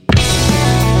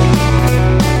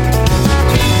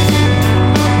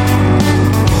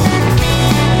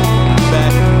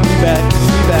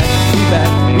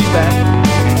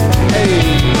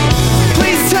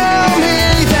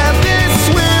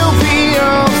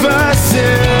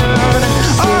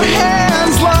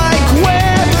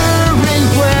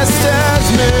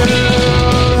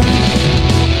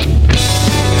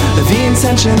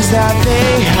intentions that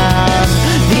they have.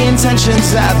 The intentions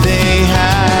that they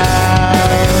have.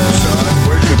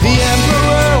 The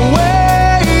Emperor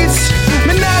waits.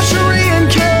 Menagerie and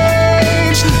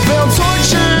cage. They'll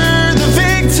torture the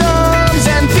victims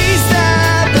and feast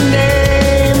at the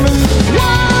name.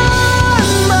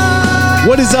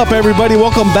 What is up, everybody?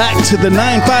 Welcome back to the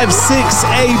 956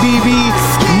 ABB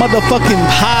motherfucking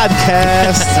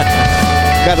podcast.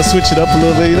 Got to switch it up a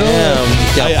little bit, you know?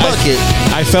 Fuck it.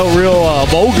 I felt real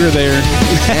vulgar there.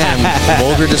 Damn,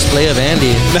 vulgar display of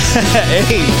Andy.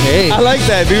 Hey, I like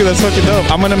that, dude. That's fucking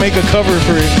dope. I'm gonna make a cover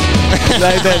for it.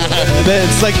 Like that,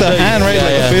 it's like the hand, right?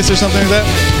 Like a fist or something like that.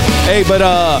 Hey, but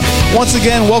once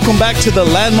again, welcome back to the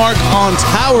Landmark on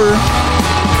Tower.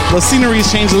 The scenery's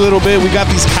changed a little bit. We got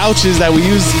these couches that we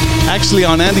use actually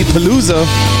on Andy Palooza.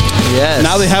 Yes.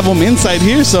 Now they have them inside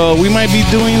here, so we might be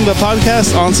doing the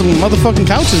podcast on some motherfucking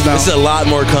couches now. It's a lot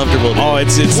more comfortable, dude. Oh,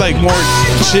 it's like more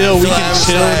chill. We can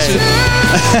chill and shit.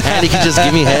 Andy can just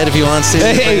give me head if he wants to.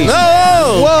 Hey,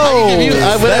 no! Whoa! I can give you,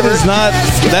 That's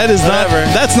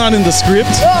not in the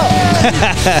script.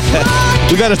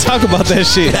 We got to talk about that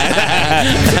shit.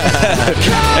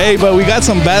 Hey, but we got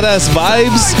some badass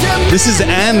vibes. This is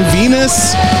Ann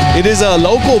Venus. It is a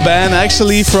local band,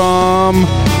 actually, from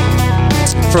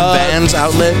Band's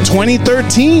Outlet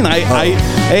 2013.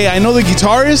 I know the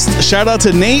guitarist. Shout out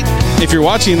to Nate. If you're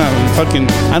watching,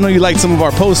 I know you like some of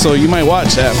our posts, so you might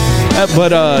watch that.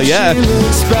 But yeah,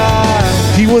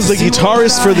 he was the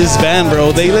guitarist for this band,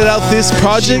 bro. They let out this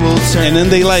project, and then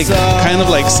they kind of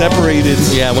separated.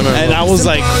 Yeah, and I was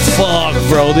like, fuck,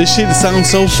 bro, this shit sounds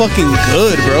so fucking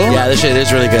good, bro. Yeah, this shit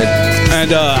is really good.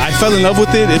 And I fell in love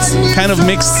with it. It's kind of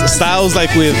mixed styles,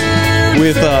 like with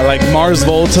Mars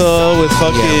Volta, with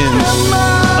fucking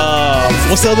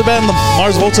what's the other band? The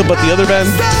Mars Volta, but the other band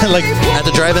like At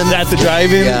the Drive-In.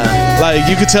 Yeah, like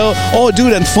you could tell. Oh,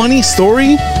 dude, and funny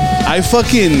story,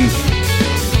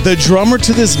 the drummer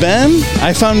to this band,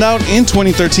 I found out in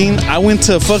 2013. I went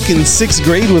to fucking 6th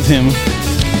grade with him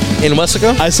In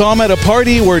Westaco? I saw him at a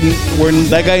party where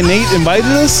that guy Nate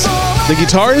invited us, the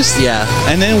guitarist. Yeah.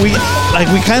 And then we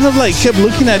kind of kept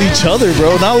looking at each other,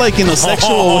 bro. Not like in a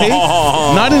sexual way.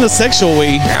 Not in a sexual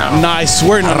way. Nah, I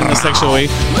swear not in a sexual way.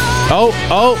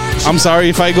 Oh, I'm sorry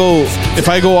if I go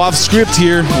off script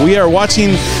here. We are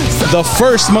watching the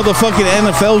first motherfucking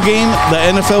NFL game. The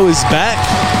NFL is back.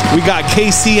 We got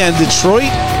KC and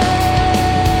Detroit.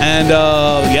 And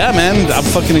yeah, man, I'm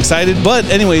fucking excited. But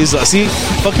anyways, see,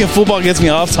 fucking football gets me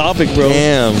off topic, bro.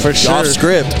 Damn, for sure. Off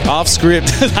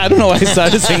script. I don't know why I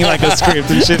started singing like a script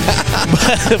and shit.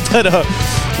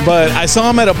 But I saw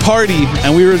him at a party,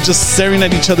 and we were just staring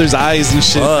at each other's eyes and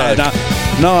shit.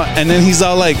 And then he's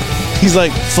like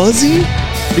Fuzzy.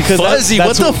 Because that's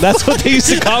what they used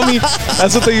to call me.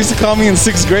 That's what they used to call me in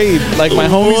 6th grade. Like my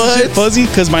homies and shit, Fuzzy,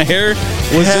 because my hair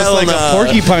was just like a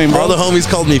porcupine, bro. All the homies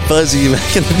called me Fuzzy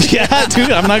back in the day. Yeah,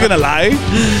 dude, I'm not gonna lie.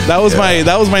 That was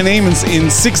my name in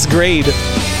 6th grade.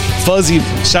 Fuzzy.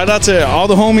 Shout out to all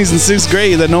the homies in 6th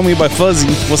grade that know me by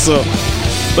Fuzzy. What's up?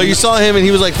 But you saw him and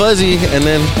he was like Fuzzy, and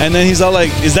then he's all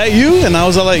like, "Is that you?" And I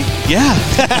was all like, "Yeah."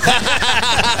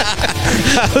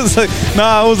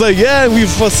 I was like, yeah, we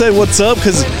said what's up,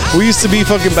 because we used to be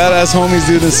fucking badass homies,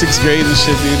 dude, in 6th grade and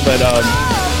shit, dude. But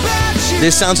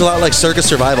this sounds a lot like Circus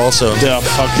Survive also. Yeah,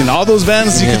 fucking all those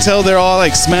bands, you can tell they're all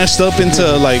smashed up into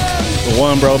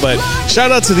one, bro. But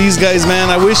shout out to these guys, man.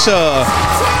 I wish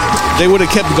they would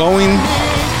have kept going,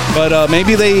 but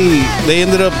maybe they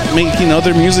ended up making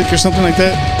other music or something like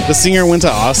that. The singer went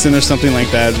to Austin or something like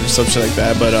that, or some shit like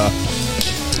that. But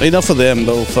enough of them,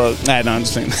 though. Fuck. Nah, no, I'm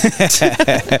just saying.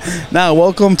 Now,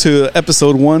 welcome to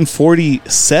episode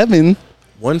 147.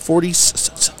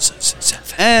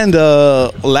 147. And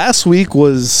last week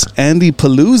was Andy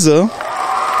Palooza.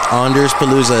 Anders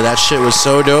Palooza. That shit was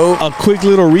so dope. A quick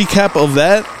little recap of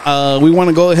that. We want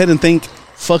to go ahead and thank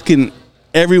fucking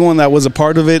everyone that was a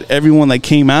part of it, everyone that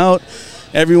came out,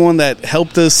 everyone that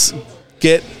helped us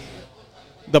get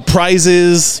the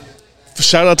prizes.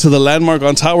 Shout out to the Landmark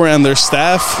on Tower and their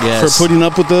staff for putting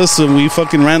up with us. And we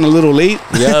fucking ran a little late.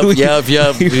 Yep.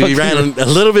 We ran a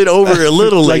little bit over, a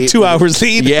little late. Like 2 hours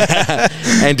late. Yeah.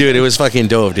 And dude, it was fucking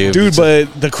dope, dude. Dude, but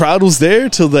the crowd was there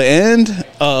till the end.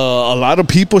 A lot of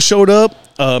people showed up,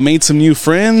 made some new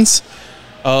friends.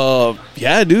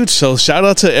 yeah, dude. So shout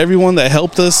out to everyone that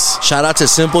helped us. Shout out to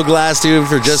Simple Glass, dude,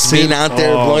 for just being out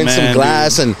there blowing some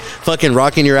glass and fucking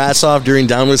rocking your ass off during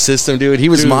Down With System, dude. He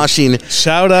was moshing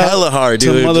shout out hella hard, to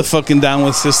dude. motherfucking Down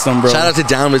With System, bro. Shout out to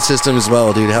Down With System as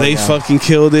well, dude. They fucking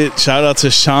killed it. Shout out to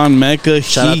Sean Mecca.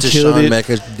 Shout out to killed Sean it.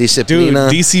 Mecca. Dude, Disciplina.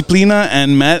 Disciplina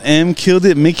and Matt M killed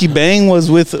it. Mickey Bang was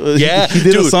with. Yeah, he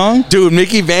did dude, a song. Dude,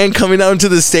 Mickey Van coming out into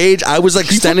the stage. I was like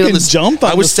He standing on the fucking jumped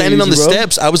on I was the standing stage, on the bro.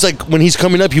 steps. I was like, when he's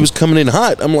coming up, he was coming in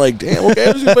hot. I'm like, damn, okay.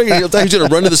 I thought he was gonna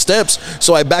run to the steps,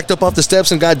 so I backed up off the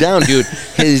steps and got down, dude.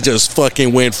 He just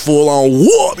fucking went full on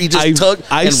whoop. He just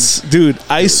tugged. Dude,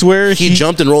 I swear He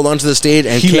jumped and rolled onto the stage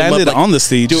and he came landed up like, on the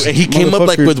stage. dude. And he came up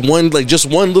like Motherfucker.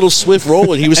 with one little swift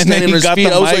roll, and he was And then standing he on his got feet.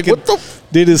 the I was mic like, and what the?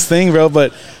 did his thing, bro.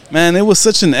 But man, it was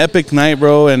such an epic night,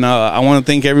 bro. And I want to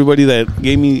thank everybody that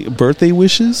gave me birthday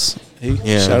wishes. Hey,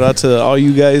 Yeah. shout out to all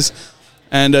you guys,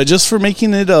 and just for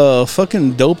making it a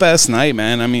fucking dope ass night,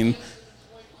 man. I mean,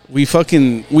 we put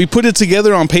it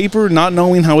together on paper, not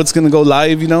knowing how it's gonna go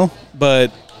live, you know,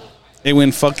 but it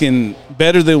went fucking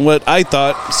better than what I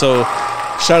thought. So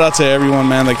shout out to everyone,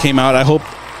 man, that came out. I hope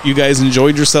you guys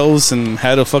enjoyed yourselves and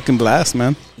had a fucking blast,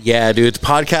 man. Yeah, dude. The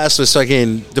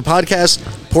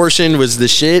podcast portion was the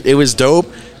shit. It was dope.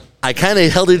 I kind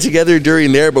of held it together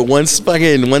during there, but once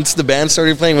the band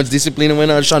started playing, once Disciplina went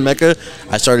on Sean Mecca,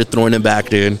 I started throwing it back,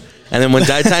 dude. And then when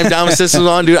Time Down With System was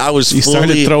on, dude, I was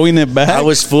started throwing it back?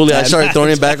 I started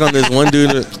throwing it back on this one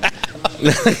dude.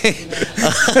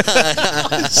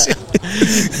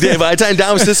 Dude, by the time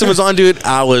Down With System was on, dude,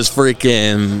 I was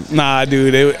freaking. Nah,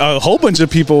 dude, a whole bunch of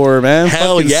people were, man.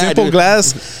 Hell Fucking yeah, Simple dude.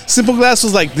 Glass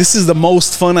was like, this is the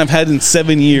most fun I've had in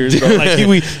 7 years, bro. Like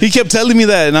he kept telling me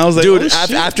that, and I was like, Dude, oh,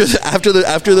 shit.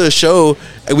 after the show,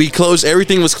 we closed.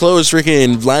 Everything was closed.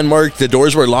 Freaking landmark. The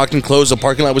doors were locked and closed. The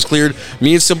parking lot was cleared.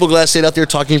 Me and Simple Glass stayed out there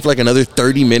talking for like another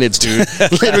 30 minutes, dude.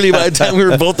 Literally, by the time we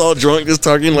were both all drunk, just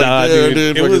talking like, Nah, yeah,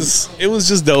 dude, fucking- it was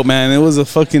just dope, man. It was a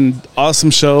fucking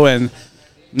awesome show, and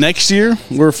next year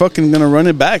we're fucking gonna run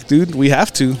it back, dude. We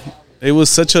have to. It was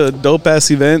such a dope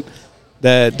ass event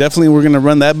that definitely we're gonna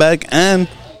run that back, and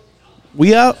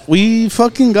we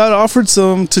fucking got offered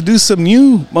to do some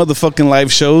new motherfucking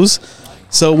live shows.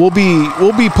 So we'll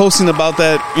be posting about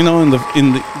that, you know,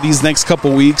 in these next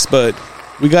couple weeks, but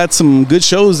we got some good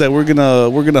shows that we're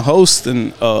gonna host,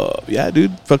 and yeah,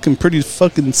 dude, fucking pretty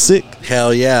fucking sick.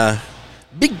 Hell yeah.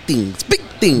 Big things. Big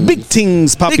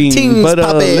things popping. Big things But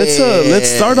popping. let's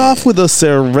start off with a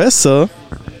cerveza,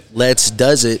 Let's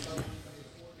does it.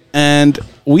 and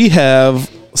we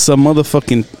have some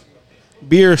motherfucking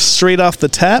beer straight off the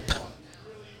tap,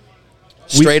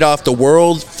 Straight off the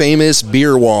world famous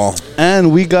beer wall.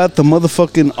 and we got the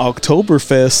motherfucking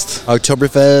Oktoberfest.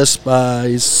 Oktoberfest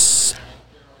by.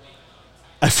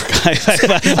 I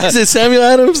forgot. Is it Samuel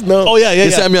Adams? No. Oh, yeah.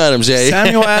 It's Samuel Adams, yeah.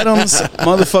 Samuel Adams,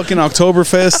 motherfucking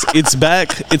Oktoberfest. It's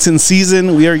back. It's in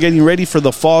season. We are getting ready for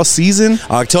the fall season.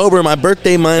 October, my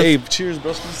birthday month. Hey, cheers,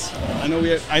 broskis.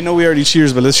 I know we already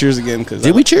cheers, but let's cheers again. Cause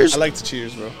Did we cheers? I like to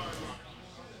cheers, bro.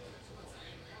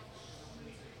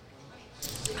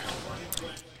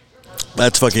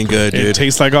 That's fucking good, It dude.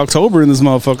 tastes like October in this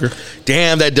motherfucker.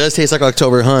 Damn, that does taste like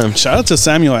October, huh? Shout out to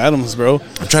Samuel Adams, bro.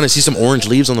 I'm trying to see some orange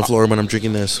leaves on the floor when I'm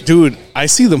drinking this. Dude, I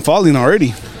see them falling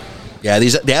already. Yeah,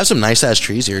 they have some nice ass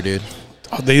trees here, dude.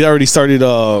 Oh, they already started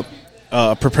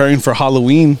preparing for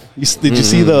Halloween. Did you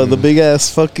see the big ass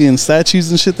fucking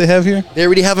statues and shit they have here? They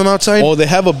already have them outside. Oh, they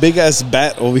have a big ass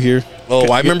bat over here.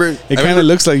 Oh, I remember. It kind of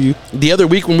looks like you. The other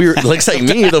week when we were looks like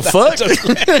me. The fuck?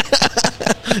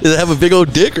 Does it have a big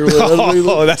old dick or what?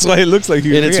 Oh, that's why it looks like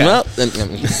you. In its Yeah. mouth.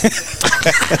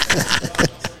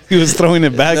 He was throwing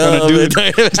it back on a dude.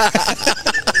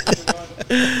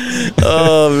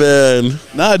 Oh man,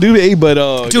 Nah, dude. Hey, but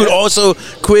dude. yeah. Also,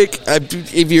 quick.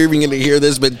 If you're even gonna hear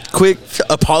this, but quick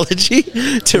apology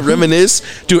to Reminisce,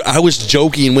 dude. I was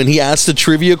joking when he asked the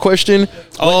trivia question.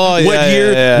 Oh, What yeah,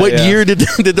 year? yeah, What yeah. year did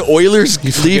the Oilers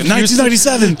leave?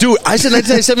 1997. Dude, I said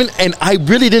 1997, and I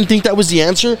really didn't think that was the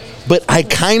answer, but I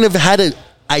kind of had an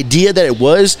idea that it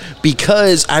was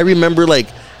because I remember like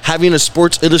having a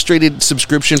Sports Illustrated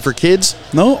subscription for kids.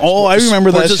 No, oh, I remember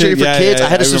that Sports shit. Illustrated for Yeah, kids. yeah, I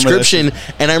had a remember that subscription,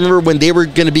 shit. and I remember when they were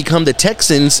going to become the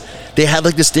Texans, they had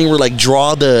like this thing where like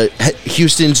draw the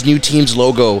Houston's new team's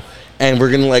logo, and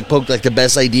we're gonna like poke like the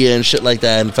best idea and shit like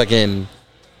that, and fucking.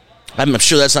 I'm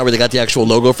sure that's not where they got the actual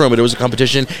logo from, but it was a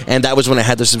competition, and that was when I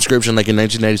had the subscription, like in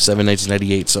 1997,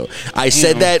 1998. So I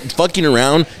said that fucking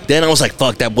around. Then I was like,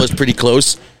 "Fuck, that was pretty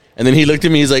close." And then he looked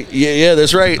at me. He's like, "Yeah,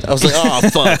 that's right." I was like, "Oh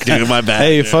fuck, dude, my bad."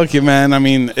 Hey, fuck you, man. I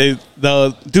mean,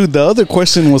 the other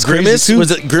question was Grimace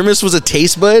crazy too. Grimace was a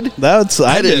taste bud.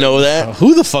 I didn't know that.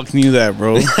 Who the fuck knew that,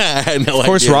 bro? I had no Of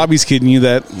course, idea. Robbie's kid knew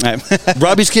that.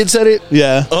 Robbie's kid said it.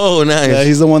 Yeah. Oh, nice. Yeah,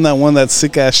 he's the one that won that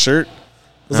sick ass shirt. It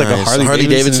was like a Nice. Harley, Harley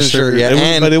Davidson shirt,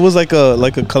 yeah. But it was like a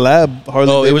collab.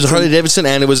 Harley It was Harley Davidson,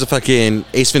 and it was a fucking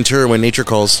Ace Ventura When Nature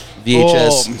Calls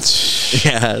VHS. Oh,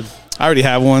 Yeah. I already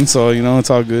have one, so you know it's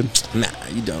all good. Nah,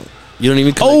 you don't. You don't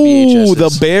even collect Oh, VHSs.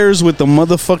 the Bears with the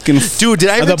motherfucking Dude, did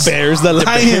I ever the Bears, the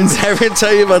Lions, Did I ever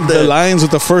tell you about the Lions with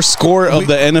the first score of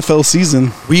the NFL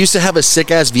season. We used to have a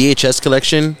sick ass VHS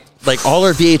collection. Like all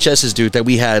our VHSs, dude, that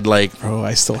we had, like Bro,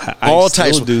 I still have all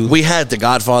types. do. We had The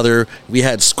Godfather. We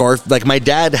had Scarf. Like my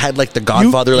dad had like The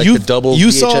Godfather, like the double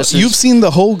VHSs. You've seen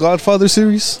the whole Godfather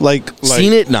series? Like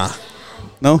seen it? Nah,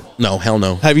 No, hell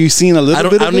no. Have you seen a little I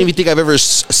bit? don't even think I've ever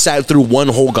sat through one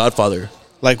whole Godfather.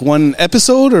 Like one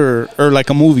episode or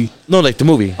like a movie. No, like the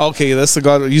movie, Okay, that's the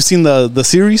God. You seen the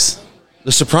series?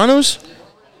 The Sopranos.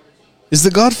 Is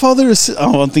the Godfather?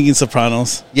 I'm thinking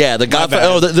Sopranos. Yeah, The bad. Godfather.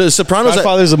 Oh, the Sopranos.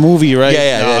 Godfather's a movie, right?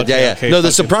 Yeah. Okay, No, The fuck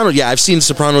it. Sopranos. Yeah, I've seen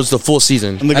Sopranos the full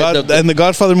season. And the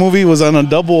Godfather movie was on a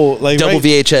double double right?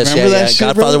 VHS. Remember that shit,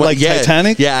 Godfather bro? one. Like Yeah.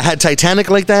 Titanic. Yeah, I had Titanic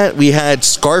like that. We had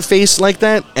Scarface like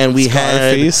that, and we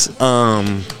Scarface.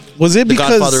 had Was it The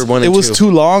because Godfather 1 it and was 2.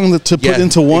 too long to put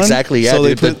into one? Exactly. Yeah, So they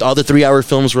dude, put, all the 3-hour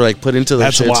films were like put into the.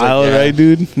 that's shit. It's wild, like, yeah. right,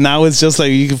 dude? Now it's just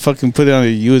like you can fucking put it on a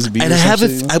USB. And or I have some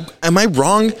shit, you know? am I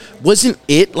wrong? Wasn't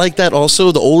it like that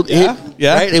also? The old Yeah, It,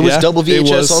 yeah, right? It was yeah. double VHS It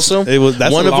was- also. it was-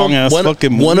 that's one a of them. long-ass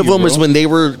fucking One of movie, them was bro. when they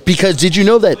were because did you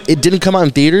know that it didn't come out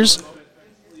in theaters?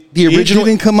 The original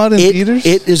didn't come out in theaters?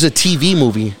 It is a TV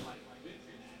movie.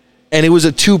 And it was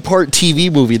a 2-part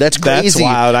TV movie. That's crazy. That's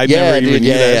wild. I never even knew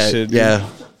that shit, dude. Yeah.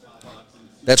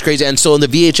 That's crazy. And so in the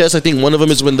VHS, I think one of them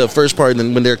is when the first part, and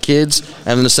then when they're kids,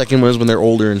 and then the second one is when they're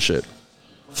older and shit.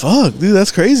 Fuck, dude,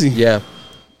 that's crazy. Yeah.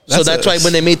 So that's why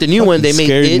when they made the new fucking one, they made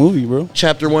scary it movie, bro.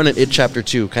 Chapter 1 and It Chapter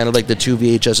 2, kind of like the two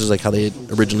VHSs, like how they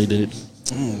originally did it.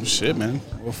 Oh shit, man.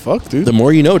 Well, fuck, dude. The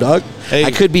more you know, dog. Hey.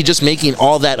 I could be just making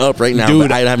all that up right now, Dude.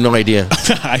 but I have no idea.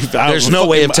 There's no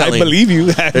way of telling. I believe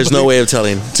you. There's no way of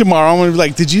telling. Tomorrow I'm gonna be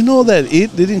like, did you know that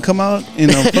it didn't come out in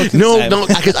a fucking No,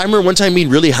 because I remember one time being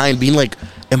really high and being like,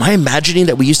 am I imagining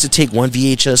that we used to take one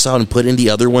VHS out and put in the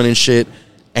other one and shit?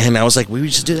 And I was like, we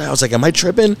just do that. I was like, am I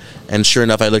tripping? And sure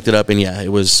enough, I looked it up, and yeah, it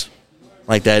was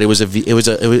like that. It was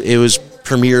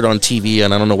premiered on TV,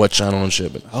 and I don't know what channel and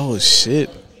shit, but Oh shit,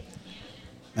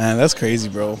 man, that's crazy,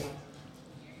 bro.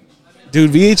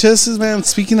 Dude, VHSs, man.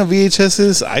 Speaking of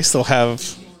VHSs, I still have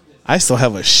a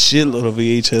shitload of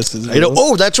VHSs. Bro. you know,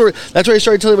 oh, that's where I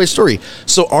started telling my story.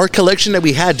 So our collection that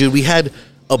we had, dude, we had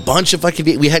a bunch of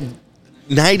fucking. We had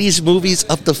 90s movies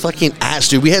up the fucking ass,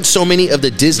 dude. We had so many of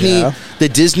the Disney,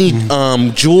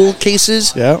 jewel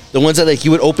cases. Yeah. The ones that like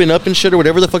you would open up and shit or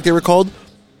whatever the fuck they were called.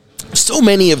 So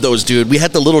many of those, dude. We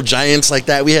had the little giants like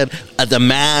that. We had The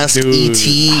Mask, Dude.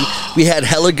 E.T. We had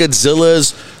hella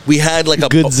Godzillas. We had like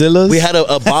Godzillas? We had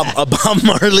a Bob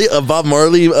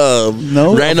Marley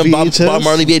random Bob VHS?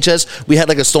 Marley VHS. We had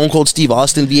like a Stone Cold Steve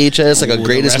Austin VHS, like a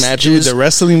greatest matches. Dude, the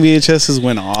wrestling VHSs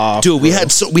went off. Dude, we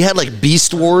bro. had like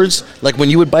Beast Wars. Like when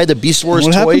you would buy the Beast Wars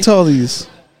What toy, happened to all these?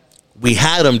 we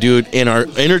had them, dude, in our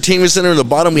entertainment center in the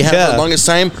bottom. We had them for Yeah. the longest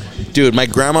time. Dude, my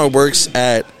grandma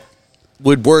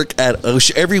would work at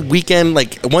every weekend,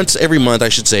 like once every month, I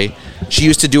should say. She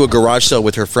used to do a garage sale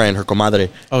with her friend, her comadre.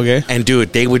 Okay. And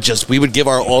dude, we would give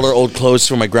all our old clothes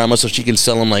for my grandma so she can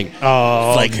sell them like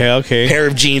okay. pair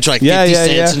of jeans for like Yeah, 50 yeah,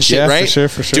 cents yeah. and shit, Yeah, right?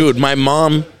 for sure. Dude, my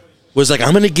mom was like,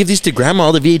 I'm gonna give these to grandma,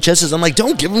 all the VHSs. I'm like,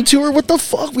 don't give them to her. What the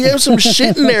fuck? We have some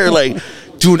shit in there. Like,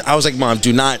 dude, I was like, Mom,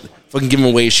 do not fucking give them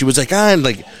away. She was like, and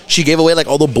like she gave away like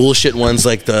all the bullshit ones,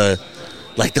 like the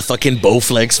fucking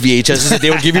Bowflex VHSs that they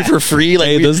would give you for free. Like,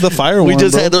 Hey, this is the fire we one,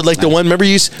 just bro. had the one. Remember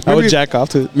I would jack off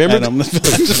to it. Remember Adam.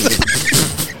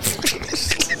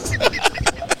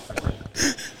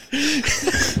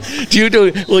 Dude,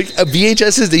 like a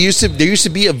VHSs, there used to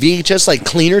be a VHS like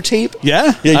cleaner tape.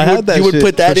 Yeah, Yeah, I had that you would shit,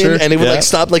 put that for in, sure. and it would Yeah. like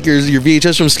stop like your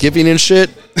VHS from skipping and shit.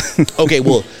 Okay,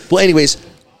 well, anyways,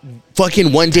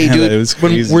 fucking one day, Damn, dude, it was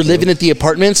when crazy, we're bro. living at the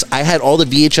apartments, I had all the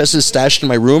VHSs stashed in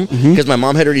my room because my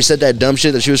mom had already said that dumb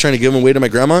shit that she was trying to give them away to my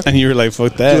grandma. And you were like,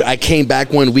 fuck that. Dude, I came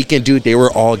back one weekend, dude. They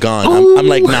were all gone. I'm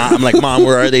like, nah. I'm like, Mom,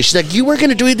 where are they? She's like, you weren't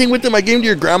gonna do anything with them. I gave them to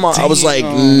your grandma. I was like,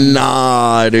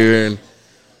 nah, dude.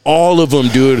 All of them,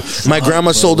 dude. My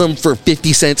grandma sold them for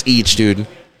 50 cents each, dude.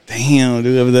 Damn,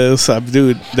 dude, there's some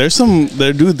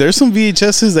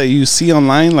VHSs that you see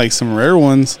online, like some rare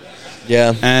ones,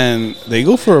 Yeah. and they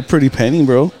go for a pretty penny,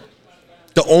 bro.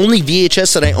 The only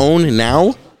VHS that I own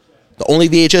now The only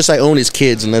VHS I own is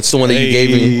Kids, and that's the one that you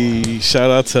gave me. Hey, shout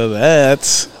out to that.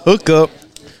 Hook up.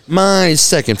 My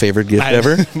second favorite gift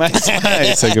ever. my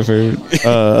second favorite.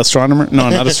 Astronomer? No,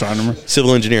 not astronomer.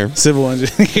 Civil engineer. Civil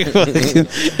engineer.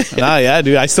 Nah, yeah,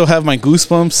 dude. I still have my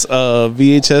Goosebumps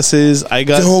VHSs. I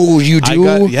got. Oh, you do?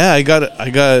 I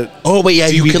got. Oh, wait, yeah,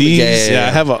 DVDs. you could. Yeah. I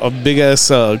have a big ass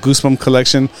Goosebump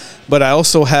collection, but I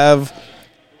also have,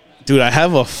 dude. I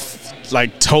have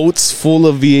like totes full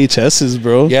of VHSs,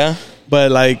 bro. Yeah. But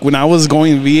like when I was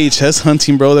going VHS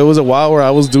hunting, bro, there was a while where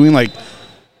I was doing like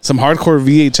some hardcore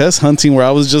VHS hunting where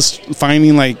I was just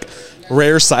finding like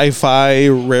rare sci-fi,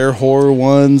 rare horror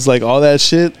ones, like all that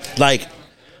shit. Like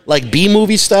B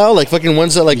movie style, like fucking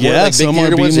ones that like were like big some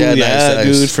theater are ones. B-movie. Yeah, nice.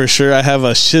 Dude, for sure. I have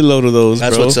a shitload of those.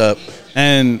 That's bro. what's up.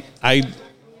 And I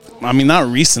mean,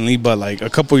 not recently, but like a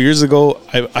couple years ago,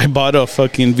 I bought a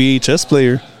fucking VHS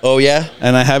player. Oh yeah.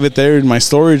 And I have it there in my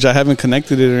storage. I haven't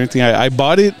connected it or anything. I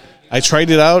bought it. I tried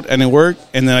it out and it worked,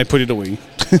 and then I put it away.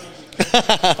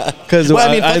 Because Well,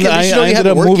 I mean, fuck it, at least you know I you have ended it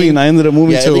up working. moving. I ended up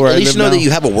moving Yeah, to where at I least live you know now. that you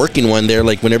have a working one there.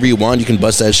 Like whenever you want, you can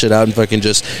bust that shit out and fucking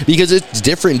just because it's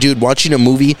different, dude. Watching a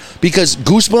movie because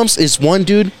Goosebumps is one,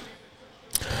 dude.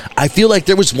 I feel like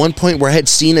there was one point where I had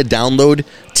seen a download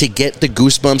to get the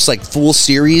Goosebumps like full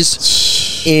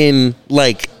series in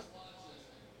like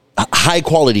high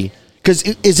quality. Because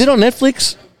is it on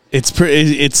Netflix?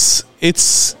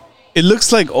 It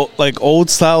looks like old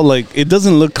style. Like it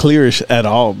doesn't look clearish at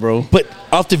all, bro. But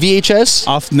off the VHS,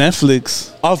 Off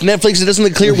Netflix. off Netflix, it doesn't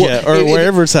look clear. Yeah, or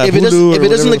wherever it's at, If it Hulu doesn't, or if it doesn't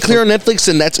whatever look the clear on Netflix,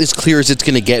 then that's as clear as it's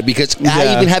gonna get. Because I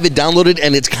Yeah. even have it downloaded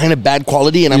and it's kind of bad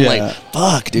quality, and I'm Yeah. like,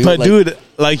 fuck, dude. But like, dude,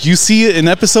 like you see it in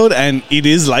episode, and it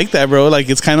is like that, bro. Like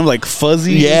it's kind of like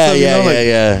fuzzy. and yeah, stuff, you yeah, know? Like,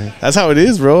 yeah. That's how it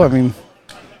is, bro. I mean,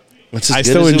 That's as I good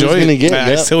still as it was enjoy gonna it. get, I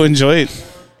yeah. still enjoy it.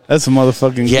 That's a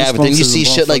motherfucking. Yeah, but then Goosebumps you is see a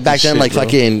shit like back then, motherfucking like shit, bro.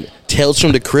 fucking Tales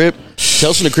from the Crypt.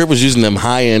 Tales from the Crypt was using them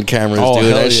high end cameras, Oh,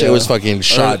 dude. hell That shit yeah. was fucking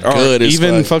shot Or good as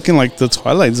even fuck. fucking like the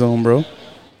Twilight Zone, bro.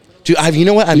 Dude, you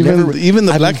know what? I've never Even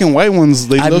the black and white ones,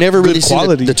 they I've look never good really seen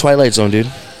quality. the Twilight Zone,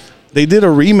 dude. They did a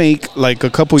remake like a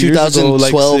couple years ago,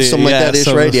 2012, like something like that ish,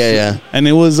 right? Yeah, yeah. And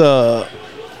it was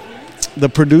the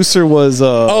producer was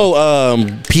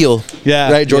Peele.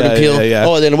 Yeah, Right, Jordan yeah, Peele. yeah, yeah.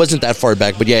 Oh, then it wasn't that far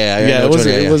back, but yeah, I yeah, know it which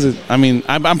wasn't. one, yeah, It wasn't. I mean,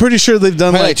 I'm pretty sure they've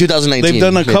done Probably like 2019, They've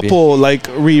done a maybe. couple like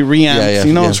reamps, Yeah,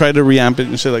 you know, yeah. try to reamp it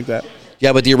and shit like that.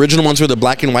 Yeah, but the original ones were the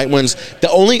black and white ones.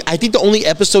 I think the only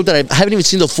episode that I haven't even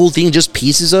seen the full thing, just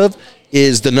pieces of,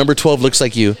 is the number 12 Looks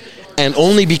Like You. And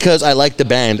only because I like the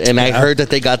band and I heard that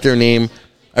they got their name.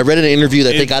 I read in an interview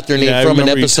that they got their name Yeah, I from an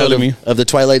remember you episode telling me. of the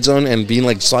Twilight Zone and being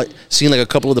like seeing like a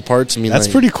couple of the parts. I mean, That's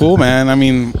like, pretty cool, man. I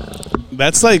mean,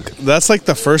 that's like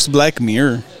the first Black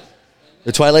Mirror.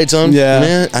 the Twilight Zone. Yeah,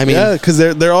 Man, I mean, yeah, because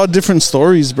they're all different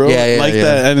stories, bro. Yeah, yeah, like yeah.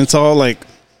 that, and it's all like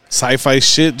sci-fi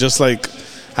shit. Just like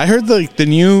I heard the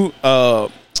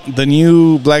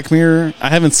new Black Mirror. I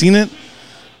haven't seen it,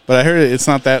 but I heard it's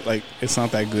not that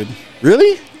good.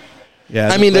 really? Yeah,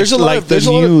 I mean, there's a lot of- there's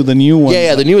a lot of- the new one.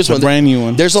 Yeah, the newest one, brand new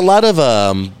one. There's a lot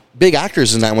of big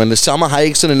actors in that one. The Salma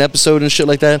Hayek's in an episode and shit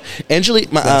like that. Angelique,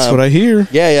 That's what I hear.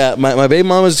 Yeah. My baby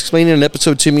mom was explaining an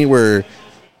episode to me where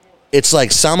it's like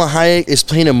Salma Hayek is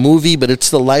playing a movie, but it's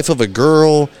the life of a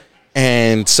girl,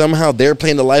 and somehow they're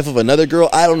playing the life of another girl.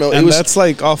 I don't know. And that's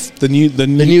like off the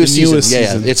newest season.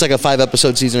 season. Yeah, it's like a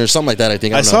 5-episode season or something like that. I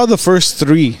think I don't saw know. the first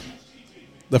three.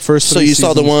 So you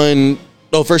saw the one?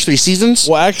 Oh, first 3 seasons.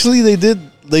 Well, actually,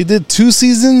 they did 2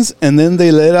 seasons, and then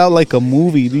they let out like a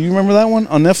movie. Do you remember that one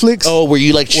on Netflix? Oh, where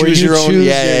you like Where choose you your own? choose-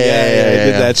 Yeah, I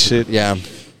did that shit. Yeah.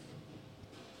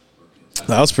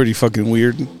 That was pretty fucking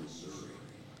weird.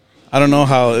 I don't know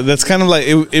how. That's kind of like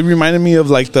it reminded me of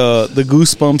like the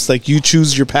Goosebumps, like you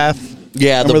choose your path.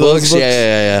 Yeah, the Remember those books.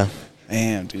 Yeah.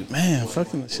 Damn, dude, man,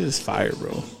 fucking that shit is fire,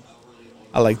 bro.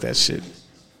 I like that shit.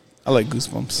 I like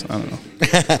Goosebumps. I don't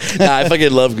know. Nah, I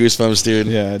fucking love Goosebumps, dude.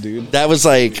 Yeah, dude. That was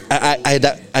like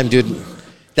dude.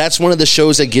 That's one of the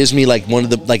shows that gives me like one of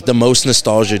the most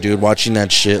nostalgia, dude. Watching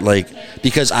that shit, like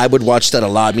because I would watch that a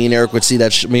lot. Me and Eric would see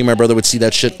that. Me and my brother would see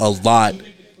that shit a lot,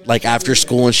 like after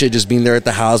school and shit. Just being there at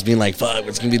the house, being like, "Fuck,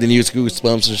 it's gonna be the new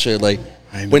Goosebumps and shit." Like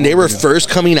when they were first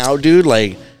coming out, dude.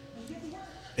 Like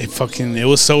It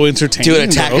was so entertaining. dude,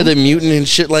 Attack bro. of the Mutant and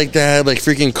shit like that. Like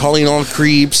freaking Calling All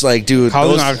Creeps. Like dude,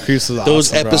 Calling All Creeps was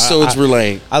those awesome, bro. episodes were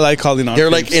like. I like Calling All They're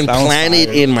Creeps. like That one's implanted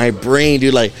fire. in my brain,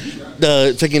 dude. Like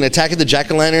the fucking Attack of the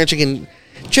Jack-o'-lantern, chicken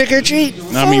trick or treat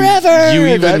forever. I mean, you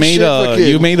even That made shit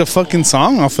fucking- made a fucking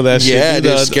song off of that shit. Yeah,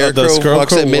 dude, Scarecrow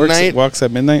Walks at Midnight. Walks at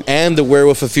midnight. and the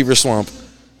Werewolf of Fever Swamp,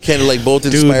 kind of like both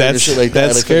Dude, inspired and that's shit like that.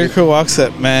 that Like, Scarecrow Walks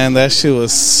at man. That shit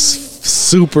was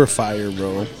super fire,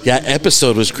 bro. that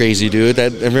episode was crazy, dude. I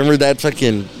remember that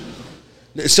fucking.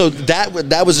 So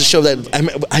that was a show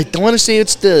that I don't want to say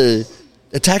it's the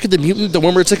Attack of the Mutant, the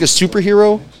one where it's like a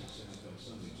superhero.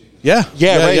 Yeah,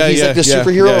 Right. He's like the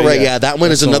superhero, right? Yeah, that one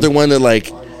That's is another one that like.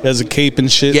 He has a cape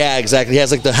and shit. Yeah, exactly. He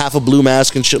has like the half a blue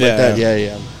mask and shit like that.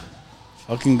 Yeah.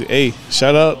 Fucking hey,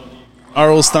 shout out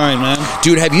R.L. Stein, man.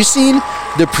 Dude, have you seen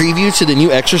the preview to the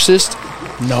new Exorcist?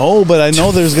 No, but I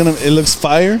know it looks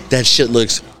fire. That shit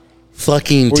looks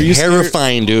fucking Were you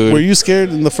terrifying, scared? dude. Were you scared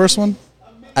in the first one?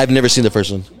 I've never seen the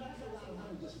first one.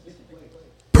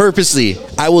 Purposely,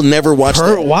 I will never watch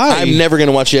that. Why? I'm never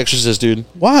gonna watch The Exorcist, dude.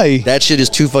 Why? That shit is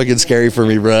too fucking scary for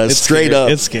me, bro. It's Straight scary. up.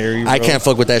 It's scary, bro. I can't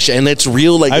fuck with that shit. And it's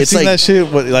real, like I've it's seen like that shit,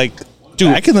 but like,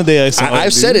 dude, back in the day, I saw.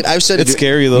 I've said it. It's dude.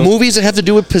 scary though. Movies that have to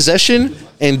do with possession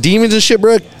and demons and shit,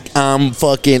 bro. I'm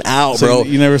fucking out, So bro.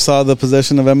 you never saw The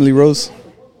Possession of Emily Rose?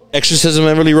 Exorcism of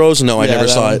Emily Rose? No, I Yeah, never that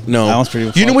saw one- it. No. that one's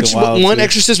pretty You know which fucking wild, one too.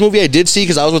 Exorcist movie I did see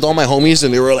because I was with all my homies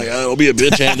and they were like, oh, "I'll be a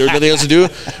bitch," and there's nothing else to do.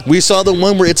 We saw the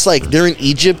one where it's like they're in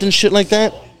Egypt and shit like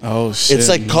that. Oh shit! It's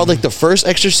like called like the First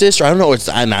Exorcist, or I don't know. It's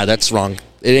nah, that's wrong.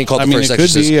 It ain't called I the mean, First it could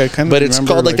Exorcist, be. I kinda but it's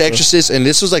remember, called like the like, Exorcist, and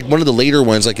this was like one of the later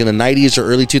ones, like in the 90s or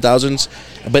early 2000s.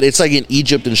 But it's like in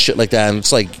Egypt and shit like that, and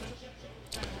it's like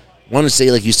I want to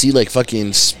say like you see like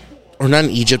fucking or not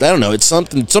in Egypt. I don't know. It's some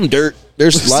dirt.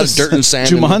 There's a lot of dirt and sand.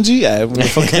 Jumanji.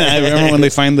 Yeah, I remember when they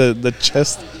find the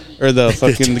chest or the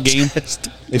fucking the game.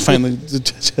 They find the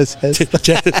chest.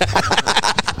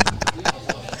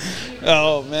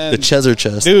 Oh man, The Chezzer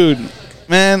chest. dude,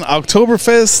 man,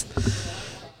 Oktoberfest,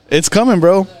 it's coming,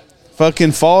 bro.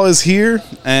 Fucking fall is here,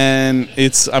 and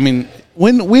it's. I mean,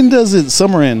 when does it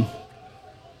summer end?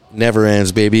 Never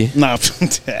ends, baby. Nah,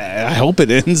 I hope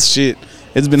it ends. Shit,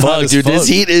 it's been hot Fuck, as dude, fuck. this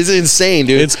heat is insane,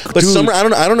 dude. But dude. summer, I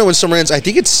don't know when summer ends. I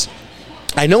think it's.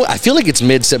 I feel like it's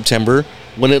mid-September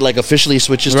when it like officially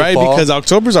switches right? to fall. Because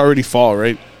October's already fall,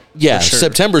 right? Yeah, For sure.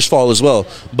 September's fall as well.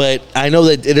 But I know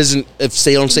that it isn't. If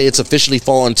they don't say it's officially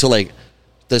fall until like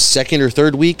the second or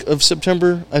third week of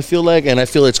September, I feel like, and I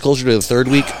feel it's closer to the third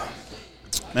week.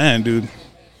 Man, dude.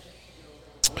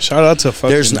 Shout out to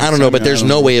fucking. There's I don't know, but there's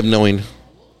no way of knowing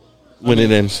when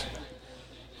it ends.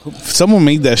 Someone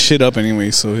made that shit up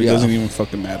anyway, so it Yeah. doesn't even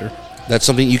fucking matter. That's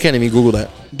something you can't even Google that.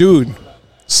 Dude,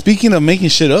 speaking of making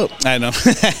shit up, I know.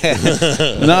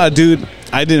 Nah, dude,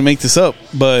 I didn't make this up,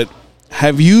 but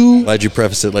have you Why'd you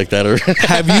preface it like that? Or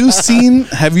have you seen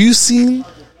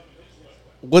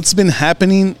what's been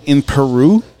happening in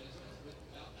Peru?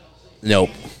 Nope,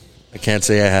 I can't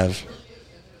say I have.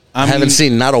 I mean, haven't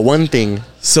seen not a one thing.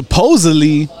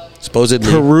 supposedly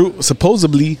Supposedly, Peru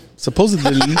supposedly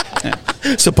supposedly,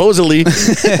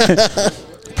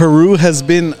 Peru has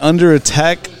been under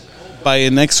attack by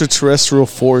an extraterrestrial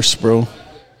force, bro.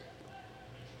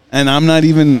 And I'm not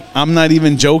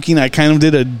even joking. I kind of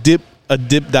did a deep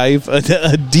dive, a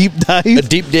deep dive, a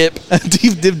deep dip. a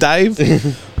deep dive.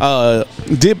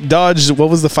 Dip, dodge. What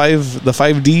was the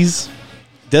five D's?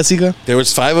 Desica? There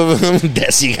was 5 of them.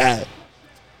 Desi got.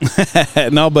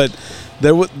 No, but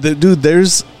dude,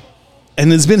 there's,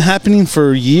 and it's been happening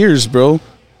for years, bro.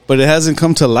 But it hasn't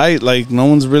come to light. Like no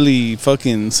one's really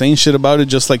fucking saying shit about it.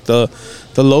 Just like the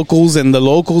locals, and the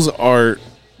locals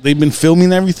they've been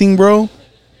filming everything, bro.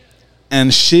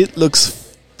 And shit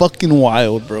looks fucking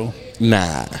wild, bro.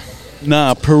 Nah,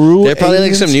 Peru. They're probably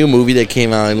aliens, like some new movie that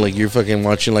came out, and like you're fucking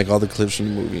watching like all the clips from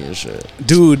the movie and shit.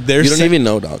 dude. You don't even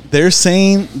know, dog. They're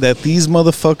saying that these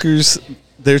motherfuckers,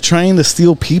 they're trying to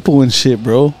steal people and shit,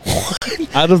 bro.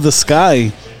 Out of the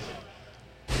sky.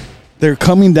 They're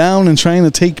coming down and trying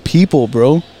to take people,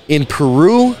 bro. In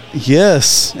Peru,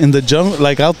 Yes, in the jungle,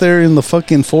 like out there in the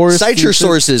fucking forest. cite your and shit.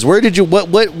 sources. Where did you?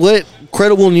 What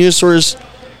credible news source,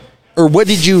 or what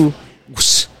did you?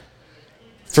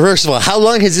 First of all, how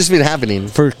long has this been happening?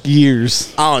 For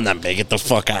years. Oh, no, man, get the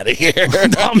fuck out of here.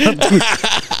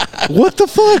 What the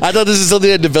fuck? I thought this is something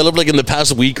that developed like in the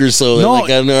past week or so. No, Like,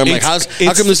 I'm like, how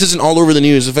come this isn't all over the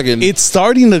news? Fucking, It's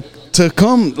starting to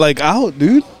come like out,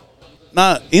 dude.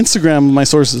 Not Instagram, my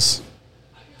sources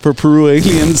for Peru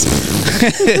aliens.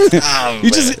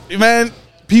 You just, man,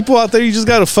 people out there, you just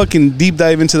gotta fucking deep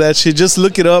dive into that shit. Just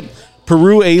look it up.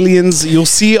 Peru aliens. You'll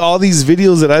see all these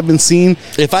videos that I've been seeing.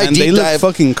 If I and deep they look dive-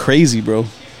 fucking crazy, bro.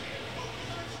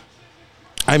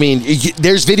 I mean,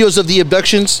 there's videos of the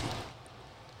abductions.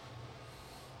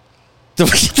 Get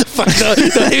the fuck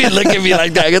don't even look at me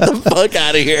like that. Get the fuck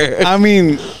out of here. I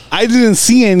mean, I didn't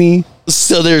see any.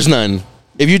 So there's none.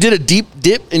 If you did a deep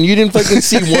dip and you didn't fucking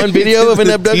see one video of an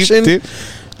Deep abduction, dip.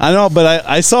 I know, but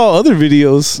I saw other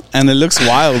videos and it looks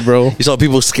wild, bro. you saw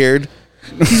people scared.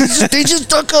 They just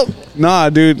duck up. Nah,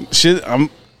 dude, shit.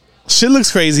 Shit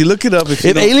looks crazy. Look it up. If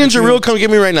aliens are real, come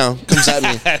get me right now. Comes at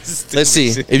me. Let's see.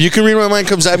 If you can read my mind,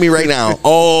 comes at me right now.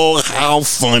 Oh, how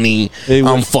funny. Hey,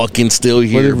 I'm fucking still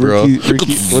here, bro.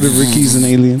 What if Ricky's an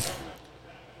alien?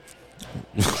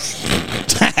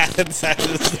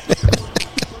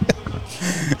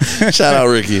 Shout out,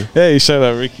 Ricky. Hey, shout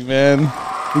out Ricky, man.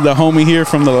 The homie here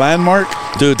from the Landmark.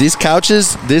 Dude, these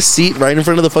couches, this seat right in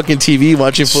front of the fucking TV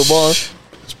watching football,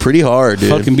 it's pretty hard, dude.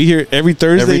 Fucking be here every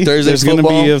Thursday. Every Thursday there's going to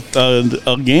be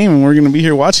a game, and we're going to be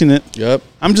here watching it. Yep.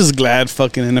 I'm just glad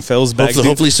fucking NFL's back.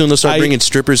 Hopefully soon they'll start bringing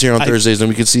strippers here on Thursdays, and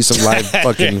we can see some live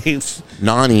fucking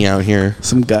nani out here.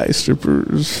 Some guy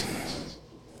strippers.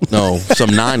 No,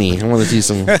 some nani. I want to see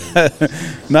some.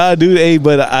 Nah, dude. Hey,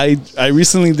 but I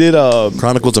recently did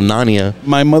Chronicles of Narnia.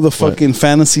 My motherfucking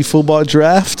fantasy football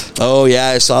draft. Oh yeah,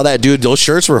 I saw that, dude. Those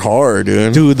shirts were hard,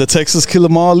 dude. Dude, the Texas Kill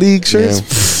 'Em All League shirts.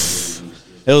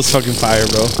 Yeah. It was fucking fire,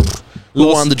 bro. Who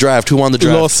won the draft?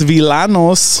 Los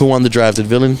Villanos. Did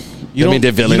Villain?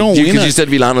 Did Villain? You don't win because you said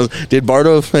Villanos. Did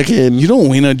Bardo fucking? You don't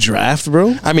win a draft,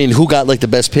 bro. I mean, who got like the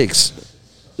best picks?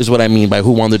 Is what I mean by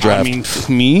who won the draft. I mean,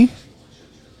 me.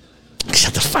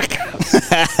 Shut the fuck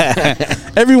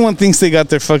up. Everyone thinks they got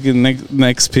their fucking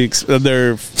next picks. So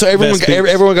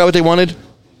everyone got what they wanted.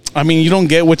 I mean, you don't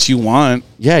get what you want.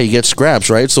 Yeah, you get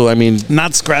scraps, right? So I mean,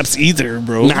 not scraps either,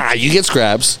 bro. Nah, you get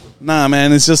scraps. Nah,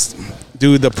 man, it's just,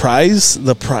 dude, the prize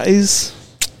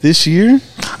this year.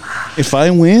 If I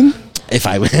win,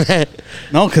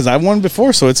 no, because I won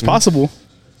before, so it's possible.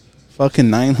 Fucking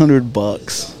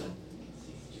 $900.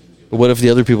 What if the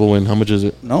other people win? How much is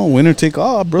it? No, winner take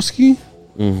all, broski.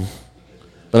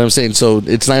 But I'm saying, so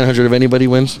it's 900 if anybody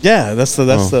wins. Yeah, that's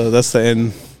the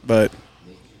end. But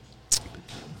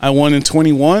I won in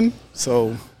 21,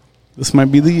 so this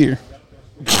might be the year.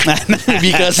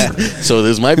 So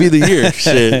this might be the year.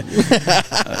 Shit.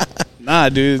 Nah,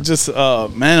 dude, just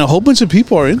man, a whole bunch of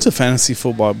people are into fantasy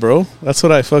football, bro. That's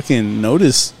what I fucking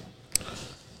noticed.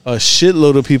 A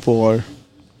shitload of people are.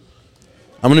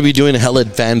 I'm going to be doing a hella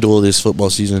FanDuel this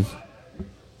football season.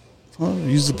 Oh,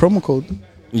 use the promo code.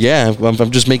 Yeah,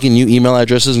 I'm just making new email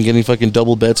addresses and getting fucking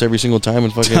double bets every single time.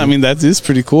 And fucking. I mean, that is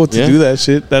pretty cool to do that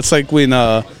shit. That's like when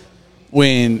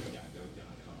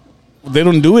they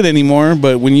don't do it anymore,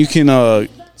 but when you can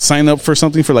sign up for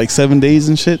something for like 7 days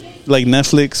and shit, like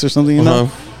Netflix or something, you know?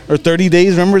 Or 30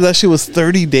 days. Remember that shit was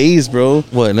 30 days, bro.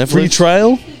 What, Netflix? Free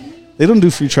trial? They don't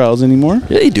do free trials anymore.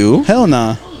 Yeah, they do. Hell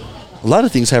nah. A lot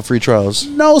of things have free trials.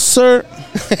 No, sir.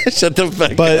 Shut the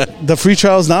fuck up. But the free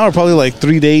trials now are probably like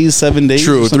 3 days, 7 days.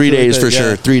 True, 3 days for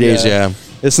sure. 3 days, yeah.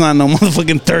 It's not no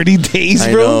motherfucking 30 days,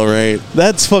 bro. I know, right?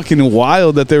 That's fucking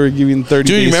wild that they were giving 30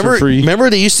 days for free.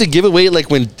 Remember they used to give away, like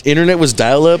when internet was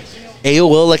dial-up,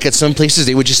 AOL, like at some places,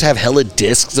 they would just have hella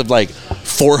discs of like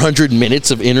 400 minutes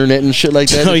of internet and shit like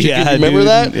that. Oh, yeah, remember dude.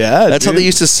 that? Yeah, that's how they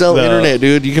used to sell internet,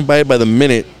 dude. You can buy it by the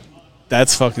minute.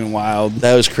 That's fucking wild.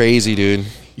 That was crazy, dude.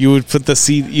 You would put the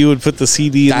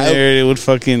CD in there. It would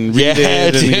fucking read it,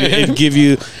 and it'd give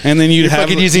you, and then you'd have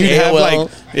like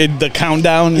the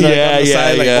countdown. On the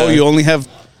side, like, oh, you only have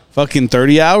fucking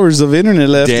 30 hours of internet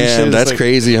left. Damn, and shit. That's like,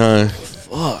 crazy, huh?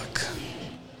 Fuck.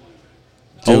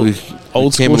 Dude,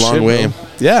 old came school a long way. Bro.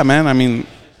 Yeah, man. I mean,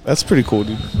 that's pretty cool,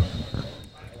 dude.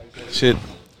 Shit.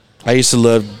 I used to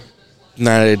love.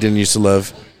 Nah, I didn't used to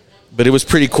love, but it was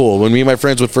pretty cool when me and my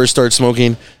friends would first started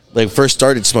smoking,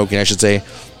 I should say.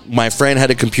 My friend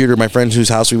had a computer. My friend whose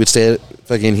house we would stay at,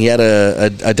 fucking, he had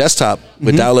a desktop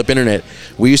with dial-up internet.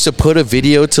 We used to put a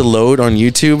video to load on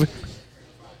YouTube,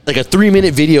 like a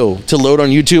 3-minute video to load on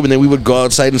YouTube, and then we would go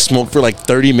outside and smoke for like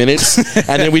 30 minutes,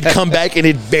 and then we'd come back and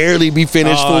it'd barely be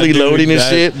finished, fully loading and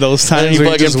shit. Those times and you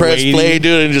fucking press play,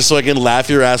 dude, and just fucking laugh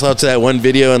your ass off to that one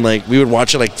video, and like we would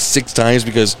watch it like 6 times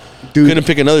because. Dude, couldn't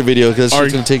pick another video because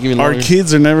it's going to take even longer. Our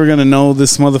kids are never going to know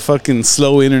this motherfucking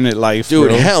slow internet life, dude.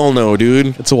 Bro. Hell no,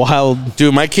 dude. It's wild,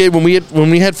 dude. My kid, when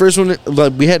we had first one,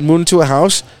 like, we had moved into a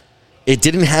house. It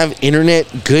didn't have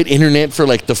good internet for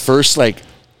like the first like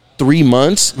 3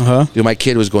 months. Dude, my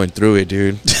kid was going through it,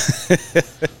 dude.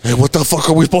 Like, what the fuck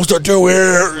are we supposed to do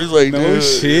here? He's like, no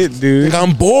shit, dude. Like,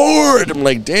 I'm bored. I'm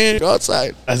like, damn, go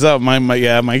outside. I thought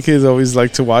my kids always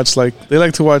like to watch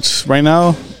right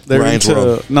now. They're Ryan's into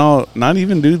World. No, not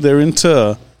even, dude. They're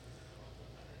into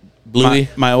Bluey.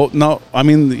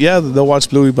 They'll watch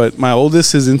Bluey, but my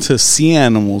oldest is into sea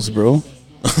animals, bro.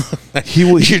 He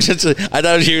will. I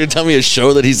thought you were gonna tell me a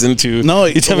show that he's into. No,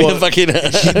 you tell me a fucking.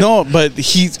 But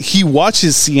he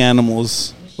watches sea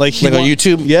animals. Like on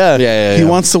YouTube? Yeah. He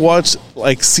wants to watch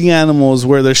like sea animals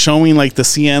where they're showing like the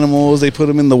sea animals. They put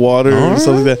them in the water and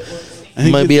stuff like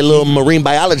that. Might be a little marine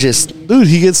biologist. Dude,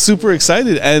 he gets super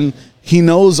excited and he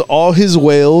knows all his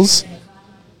whales.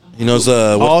 He knows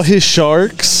all his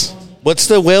sharks. what's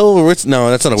the whale?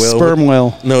 No, that's not a whale. Sperm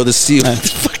whale. No, the seal.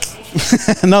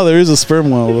 No, there is a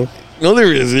sperm whale, though. No,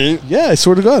 there isn't. Yeah, I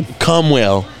swear to God. Cum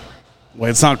whale.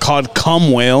 Well, it's not called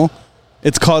cum whale.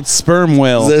 It's called sperm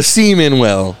whale. The semen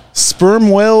whale. Sperm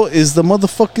whale is the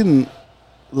motherfucking,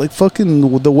 like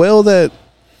fucking the whale that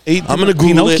ate I'm gonna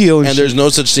Google Pinocchio it, and there's shit. no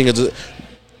such thing as a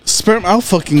Sperm. I'll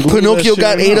fucking Google Pinocchio that shit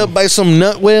got right ate now. up by some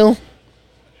nut whale.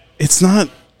 It's not.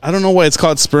 I don't know why it's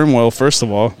called sperm whale. First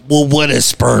of all, Well, what does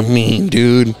sperm mean,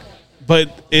 dude?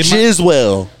 but Jizz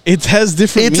whale. it has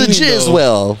different. It's a meaning, jizz though.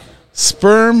 whale.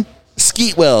 Sperm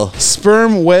Skeet whale.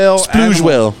 sperm whale. Splooge animal.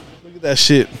 whale. Look at that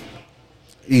shit.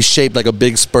 He's shaped like a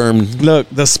big sperm. Look,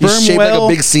 the sperm He's shaped whale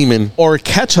like a big semen. or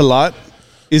cachalot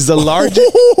is the largest.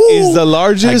 Is the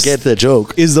largest. I get the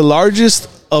joke. Is the largest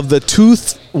of the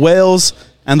toothed whales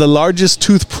and the largest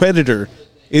tooth predator.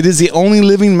 It is the only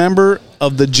living member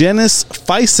of the genus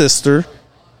Phycester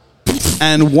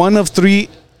and one of 3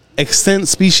 extant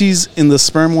species in the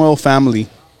sperm whale family.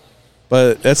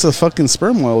 But that's a fucking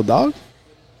sperm whale, dog.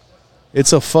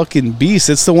 It's a fucking beast.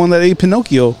 It's the one that ate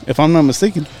Pinocchio, if I'm not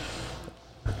mistaken.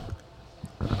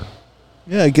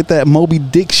 Yeah, get that Moby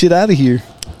Dick shit out of here.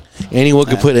 Anyone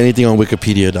could put anything on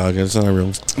Wikipedia, dog. It's not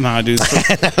real. Nah, dude.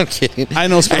 I'm kidding. I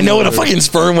know sperm I know what a whale. fucking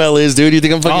sperm whale is, dude. You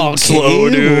think I'm fucking slow,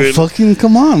 dude? Well, fucking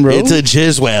come on, bro. It's a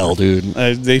jizz whale, dude.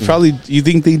 They probably. You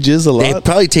think they jizz a They lot?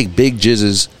 probably take big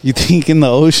jizzes. You think in the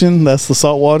ocean that's the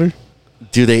salt water?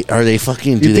 Do they? Are they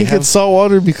fucking? You Do they think have? it's salt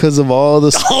water because of all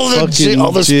the All the fucking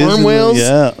all the jizz sperm in whales?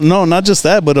 Yeah, no, not just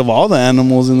that, but of all the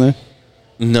animals in there.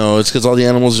 No, it's because all the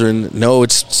animals are in. No,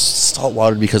 it's salt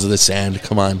water because of the sand.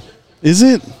 Come on. Is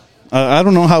it? I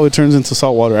don't know how it turns into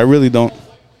salt water. I really don't.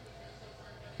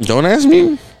 Don't ask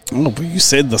me. Oh, but you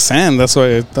said the sand. That's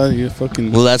why I thought you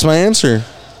fucking. Well, that's my answer.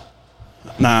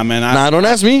 Nah, man. Nah, don't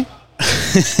ask me.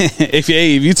 if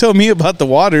you tell me about the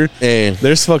water, Hey,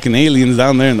 there's fucking aliens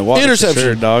down there in the water. Interception. For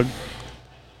sure, dog.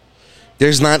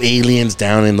 there's not aliens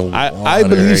down in the water. I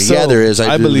believe so. Yeah, there is.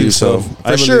 I do believe so. For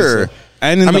I believe sure. so.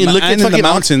 And in I mean, the, look and at in fucking the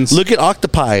mountains. Look at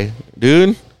octopi,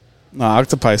 dude. Nah,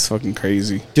 octopi's fucking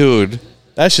crazy. Dude,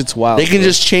 That shit's wild. they can bro.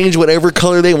 just change whatever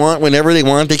color they want whenever they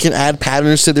want. They can add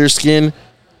patterns to their skin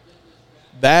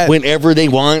that whenever they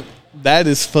want. that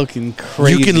is fucking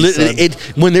crazy. You can son. it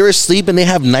when they're asleep and they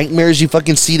have nightmares. You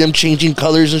fucking see them changing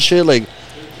colors and shit. Like,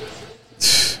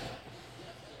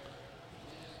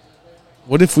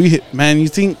 What if we hit? Man, you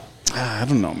think? I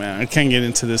don't know, man. I can't get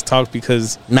into this talk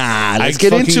because nah, let's I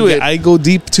get fucking into it. I go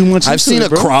deep too much. I've into seen it, a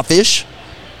bro. crawfish,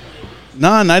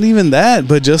 Nah, not even that.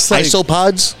 But just like,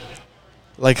 isopods.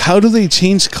 like, how do they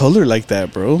change color like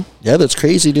that, bro? Yeah, that's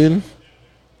crazy, dude.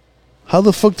 How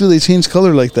the fuck do they change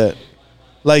color like that?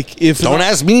 Like, if Don't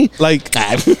ask me. like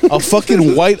a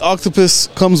fucking white octopus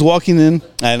comes walking in.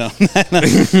 I know.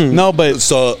 No, but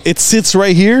So- it sits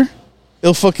right here.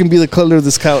 It'll fucking be the color of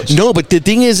this couch. No, but the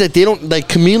thing is that they don't like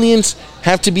chameleons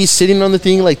have to be sitting on the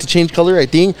thing like to change color. I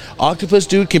think octopus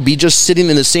dude can be just sitting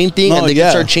in the same thing No, and they yeah.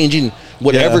 can start changing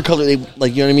whatever Yeah. color they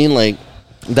like. You know what I mean? Like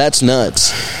that's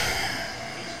nuts.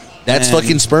 That's Man.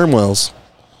 fucking sperm whales.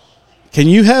 Can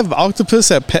you have octopus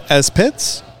as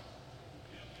pets?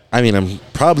 I mean, I'm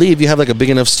probably if you have like a big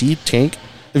enough sea tank.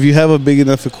 If you have a big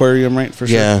enough aquarium, right? For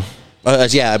sure. Yeah,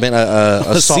 yeah. I mean,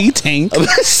 A sea tank.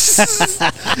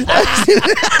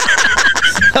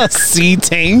 A sea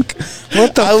tank.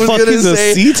 What the I was fuck gonna is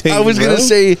say. a sea tank? I was bro? gonna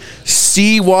say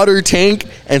seawater tank,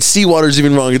 and seawater's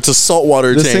even wrong. It's a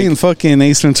saltwater This tank. ain't fucking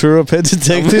Ace Ventura, Pet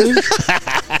Detective.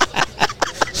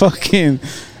 fucking.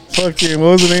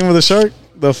 What was the name of the shark?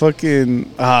 The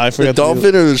fucking. I The forgot.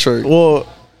 dolphin or the shark? Well,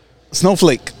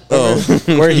 Snowflake. Oh.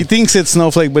 Where he thinks it's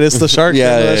Snowflake, but it's the shark.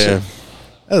 Yeah, Remember yeah, that yeah.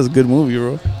 shit? That was a good movie,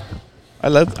 bro.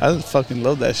 I fucking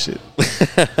love that shit.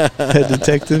 Pet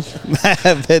Detective.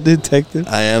 Pet Detective.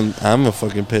 I'm a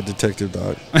fucking pet detective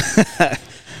dog.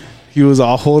 He was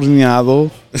all horneado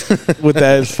with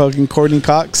that fucking Courtney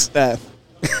Cox.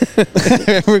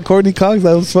 Remember Courtney Cox?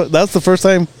 That's the first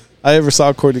time I ever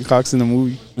saw Courtney Cox in a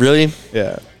movie. Really?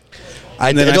 Yeah.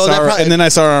 And And then I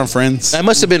saw her on Friends. that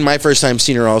must have been my first time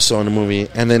seeing her also in a movie,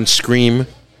 and then Scream,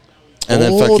 and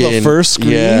then fucking the first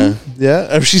Scream. Yeah,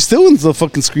 Yeah. She's still in the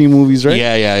fucking Scream movies, right?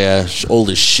 yeah. She's old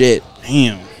as shit.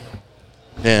 Damn.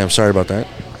 Damn, sorry about that.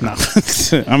 No.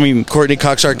 I mean, Courtney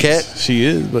Cox Arquette. she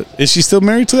is, but is she still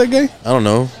married to that guy? I don't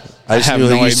know. I just have knew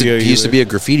no he used idea to either. be a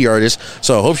graffiti artist,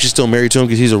 so I hope she's still married to him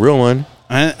because he's a real one.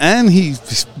 And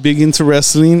he's big into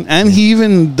wrestling, and he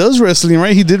even does wrestling,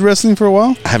 right? He did wrestling for a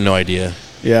while. I have no idea.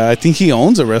 Yeah, I think he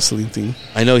owns a wrestling thing.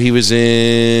 I know he was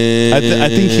in. I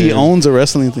think he owns a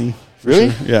wrestling thing. for Really?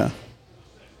 sure. Yeah.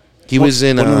 He was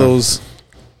in one of those.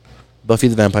 Buffy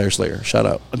the Vampire Slayer. Shout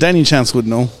out. Danny Chance would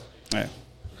know. Yeah.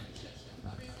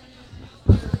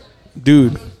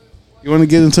 Dude, you want to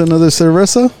get into another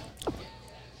cerveza?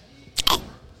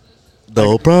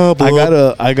 No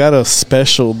problem. I got a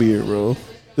special beer, bro.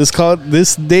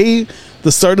 This day,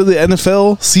 the start of the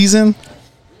NFL season.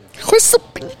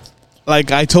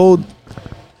 Like I told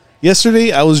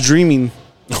yesterday, I was dreaming.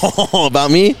 About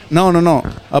me? No.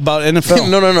 About NFL.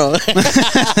 No.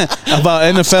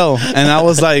 About NFL. And I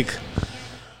was like,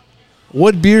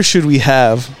 what beer should we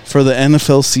have for the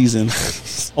NFL season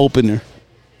opener?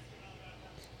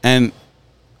 And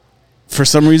for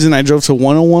some reason, I drove to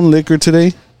 101 Liquor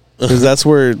today because that's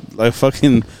where like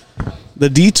fucking the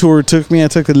detour took me. I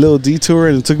took a little detour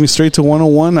and it took me straight to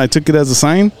 101. I took it as a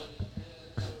sign.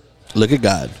 Look at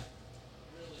God.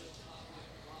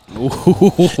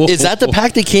 Is that the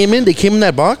pack they came in? They came in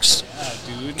that box?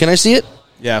 Yeah, dude. Can I see it?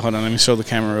 Yeah, hold on. Let me show the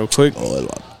camera real quick.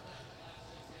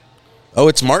 Oh,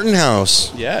 it's Martin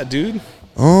House. Yeah, dude.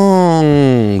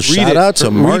 Oh, shout out to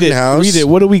Martin House. Read it.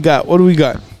 What do we got?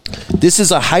 This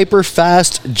is a hyper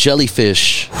fast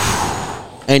jellyfish.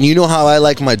 And you know how I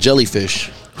like my jellyfish.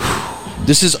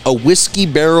 This is a whiskey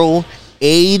barrel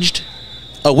aged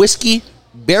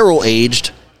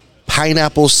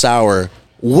pineapple sour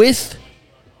with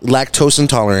lactose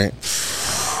intolerant.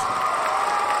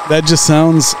 That just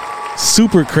sounds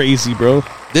super crazy, bro.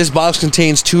 This box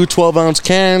contains 2 12-ounce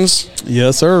cans.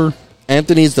 Yes, sir.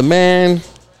 Anthony's the man.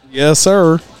 Yes,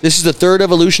 sir. This is the third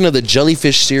evolution of the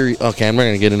jellyfish series. Okay, I'm not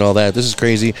going to get into all that. This is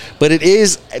crazy. But it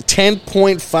is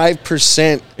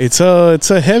 10.5%. It's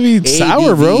a heavy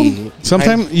sour, bro.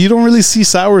 Sometimes you don't really see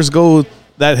sours go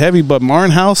that heavy, but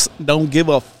Martin House don't give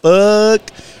a fuck.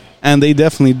 And they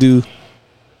definitely do.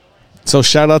 So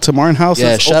shout out to Martin House.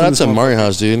 Yeah, shout out to Martin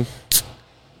House, dude.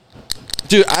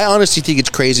 Dude, I honestly think it's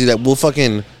crazy that we'll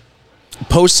fucking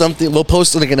post something. We'll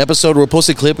post like an episode. We'll post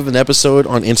a clip of an episode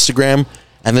on Instagram.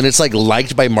 And then it's like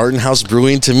liked by Martin House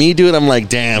Brewing. To me, dude, I'm like,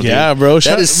 damn, dude. Yeah, bro.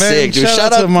 That is sick, dude.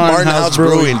 Shout out to Martin House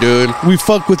Brewing, dude. We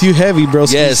fuck with you heavy, bro.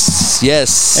 Yes.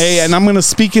 Hey, and I'm going to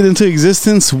speak it into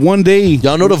existence one day.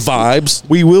 Y'all know the vibes.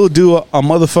 We will do a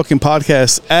motherfucking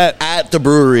podcast At the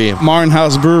brewery. Martin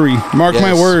House Brewery. Mark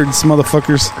my words,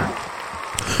 motherfuckers.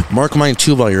 Mark mine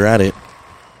too while you're at it.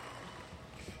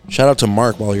 Shout out to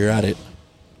Mark while you're at it.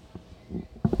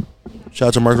 Shout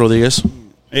out to Mark Rodriguez.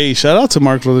 Hey, shout out to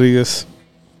Mark Rodriguez.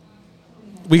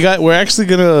 We're actually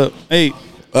gonna. Hey,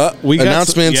 we got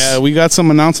announcements. We got some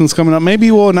announcements coming up.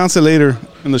 Maybe we'll announce it later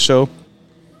in the show.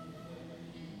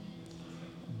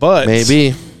 But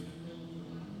maybe.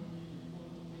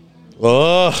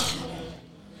 Oh,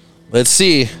 let's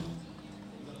see.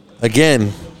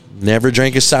 Again, never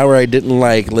drank a sour I didn't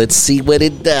like. Let's see what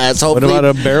it does. Hopefully, what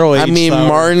about a barrel aged? Sour?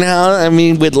 Martin House.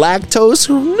 With lactose.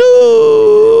 Who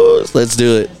knows? Let's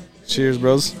do it. Cheers,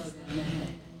 bros.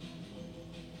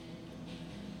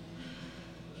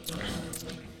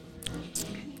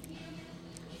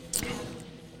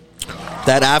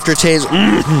 That aftertaste.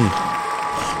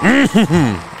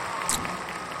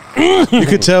 You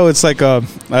could tell it's like a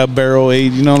barrel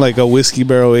aged, like a whiskey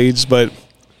barrel aged, but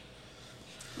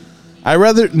I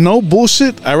rather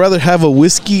have a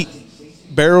whiskey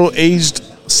barrel aged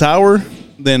sour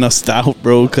than a stout,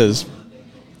 bro, because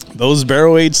those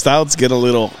barrel aged stouts get a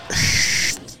little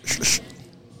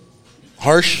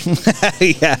harsh.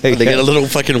 Yeah, they get a little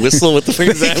fucking whistle with the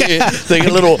fingers. Yeah. They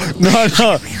get a little. No.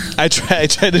 I tried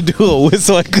to do a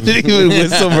whistle. I couldn't even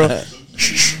whistle, bro.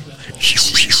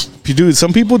 Dude,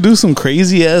 some people do some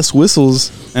crazy ass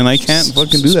whistles, and I can't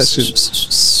fucking do that shit.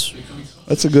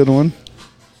 That's a good one.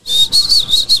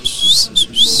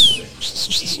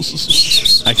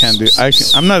 I can't do.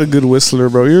 I'm not a good whistler,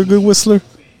 bro. You're a good whistler.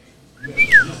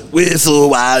 Whistle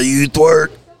while you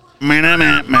twerk.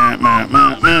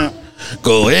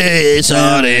 Go ahead,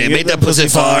 shawty, make that pussy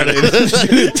fart.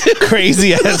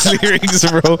 Crazy ass lyrics,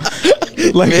 bro.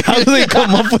 Like, how do they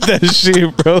come up with that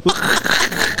shit, bro?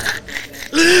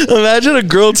 Imagine a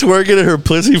girl twerking at her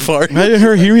pussy fart. Imagine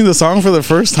her hearing the song for the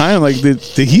first time. Like, did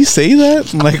he say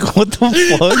that? I'm like, what the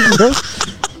fuck, bro?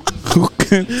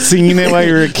 Singing it while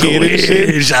you were a kid and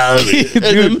shit.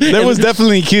 Dude, there was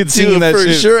definitely kids singing that for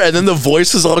shit. Sure. And then the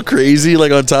voice is all crazy,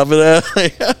 like on top of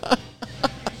that.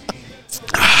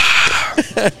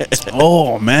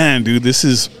 Oh man, dude, this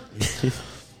is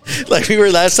like we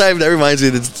were last time. That reminds me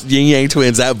of the Yin Yang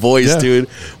Twins. That voice, dude.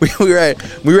 We were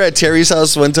at Terry's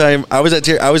house one time. I was at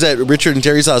Richard and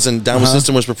Terry's house, and Downward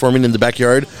System was performing in the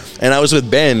backyard, and I was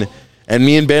with Ben. And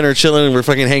me and Ben are chilling, and we're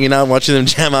fucking hanging out, watching them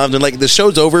jam out. And like the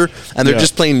show's over, and they're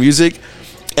just playing music.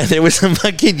 And there was some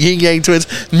fucking Yin Yang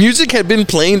Twins. Music had been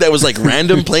playing that was like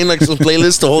random, playing like some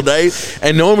playlist the whole night,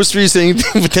 and no one was really saying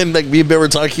anything. But then like me and Ben were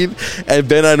talking, and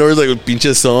Ben I know was like a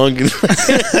pinche song, and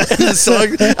the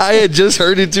song I had just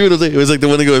heard it too. And it was like the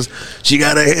one that goes, "She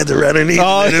got her hands around her knees."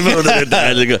 Oh, and they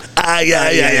go, yeah.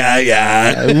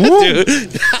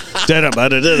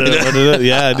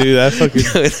 Yeah, dude, that fucking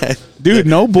dude,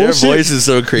 no bullshit. Their voice is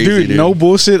so crazy, dude. No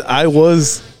bullshit.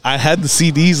 I had the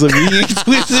CDs of Yin Yang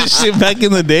Twins and shit back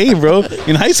in the day, bro.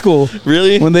 In high school,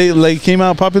 Really? when they like came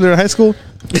out popular in high school,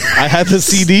 I had the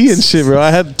CD and shit, bro.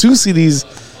 I had 2 CDs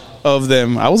of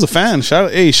them. I was a fan.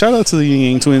 Shout out to the Yin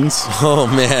Yang Twins. Oh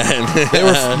man,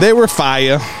 They were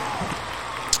fire.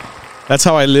 That's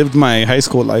how I lived my high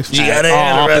school life. You got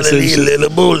All a opposites.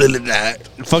 little bull, little that.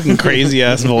 Fucking crazy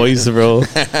ass voice, bro.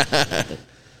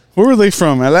 Where were they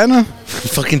from? Atlanta?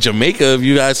 Fucking Jamaica, if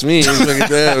you ask me. It's fucking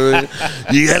that,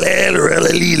 you got a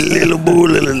little bull,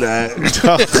 little that.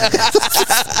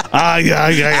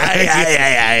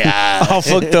 Yeah. All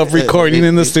fucked up recording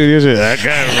in the studio. That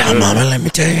guy. Mama, let me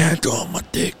tell you, I draw my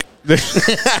dick. Wait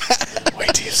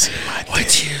till you see my Wait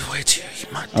till you see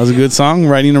my That was a good song.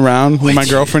 Riding around with my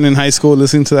girlfriend in high school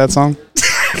listening to that song.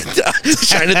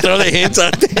 trying to throw the hints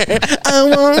out there. I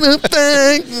wanna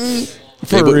thank you.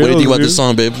 Hey, what do you think about this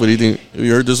song, babe? What do you think? Have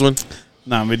you heard this one?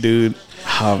 Nah, but dude.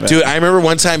 Oh, man. Dude, I remember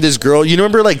one time this girl, you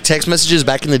remember like text messages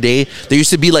back in the day? There used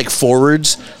to be like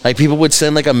forwards. Like people would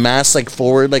send like a mass like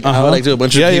forward, like out like to a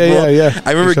bunch of people. Yeah.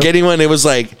 I remember getting one. It was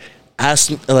like,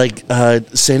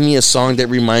 send me a song that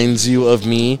reminds you of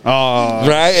me. Oh,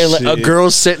 right? And like, a shit. girl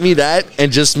sent me that,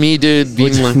 and just me, dude,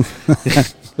 being like,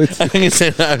 I think it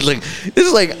said, I was like, this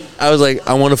is like, I was like,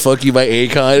 I want to fuck you by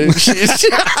Akon and shit.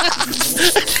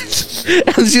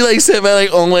 And she like said, like,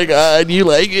 oh my god, you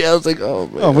like it? I was like, oh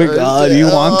my god, you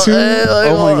want to?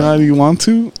 Oh my god, you want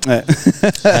to?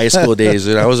 High school days,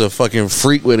 dude. I was a fucking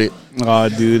freak with it. Oh,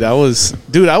 dude, I was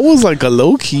like a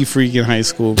low key freak in high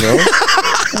school, bro.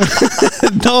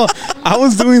 No, I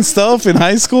was doing stuff in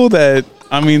high school that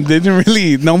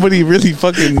nobody really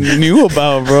fucking knew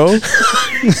about, bro.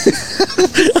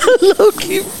 Low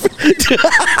key.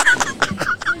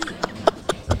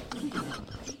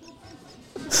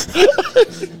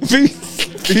 Dude,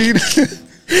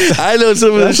 I know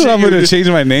some of the that's shit. what I'm gonna change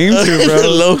my name to, bro.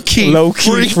 Low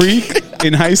key freak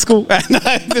in high school.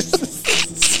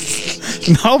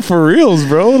 No, for reals,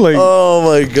 bro. Like, oh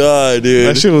my god, dude.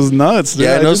 that shit was nuts. Dude.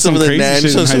 Yeah, I know did some of the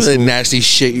crazy nasty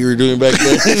shit you were doing back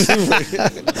then.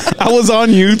 I was on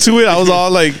YouTube. I was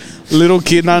all like little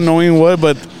kid, not knowing what,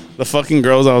 but the fucking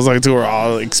girls I was like to were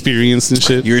all experienced and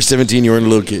shit. You were 17. You weren't a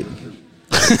little kid.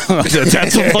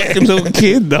 That's a fucking little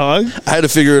kid, dog. I had to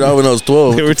figure it out when I was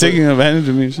 12. They were taking advantage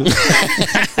of me and shit.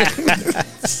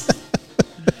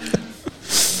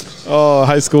 Oh,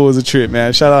 high school was a trip,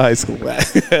 man. Shout out high school.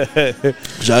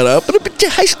 Shout out to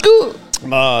high school.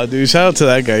 Oh, dude, shout out to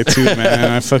that guy too,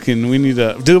 man. We need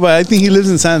to, dude. But I think he lives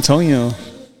in San Antonio.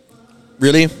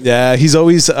 Really? Yeah, he's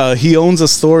always he owns a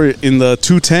store in the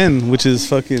 210, which is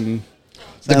fucking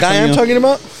The guy I'm talking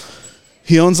about?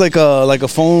 He owns like a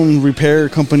phone repair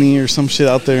company or some shit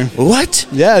out there. What?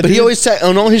 Yeah, but dude. he always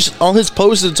on all his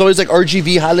posts. It's always like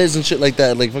RGV highlights and shit like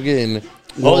that. Like fucking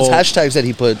all his hashtags that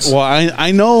he puts. Well,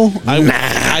 I know.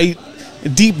 I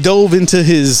deep dove into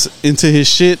his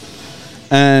shit,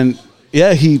 and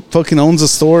yeah, he fucking owns a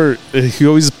store. He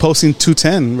always posting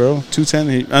 210, bro.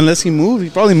 210. Unless he moved, he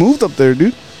probably moved up there,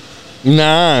 dude.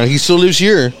 Nah, he still lives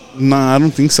here. Nah, I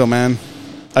don't think so, man.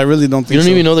 I really don't think so. You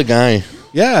don't even know the guy.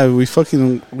 Yeah, we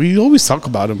always talk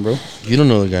about him, bro. You don't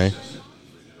know the guy.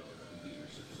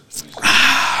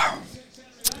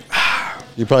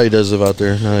 He probably does live out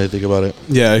there, now that I think about it.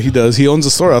 Yeah, he does. He owns a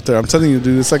store out there. I'm telling you,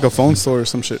 dude, it's like a phone store or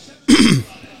some shit.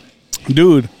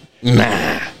 Dude.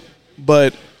 Nah.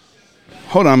 But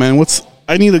hold on, man.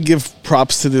 I need to give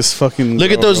props to this fucking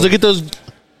Look at girl, those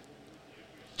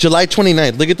July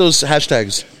 29th. Look at those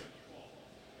hashtags.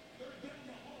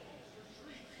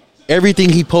 Everything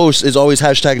he posts is always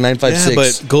hashtag 956. Yeah,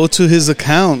 but go to his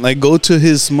account. Like, go to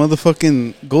his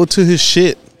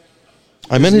shit.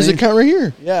 I meant his account right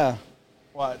here. Yeah.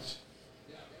 Watch.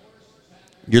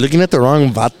 You're looking at the wrong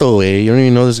vato, eh? You don't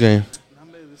even know this guy.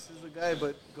 This is the guy,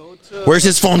 but go to... Where's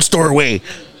his phone store, way?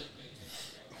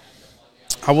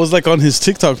 I was like on his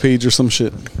TikTok page or some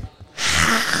shit.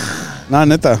 Nah,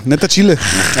 neta Chile.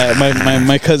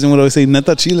 My cousin would always say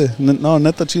neta Chile. No,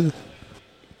 neta Chile.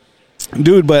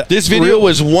 Dude, but This video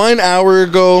was 1 hour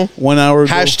ago. 1 hour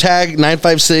ago. Hashtag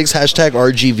 956, hashtag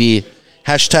RGV,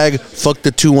 hashtag fuck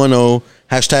the 210,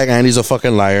 hashtag Andy's a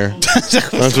fucking liar.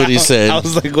 That's what he said. I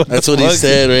was like, what That's the what he fuck?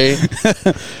 said,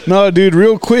 right? No, dude,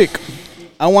 real quick.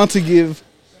 I want to give,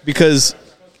 because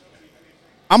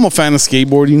I'm a fan of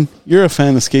skateboarding. You're a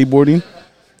fan of skateboarding,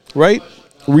 right?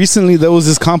 Recently, there was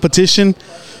this competition,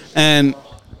 and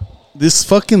this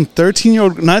fucking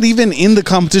 13-year-old, not even in the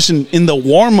competition, in the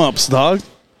warm-ups, dog.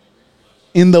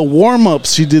 In the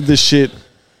warm-ups, she did this shit.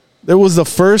 There was the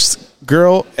first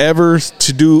girl ever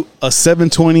to do a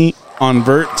 720 on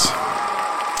vert.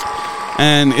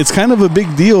 And it's kind of a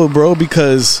big deal, bro,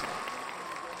 because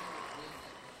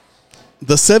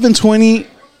the 720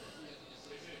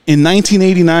 in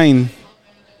 1989,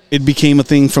 it became a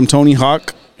thing from Tony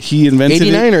Hawk. He invented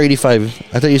 89 it. or 85?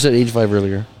 I thought you said 85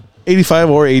 earlier. 85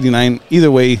 or 89.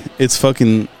 Either way, it's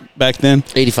fucking back then.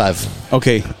 85.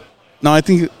 Okay. No, I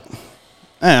think...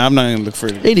 I'm not going to look for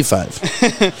it. 85.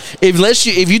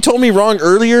 If you told me wrong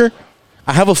earlier,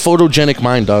 I have a photogenic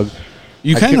mind, dog.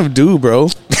 You kind of do, bro.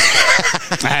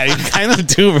 You kind of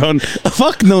do, bro.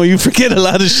 Fuck no, you forget a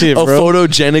lot of shit, A bro.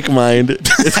 photogenic mind.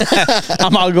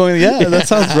 I'm all going, yeah, that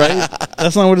sounds right.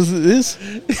 That's not what it is.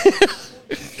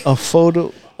 A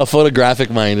photo... A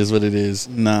photographic mind is what it is.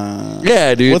 Nah.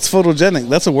 Yeah, dude. What's photogenic?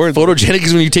 That's a word. Photogenic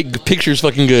is when you take pictures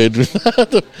fucking good.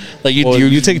 Like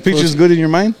you take pictures good in your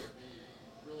mind?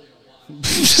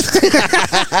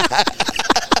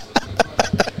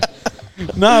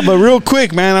 Nah, but real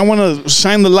quick, man, I want to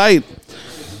shine the light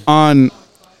on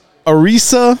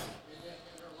Arisa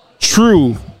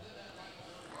True.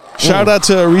 Shout out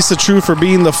to Arisa True for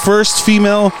being the first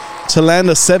female to land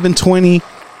a 720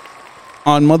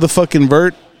 on motherfucking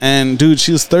vert. And dude,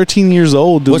 she was 13 years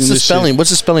old doing What's the this spelling? shit. What's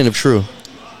the spelling of true?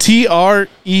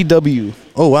 TREW.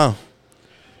 Oh wow.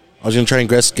 I was gonna try and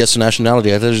guess the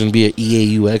nationality. I thought it was gonna be an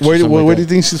EAUX. Where do you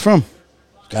think she's from?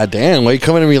 God damn, why are you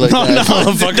coming at me like that?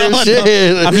 Motherfucker, no.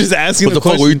 shit. I'm just asking What the the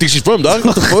fuck? question. Where do you think she's from, dog?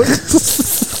 What the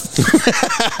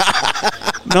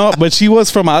fuck? No, but she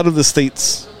was from out of the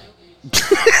States.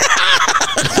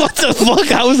 What the fuck?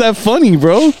 How is that funny,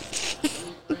 bro?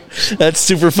 That's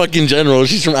super fucking general.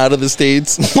 She's from out of the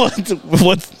States. What?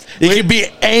 It could be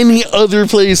any other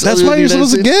place. That's other why than you're the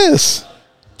supposed to United guess.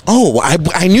 Oh,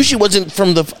 I knew she wasn't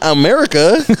from the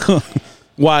America.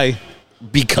 Why?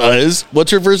 Because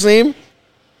what's her first name?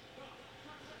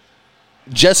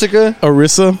 Jessica.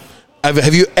 Arisa?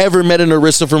 Have you ever met an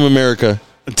Arisa from America?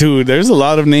 Dude, there's a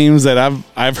lot of names that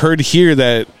I've heard here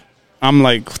that I'm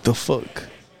like, what the fuck?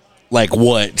 Like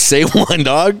what? Say one,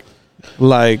 dog.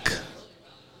 Like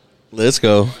Let's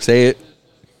go. Say it.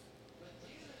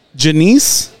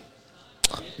 Janice?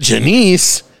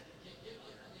 Janice.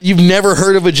 You've never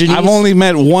heard of a Janice? I've only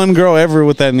met one girl ever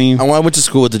with that name. I went to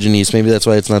school with the Janice. Maybe that's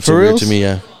why it's not so For weird reals? to me.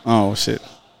 Yeah. Oh shit.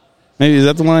 Maybe is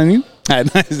that the one I knew?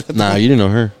 Is that Nah, you didn't know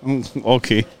her. the-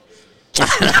 Okay.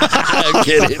 I'm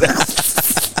kidding.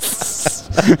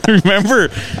 Remember,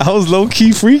 I was low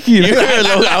key freaky.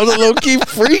 I was a low key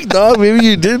freak, dog. Maybe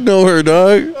you did know her,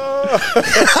 dog.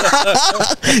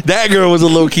 That girl was a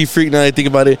low key freak. Now that I think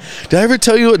about it, did I ever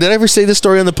tell you? Did I ever say this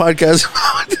story on the podcast?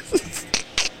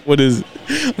 What is it?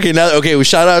 Okay, now well,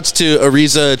 shout outs to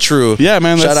Arisa True. Yeah,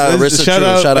 man. Shout out Arisa shout True.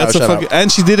 out. Shout out. That's a Shout fucking, out.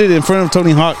 and she did it in front of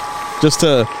Tony Hawk, just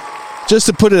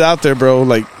to put it out there, bro.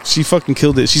 Like she fucking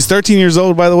killed it. She's 13 years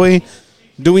old, by the way.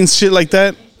 Doing shit like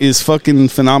that is fucking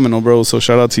phenomenal, bro. So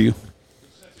shout out to you.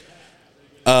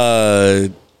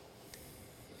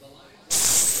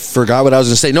 Forgot what I was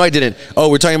gonna say. No, I didn't. Oh,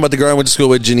 we're talking about the girl I went to school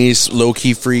with, Janice, low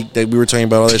key freak. That we were talking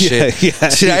about all that Yeah, shit. yeah.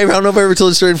 See, I don't know if I ever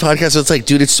told the story in the podcast. So it's like,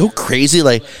 dude, it's so crazy.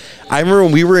 Like, I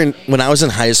remember when I was in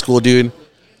high school, dude.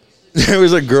 There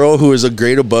was a girl who was a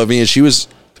grade above me, and she was.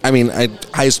 I mean,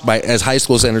 as high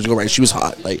school standards go, right? She was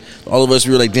hot. Like all of us,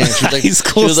 we were like, damn. She was like, High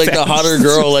school she was like the hotter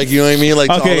girl. Like, you know what I mean? Like,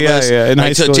 to Okay, all of yeah, us. yeah. In Like,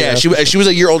 high so, school, yeah. yeah. She was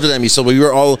a year older than me, so we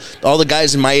were all the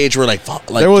guys in my age were like, fuck.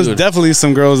 Like, There was dude. definitely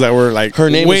some girls that were like Her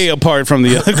name way was- apart from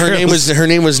the other. Her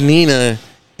name was Nina.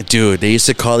 Dude, they used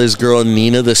to call this girl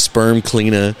Nina the sperm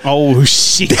cleaner. Oh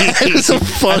shit! It's a I thought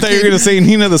you fucking- were gonna say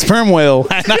Nina the sperm whale.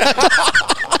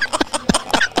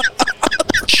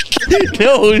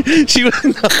 No, she was.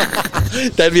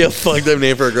 That'd be a fucked up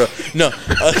name for a girl. No,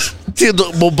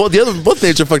 both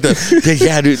names are fucked up.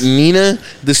 Yeah, dude, Nina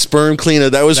the sperm cleaner.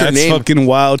 That was her That's name. fucking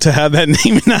wild to have that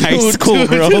name in high Dude, school, dude,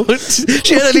 bro. dude.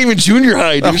 She had that name in junior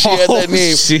high, dude. She had that Oh,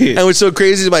 name. shit. And what's so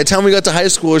crazy is by the time we got to high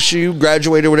school, she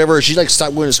graduated or whatever. She like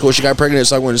stopped going to school. She got pregnant and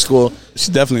stopped going to school. She's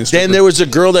definitely a Then stripper. there was a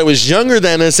girl that was younger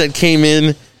than us that came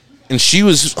in, and she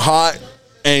was hot,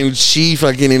 and she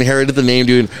fucking inherited the name,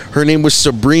 dude. Her name was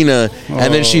Sabrina,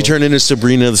 and then she turned into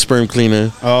Sabrina the sperm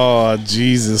cleaner. Oh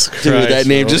Jesus Christ! Dude, that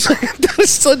name bro. just that is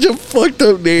such a fucked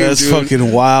up name. That's dude.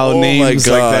 fucking wild Oh my names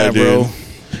like God, that, dude. bro.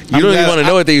 You don't even want to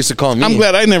know what they used to call me. I'm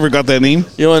glad I never got that name.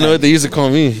 You don't want to know what they used to call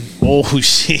me. Oh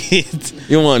shit!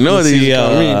 You don't want to know what they used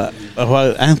to call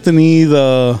me. Anthony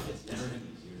the.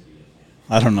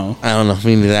 I don't know. I don't know. I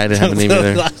mean, I didn't have a name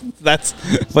either. That's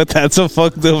a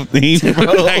fucked up name,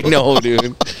 bro. I know,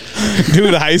 dude.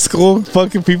 Dude, high school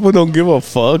fucking people don't give a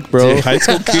fuck, bro. High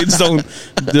school kids don't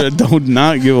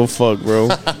not give a fuck, bro.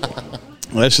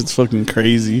 That shit's fucking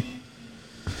crazy.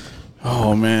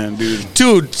 Oh man, dude.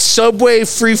 Dude, Subway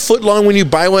free foot long when you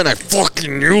buy one. I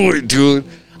fucking knew it, dude.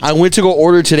 I went to go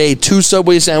order today 2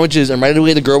 Subway sandwiches, and right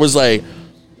away the girl was like,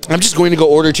 I'm just going to go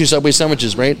order 2 Subway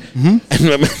sandwiches, right? Mm-hmm.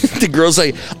 And the girl's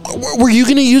like, were you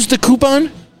going to use the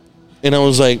coupon? And I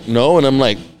was like, no. And I'm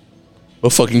like,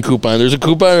 what fucking coupon? There's a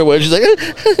coupon or what? She's like,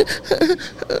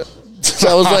 so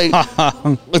I was like,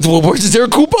 well, is there a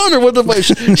coupon or what the fuck?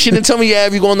 She didn't tell me, yeah,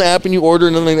 if you go on the app and you order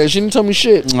and nothing like that. She didn't tell me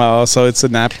shit. Oh, so it's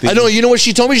an app thing. I know. You know what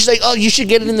she told me? She's like, oh, you should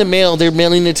get it in the mail. They're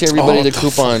mailing it to everybody, the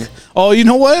coupon. Oh, you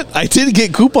know what? I did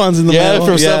get coupons in the mail.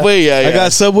 From Subway. Yeah, I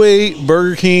got Subway,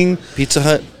 Burger King, Pizza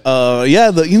Hut.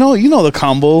 Yeah, you know the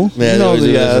combo. Yeah,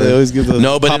 they always give the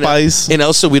Popeyes. In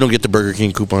Elsa, we don't get the Burger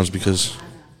King coupons because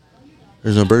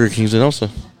there's no Burger Kings in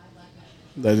Elsa.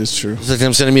 That is true. It's like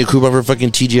them sending me a coupon for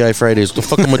fucking TGI Fridays. What the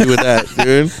fuck am I gonna do with that,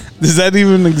 dude? Does that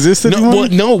even exist anymore?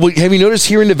 No. Have you noticed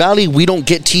here in the Valley we don't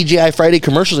get TGI Friday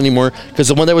commercials anymore because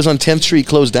the one that was on 10th Street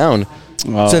closed down.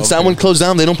 Since that one closed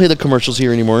down, they don't play the commercials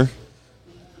here anymore.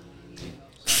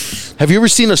 Have you ever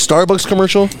seen a Starbucks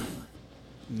commercial?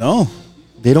 No.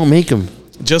 They don't make them.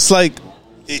 Just like,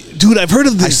 dude, I've heard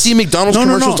of this. I see McDonald's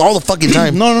commercials all the fucking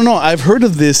time. No. I've heard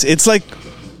of this. It's like,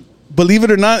 believe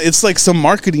it or not, it's like some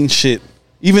marketing shit.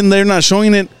 Even they're not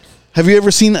showing it. Have you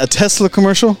ever seen a Tesla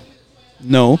commercial?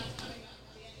 No.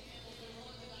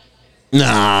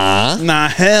 Nah,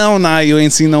 hell nah. You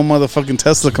ain't seen no motherfucking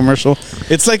Tesla commercial.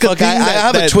 It's like I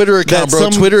have a Twitter account, bro.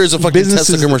 Twitter is a fucking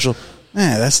Tesla commercial.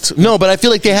 Man, that's no, but I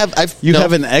feel like they have. You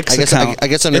have an X account. I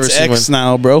guess I've never seen X one.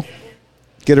 now, bro.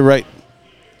 Get it right.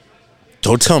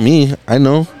 Don't tell me. I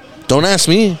know. Don't ask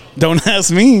me. Don't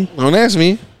ask me. Don't ask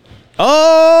me.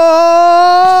 Oh!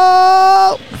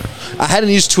 I hadn't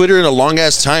used Twitter in a long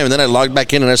ass time, and then I logged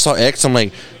back in and I saw X. I'm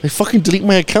like, they fucking delete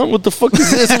my account. What the fuck is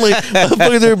this? I'm like,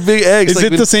 they're big X. Is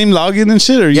like, it the same login and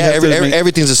shit? Or yeah,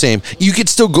 everything's the same. You could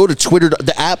still go to Twitter.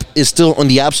 The app is still on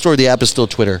the App Store. The app is still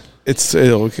Twitter. It's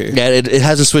okay. Yeah, it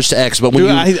hasn't switched to X. But when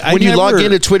you log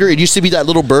into Twitter, it used to be that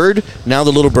little bird. Now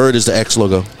the little bird is the X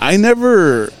logo. I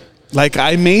never,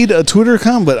 I made a Twitter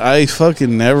account, but I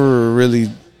fucking never really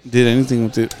did anything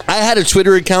with it. I had a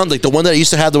Twitter account, like the one that I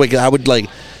used to have, the one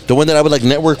that I would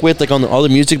network with, like on all the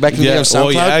music back in the day on SoundCloud. Oh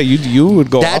yeah, you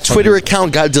would go. That Twitter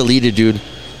account got deleted, dude.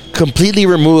 Completely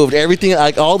removed. Everything,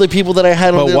 like all the people that I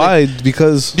had on there. But why?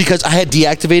 Because I had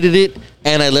deactivated it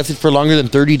and I left it for longer than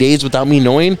 30 days without me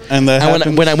knowing. And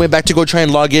when I went back to go try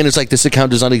and log in, it's like this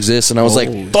account does not exist, and I was like,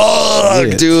 "Fuck,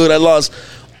 shit. Dude! I lost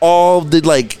all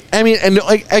the I mean, and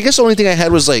I guess the only thing I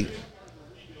had was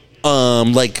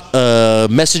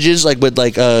messages with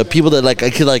people that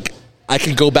I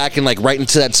could go back and write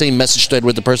into that same message thread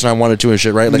with the person I wanted to and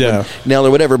shit, right? Nail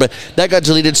or whatever. But that got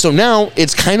deleted. So now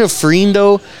it's kind of freeing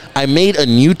though. I made a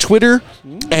new Twitter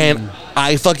and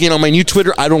I fucking on my new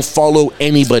Twitter I don't follow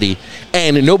anybody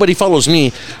and nobody follows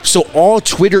me. So all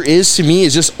Twitter is to me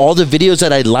is just all the videos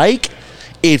that I like.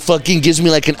 It fucking gives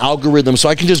me an algorithm, so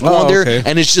I can just go on there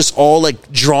and it's just all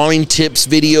drawing tips,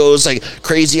 videos,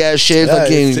 crazy ass shit,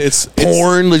 it's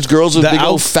porn, these girls with big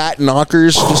old fat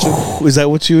knockers. Is that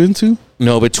what you into?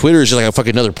 No, but Twitter is just a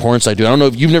fucking another porn site, dude. I don't know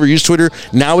if you've never used Twitter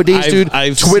nowadays, dude.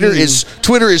 Twitter is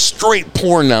straight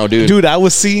porn now, dude. Dude, I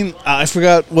was seeing, I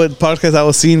forgot what podcast I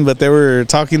was seeing, but they were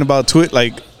talking about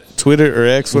Twitter or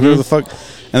X, whatever the fuck,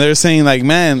 and they were saying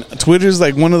man, Twitter's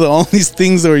one of the only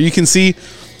things where you can see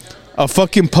a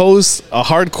fucking post, a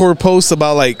hardcore post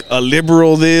about a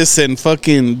liberal this and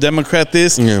fucking Democrat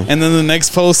this, and then the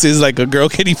next post is a girl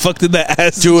getting fucked in the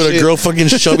ass. Dude, a girl fucking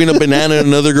shoving a banana in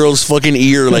another girl's fucking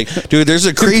ear. Dude, there's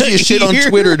the craziest shit on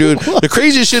Twitter, dude. The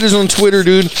craziest shit is on Twitter,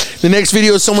 dude. The next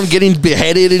video is someone getting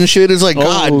beheaded and shit. It's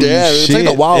god damn. It's like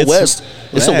the Wild West.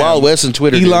 It's a Wild West in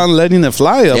Twitter. Elon letting it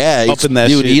fly up in that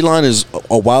shit. Dude, Elon is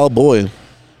a wild boy.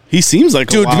 He seems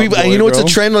like a wild boy, you know what's a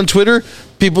trend on Twitter?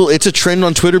 It's a trend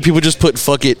on Twitter. People just put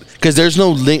fuck it because there's no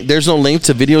link. There's no link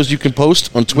to videos you can post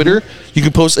on Twitter. You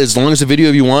can post as long as a video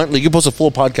you want. You can post a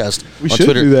full podcast on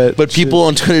Twitter. Do that. But people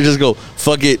on Twitter just go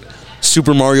fuck it.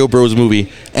 Super Mario Bros.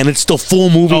 Movie, and it's the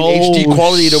full movie HD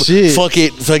quality. Fuck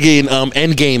it, fucking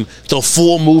Endgame, the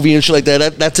full movie and shit like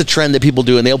that. That's a trend that people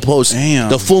do, and they'll post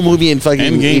the full movie in fucking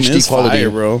Endgame HD quality, fire,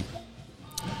 bro.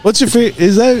 What's your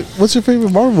favorite? What's your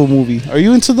favorite Marvel movie? Are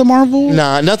you into the Marvel?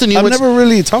 Nah, nothing new. I've never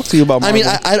really talked to you about Marvel.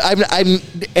 I mean, I'm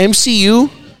MCU.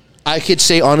 I could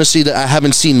say honestly that I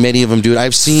haven't seen many of them, dude.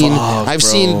 I've seen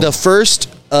the first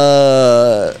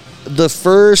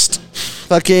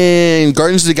fucking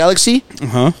Guardians of the Galaxy,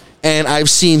 and I've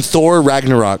seen Thor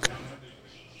Ragnarok.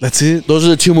 That's it. Those are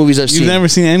the 2 movies I've seen. You've never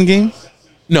seen Endgame?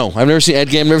 No, I've never seen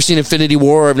Endgame. I've never seen Infinity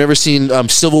War. I've never seen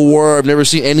Civil War. I've never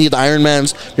seen any of the Iron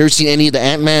Mans. Never seen any of the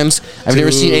Ant-Mans. I've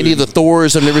never seen any of the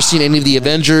Thors. I've never seen any of the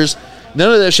Avengers.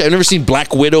 None of that shit. I've never seen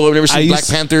Black Widow. I've never seen Black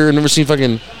Panther. I've never seen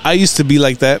fucking... I used to be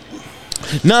like that.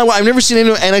 No, I've never seen any...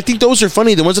 And I think those are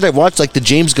funny. The ones that I've watched, like the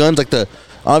James Gunn, like the...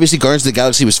 Obviously, Guardians of the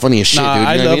Galaxy was funny as shit, dude.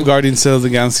 I love Guardians of the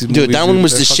Galaxy movies. Dude, that one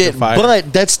was the shit. Fire.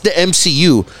 But that's the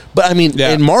MCU. But I mean,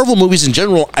 in Marvel movies in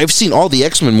general, I've seen all the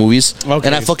X-Men movies. Okay.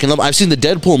 And I fucking love... I've seen the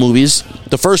Deadpool movies.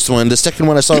 The first one. The second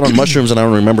one, I saw it on mushrooms, and I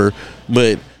don't remember.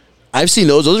 But I've seen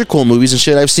those. Those are cool movies and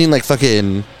shit. I've seen, like,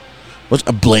 fucking... What's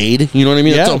a Blade? You know what I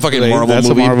mean? Yeah, that's a fucking Blade. Marvel That's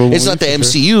movie. a Marvel It's movie not the for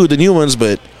MCU, the new ones,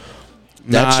 but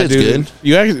that shit's dude. good.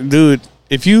 You actually, dude,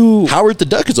 if you... Howard the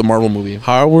Duck is a Marvel movie.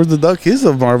 Howard the Duck is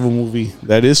a Marvel movie.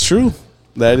 That is true.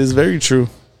 That is very true.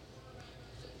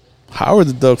 Howard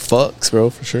the Duck fucks, bro,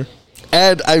 for sure.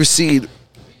 And I've seen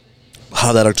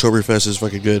how that Oktoberfest is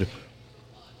fucking good.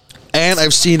 And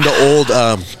I've seen the old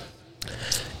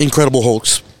Incredible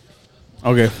Hulks.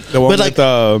 Okay. The one But, with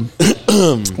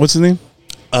what's his name?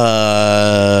 The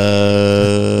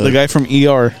guy from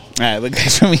ER. The guy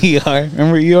from ER.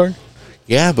 Remember ER?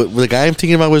 Yeah, but the guy I'm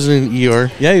thinking about was in ER.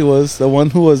 Yeah, he was. The one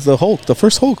who was the Hulk. The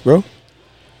first Hulk, bro.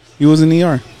 He was in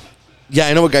ER. Yeah,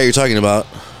 I know what guy you're talking about.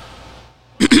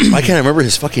 I can't remember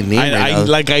his fucking name right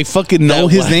now. I fucking know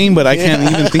his name, but I can't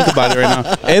even think about it right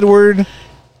now. Edward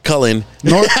Cullen.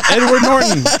 Edward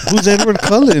Norton. Who's Edward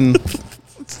Cullen?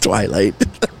 It's Twilight.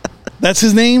 That's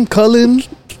his name? Cullen?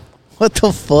 What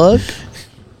the fuck?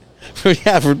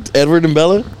 Yeah, for Edward and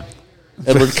Bella.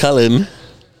 Edward Cullen.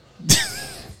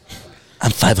 I'm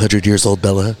 500 years old,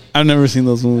 Bella. I've never seen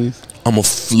those movies. I'm a You've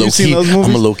seen those movies?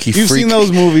 I'm a low-key freak. You've seen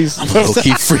those movies. I'm a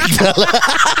low-key freak, Bella.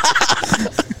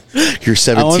 You're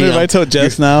 17. I wonder if I told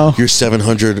Jess now. You're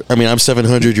 700. I mean, I'm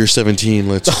 700. You're 17.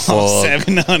 Let's fuck.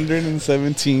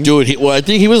 717. Dude, I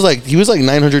think he was like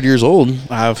 900 years old.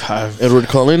 Edward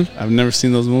Cullen. I've never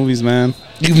seen those movies, man.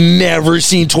 You've never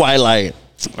seen Twilight.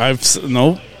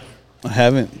 Nope. I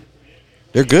haven't.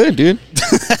 They're good, dude.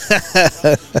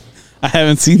 I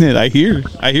haven't seen it. I hear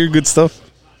good stuff.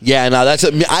 Yeah, no,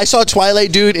 I saw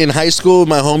Twilight, dude, in high school with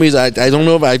my homies. I don't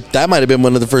know if that might have been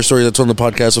one of the first stories that's on the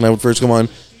podcast when I would first come on.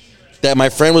 That my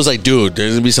friend was like, dude,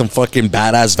 there's gonna be some fucking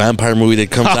badass vampire movie that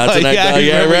comes out tonight.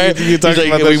 Yeah, right. He's like,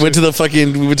 we went to go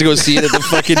see it at the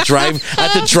fucking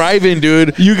drive-in,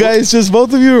 dude. You guys, just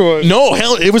both of you, or what? No,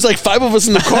 hell, it was like 5 of us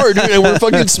in the car, dude, and we're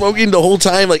fucking smoking the whole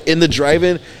time, like in the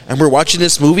drive-in, and we're watching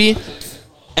this movie.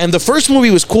 And the first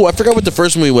movie was cool. I forgot what the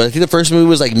first movie was. I think the first movie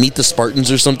was like Meet the Spartans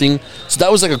or something. So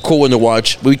that was like a cool one to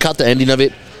watch. But we caught the ending of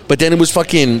it. But then it was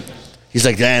fucking... He's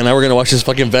like, damn, now we're gonna watch this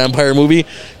fucking vampire movie,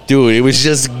 dude. It was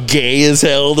just gay as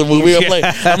hell. The movie, I'm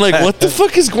like, what the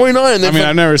fuck is going on? And then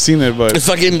I've never seen it, but it's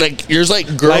fucking like there's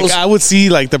like girls. Like I would see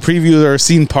like the previews or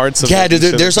seen parts of. Yeah, it.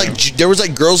 dude, there was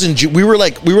like girls in. We were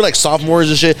like sophomores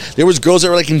and shit. There was girls that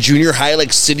were like in junior high,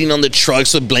 like sitting on the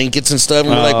trucks with blankets and stuff.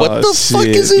 And we're like, what the fuck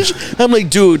is this? I'm like,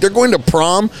 dude, they're going to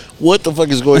prom. What the fuck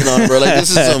is going on, bro? Like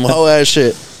this is some hoe ass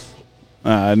shit.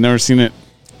 I've never seen it.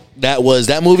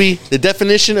 That movie. The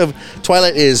definition of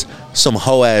Twilight is some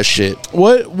hoe ass shit.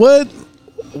 What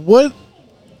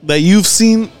that you've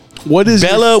seen? What is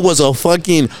Bella was a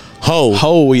fucking hoe.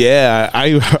 Oh yeah,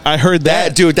 I heard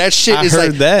that, dude. That shit is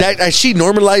like that. She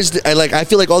normalized. I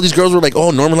feel like all these girls were like, oh,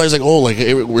 normalized. Like, oh, like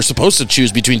we're supposed to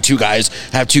choose between 2 guys,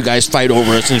 have 2 guys fight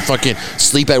over us, and fucking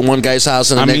sleep at one guy's house,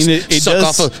 and the next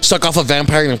suck off a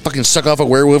vampire and fucking suck off a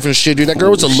werewolf and shit, dude. That girl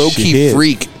was a low key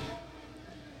freak.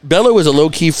 Bella was a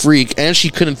low-key freak, and she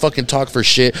couldn't fucking talk for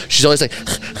shit. She's always like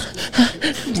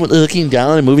looking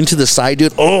down and moving to the side,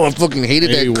 dude. Oh, I fucking hated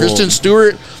that. Kristen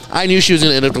Stewart, I knew she was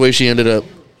going to end up the way she ended up.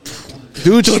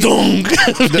 Dude,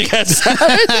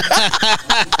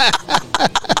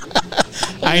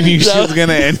 I knew she was going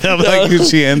to end up like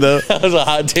she ended up. That was a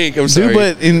hot take. I'm sorry. Dude,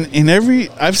 but in every...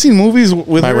 I've seen movies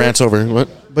with my her. rant's over. What?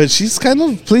 But she's kind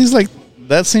of plays like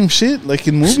that same shit, like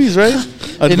in movies, right?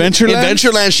 Adventureland?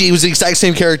 Adventureland, she was the exact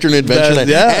same character in Adventureland.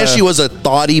 And she was a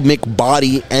thoughty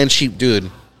McBody, and she,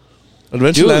 dude.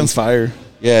 Adventureland's fire.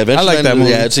 Yeah, Adventureland. I like that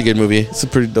movie. Yeah, it's a good movie. It's a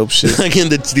pretty dope shit. Like in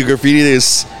the graffiti,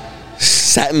 there's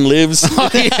Satin Lives. Oh,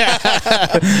 yeah.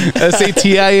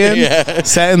 SATIN? Yeah.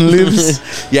 Satin Lives.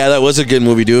 Yeah, that was a good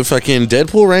movie, dude. Fucking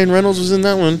Deadpool, Ryan Reynolds was in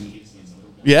that one.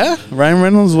 Yeah? Ryan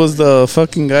Reynolds was the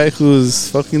fucking guy who was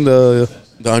fucking the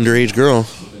underage girl.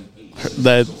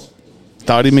 That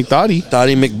Thotty McDotty.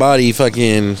 Thotty McBody,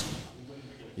 fucking.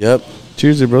 Yep.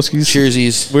 Cheers, broskies.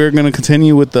 Cheersies. We're going to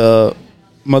continue with the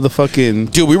motherfucking.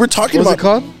 Dude, we were talking what's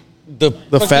about. it called? The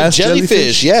fucking fast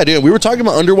jellyfish. Yeah, dude. We were talking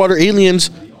about underwater aliens.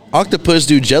 Octopus,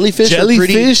 dude. Jellyfish are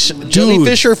pretty... Dude.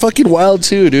 Jellyfish are fucking wild,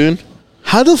 too, dude.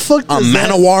 How the fuck A does that...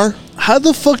 manowar? How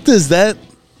the fuck does that...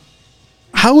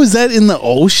 How is that in the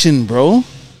ocean, bro?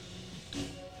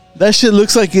 That shit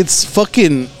looks like it's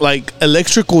fucking, like,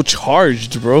 electrical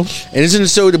charged, bro. And isn't it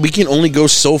so that we can only go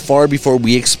so far before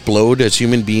we explode as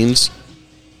human beings?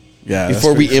 Yeah.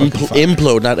 Before we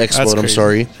implode, not explode, I'm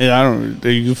sorry. Yeah, I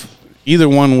don't... Either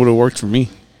one would have worked for me.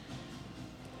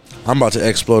 I'm about to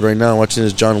explode right now watching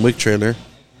this John Wick trailer.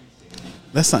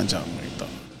 That's not John Wick, though.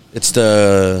 It's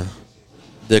the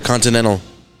Continental.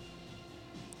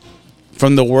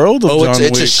 From the world of John Wick?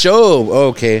 It's a show. Oh,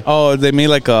 okay. Oh, they made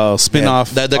like a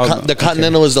spin-off. Yeah. The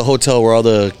Continental is the hotel where all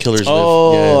the killers live.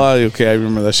 Oh, okay. I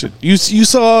remember that shit. You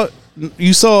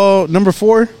saw number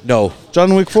 4? No.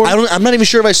 John Wick 4? I'm not even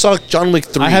sure if I saw John Wick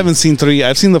 3. I haven't seen 3.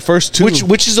 I've seen the first 2.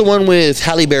 Which is the one with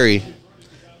Halle Berry?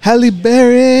 Halle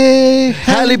Berry.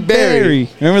 Halle Berry.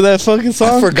 Remember that fucking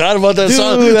song? I forgot about that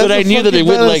song, that's but I a knew that it fucking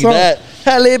went like badass that.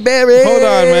 Halle Berry. Hold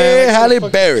on, man. Halle Play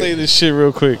Berry. this shit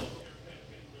real quick.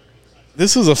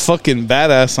 This was a fucking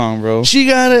badass song, bro. She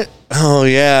got it. Oh,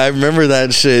 yeah. I remember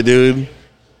that shit, dude.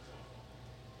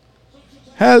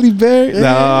 Halle Berry?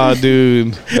 Nah,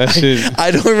 dude. That shit. I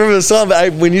don't remember the song,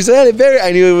 but when you said Halle Berry,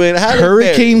 I knew it went Halle Berry.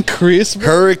 Hurricane Chris, bro.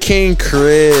 Hurricane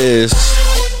Chris.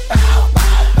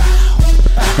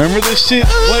 Remember this shit?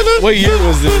 What year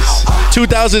was this?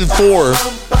 2004.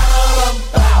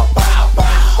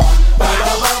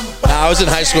 I was in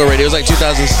high school already. It was like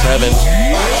 2007.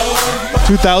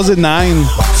 2009.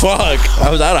 Fuck. I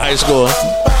was out of high school.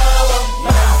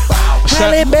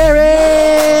 Halle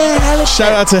Berry.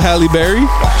 Shout out to Halle Berry.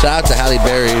 Shout out to Halle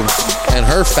Berry and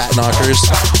her fat knockers.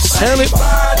 Halle.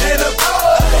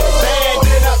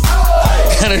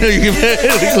 I don't know. You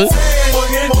can.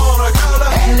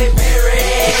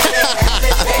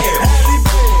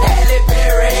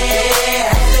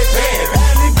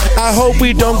 I hope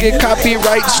we don't get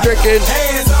copyright stricken.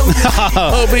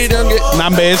 Hope we don't get. Nah,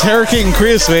 man, it's Hurricane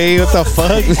Chris, man. What the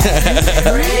fuck?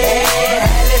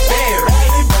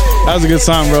 That was a good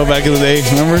song, bro, back in the day.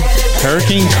 Remember?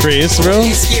 Hurricane Chris, bro.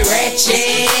 Let's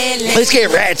get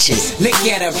ratchet. Look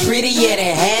at her, prettier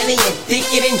than Hanny and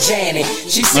thicker than Janet.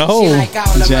 She said Oh, she like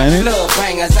all of Janet. my club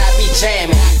bangers. I be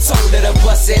jamming. Told her to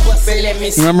bust it, let me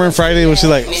see. Remember on Friday when she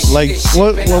like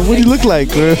what do you look like?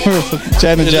 Janet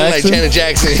You look like Jackson? Janet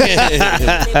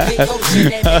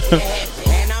Jackson.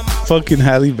 Fucking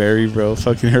Halle Berry, bro.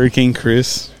 Fucking Hurricane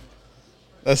Chris.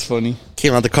 That's funny.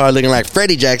 Came out the car looking like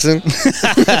Freddie Jackson. Dude,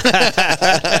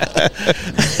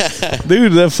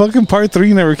 that fucking part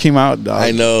 3 never came out, dog.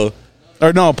 I know.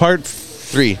 Or no, part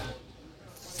 3.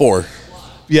 4.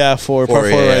 Yeah, 4. Part 4,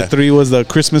 yeah, right? yeah. 3 was the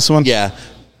Christmas one. Yeah.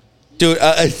 Dude,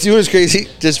 you know what's crazy?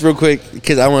 Just real quick,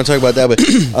 because I want to talk about that, but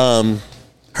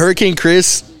Hurricane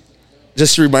Chris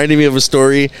just reminded me of a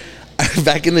story.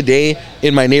 Back in the day,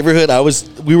 in my neighborhood,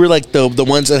 we were like the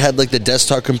ones that had like the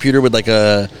desktop computer with like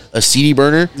a CD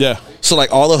burner. Yeah. So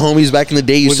like all the homies back in the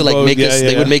day used to like Would make vote, us. yeah,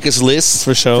 They yeah. would make us lists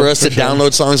For sure, for us for to sure.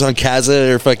 download songs on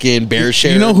Kazaa or fucking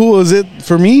BearShare. You know who was it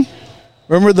for me?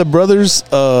 Remember the brothers,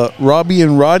 Robbie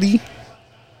and Roddy?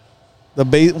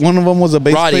 One of them was a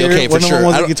bass Roddy, player. okay, for one sure. of them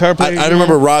was I a don't- guitar player. I don't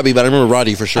remember Robbie, but I remember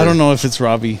Roddy for sure. I don't know if it's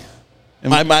Robbie.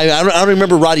 I don't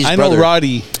remember Roddy's I brother. know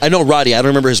Roddy. I know Roddy. I don't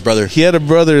remember his brother. He had a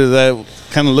brother that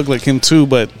kind of looked like him too,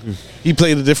 but he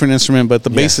played a different instrument. But the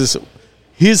Yeah. bassist,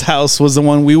 his house was the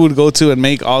one we would go to and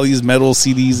make all these metal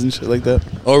CDs and shit like that.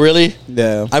 Oh, really?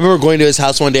 Yeah. I remember going to his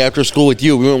house one day after school with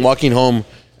you. We went walking home,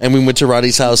 and we went to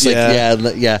Roddy's house. Like,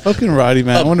 yeah. Fucking Roddy,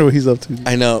 man. I wonder what he's up to.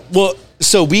 I know. Well,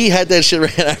 so we had that shit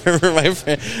right. I remember my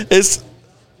friend. It's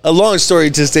a long story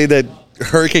to say that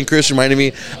Hurricane Chris reminded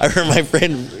me. I remember my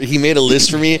friend. He made a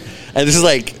list for me, and this is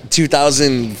like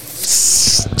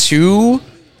 2002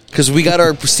 because we got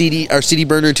our CD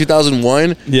burner in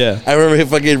 2001. Yeah. I remember him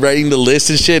fucking writing the list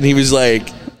and shit, and he was like,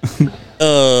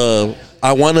 "I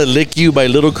want to lick you" by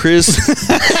Little Chris.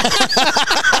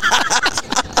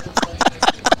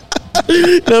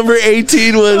 Number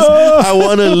 18 was "I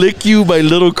Want to Lick You" by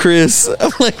Little Chris.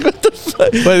 I'm like, what the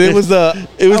fuck? But it was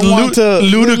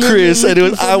Ludacris, and it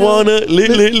was "I Wanna Lick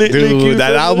You." Dude,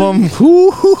 that album.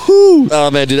 Oh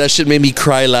man, dude, that shit made me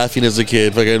cry laughing as a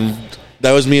kid. Fucking,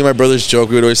 that was me and my brother's joke.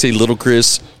 We would always say "Little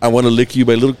Chris, I Want to Lick You"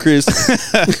 by Little Chris.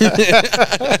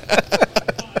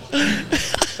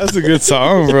 That's a good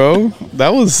song, bro.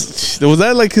 Was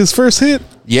that like his first hit?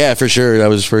 Yeah, for sure, that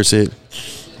was his first hit.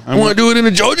 I want to do it in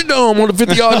the Georgia Dome on the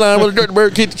 50-yard line with a dirt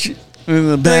bird kick. In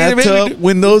the bathtub,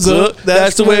 windows up.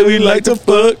 That's the way we like to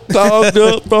fuck. Clogged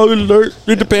up, frog alert.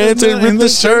 Rip the pants and rip the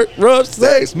shirt. Rough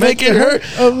sex, make it hurt.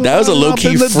 That was a low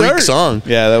key freak song.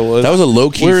 Yeah, that was. That was a low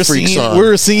key freak song. We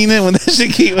were singing it when that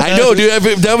shit came out. I know, dude. I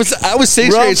was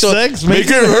saying Rough straight. So sex, make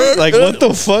it hurt. Like, what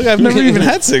the fuck? I've never even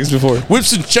had sex before.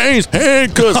 Whips and chains,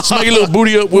 handcuffs. Smack your little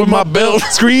booty up with my belt.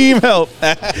 Scream help.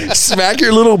 Smack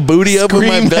your little booty up with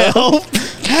my belt.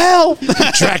 Help.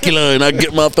 Dracula, and I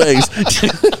get my face.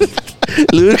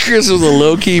 Ludacris was a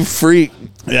low key freak.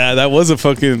 Yeah, that was a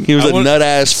fucking. He was a nut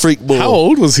ass freak bull. How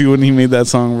old was he when he made that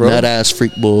song, bro? Nut ass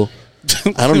freak bull.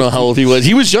 I don't know how old he was.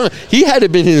 He was young. He had to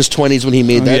have been in his 20s when he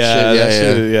made that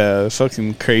shit. Yeah,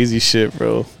 fucking crazy shit,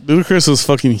 bro. Ludacris was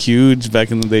fucking huge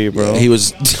back in the day, bro. He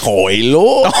was.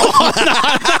 Oilo.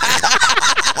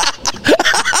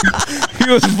 He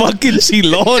was fucking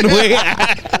chilon, way.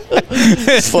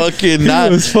 Fucking not.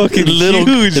 He was fucking little,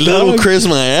 huge, little dog. Chris,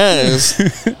 my ass.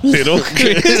 Little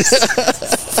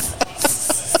Chris.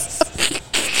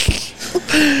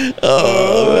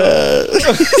 Oh man.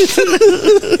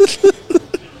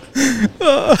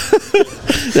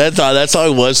 That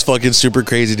song was fucking super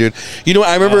crazy, dude. You know what?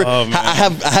 I remember I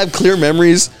have clear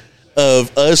memories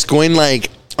of us going like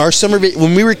our summer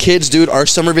when we were kids, dude. Our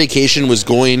summer vacation was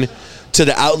going to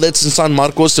the outlets in San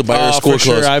Marcos to buy our school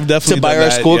clothes. Sure. I've definitely to buy done our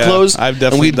that. school clothes. I've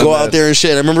definitely and we'd done go that. out there and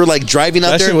shit. I remember like driving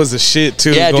out That there. shit was the shit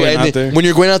too. Yeah, going dude. out there. When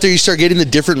you're going out there, you start getting the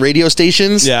different radio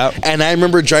stations. Yeah. And I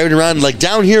remember driving around like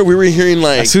down here, we were hearing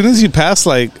like As soon as you pass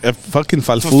like a fucking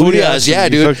Falfurias, yeah,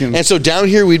 dude. fucking- And so down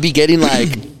here we'd be getting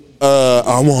like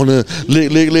I wanna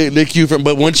lick you from.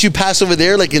 But once you pass over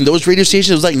there, like in those radio stations,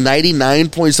 it was like 99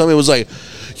 point something. It was like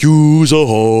use a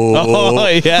hoe. Oh,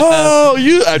 yeah. Oh,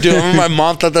 you. I remember my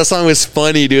mom thought that song was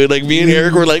funny, dude. Like me and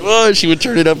Eric were like, oh, she would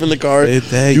turn it up in the car.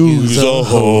 Use a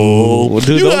hoe.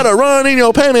 Dude, You gotta run in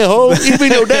your pantyhose.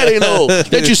 Even your daddy know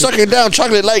that you sucking down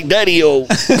chocolate like daddy-o.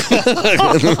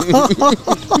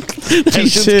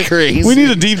 That's just crazy. We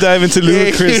need a deep dive into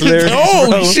Ludacris lyrics. Oh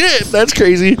bro. shit, that's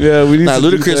crazy. Yeah, we need. Nah,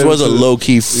 to deep Ludacris dive was a into- low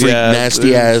key freak, Yeah, nasty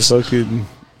dude, ass, fucking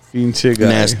fiend chick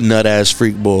guy. nut ass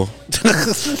freak bull.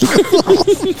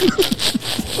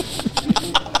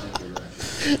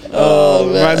 Oh,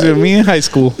 reminds me of me in high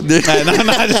school. No,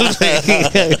 just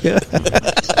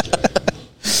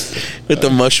With the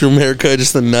mushroom haircut,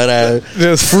 just a nut ass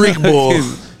just freak bull.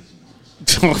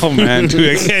 Oh man,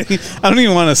 dude, I don't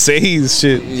even want to say his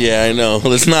shit. Yeah, I know.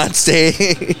 Let's not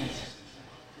say.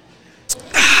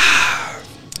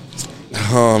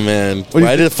 Oh man,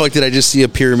 why the fuck did I just see a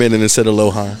pyramid and it said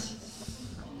aloha?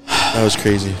 That was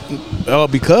crazy. Oh,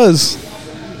 because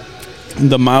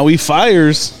the Maui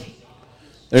fires.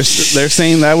 They're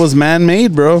saying that was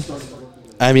man-made, bro.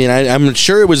 I mean, I'm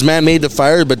sure it was man-made, the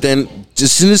fire, but then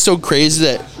isn't it so crazy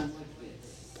that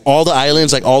all the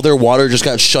islands, like all their water, just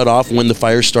got shut off when the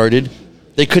fire started?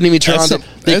 They couldn't even turn on.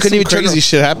 They couldn't even turn. Crazy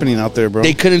shit happening out there, bro.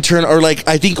 They couldn't turn, or like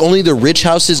I think only the rich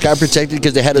houses got protected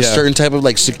because they had a certain type of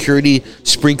like security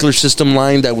sprinkler system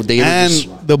line that they. And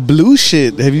the blue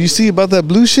shit. Have you seen about that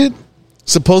blue shit?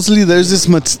 Supposedly, there's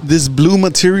this blue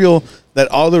material that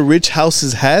all the rich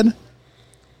houses had.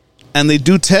 And they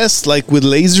do tests like with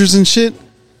lasers and shit.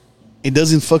 It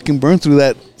doesn't fucking burn through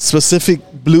that specific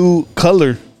blue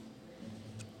color.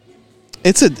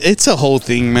 It's a whole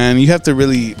thing, man. You have to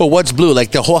really But what's blue?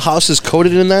 Like the whole house is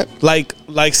coated in that? like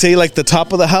say like the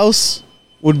top of the house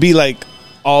would be like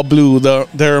all blue.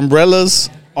 Their umbrellas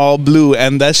all blue,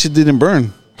 and that shit didn't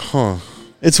burn. Huh.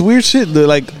 It's weird shit. They're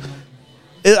like,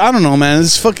 I don't know, man.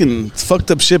 It's fucking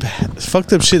fucked up shit.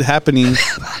 Fucked up shit happening.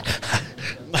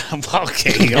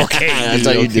 Okay. That's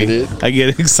how you did it. I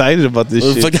get excited about this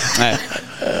Well, shit.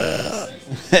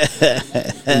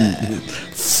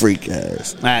 Freak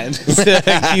ass.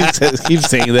 keep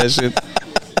saying that shit.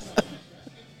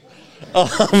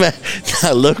 Oh man,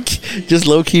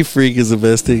 low key freak is the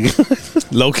best thing.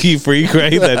 Low key freak,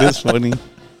 right? That is funny.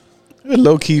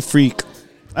 Low key freak.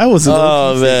 I was.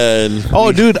 Oh man.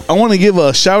 Oh, dude, I want to give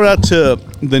a shout out to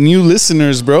the new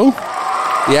listeners, bro.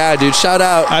 Yeah, dude. Shout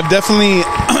out. I've definitely,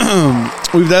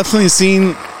 we've definitely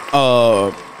seen,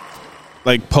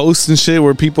 like posts and shit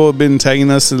where people have been tagging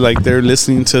us and like they're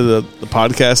listening to the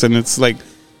podcast, and it's like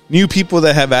new people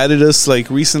that have added us like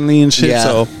recently and shit. Yeah.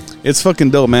 So it's fucking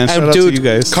dope, man. Shout out to you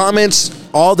guys. Comments,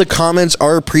 all the comments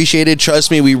are appreciated. Trust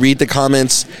me, we read the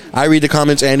comments. I read the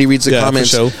comments. Andy reads the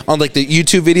comments for sure. on like the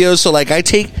YouTube videos. So like I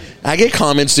get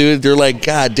comments, dude. They're like,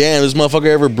 God damn, this motherfucker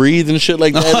ever breathed and shit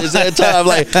like that. Is that time? I'm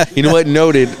like, you know what?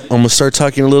 Noted. I'm gonna start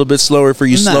talking a little bit slower for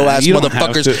you slow ass you don't have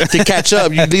motherfuckers to. to catch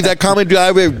up. You leave that comment, dude. I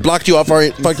already blocked you off our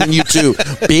fucking YouTube,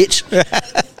 bitch.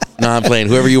 No, I'm playing.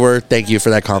 Whoever you were, thank you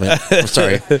for that comment. I'm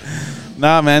sorry.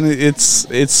 Nah, man, it's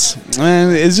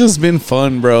just been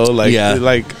fun, bro. Like, Yeah.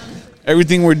 like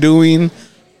everything we're doing,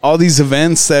 all these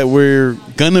events that we're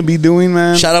gonna be doing,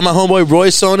 man. Shout out my homeboy Roy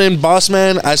Sonnen, boss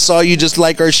man. I saw you just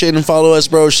like our shit and follow us,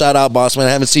 bro. Shout out, boss man. I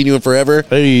haven't seen you in forever.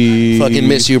 Hey, Fucking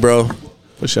miss you, bro.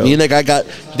 for sure. Me and that guy got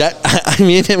that.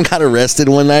 Me and him got arrested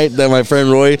one night. That my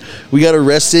friend Roy, we got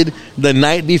arrested the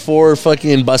night before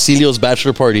fucking Basilio's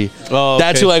bachelor party. Oh, okay.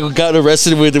 That's who I got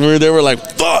arrested with, and we were there. We're like,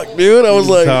 fuck, dude. I was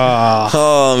like,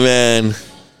 oh man.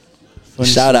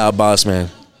 Shout out, boss man.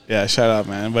 Yeah, shout out,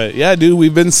 man. But yeah, dude,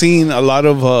 we've been seeing a lot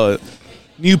of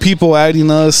new people adding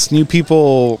us, new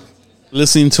people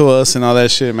listening to us, and all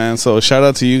that shit, man. So shout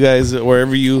out to you guys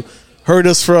wherever you heard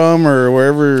us from, or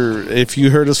wherever, if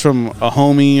you heard us from a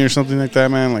homie or something like that,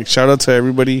 man. Like, shout out to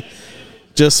everybody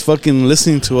just fucking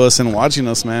listening to us and watching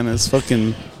us, man. It's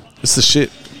the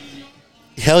shit.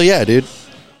 Hell yeah, dude.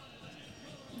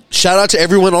 Shout out to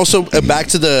everyone. Also, back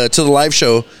to the live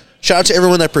show. Shout out to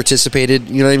everyone that participated.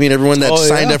 You know what I mean? Everyone that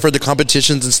signed up for the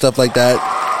competitions and stuff like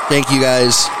that. Thank you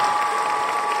guys,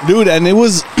 dude. And it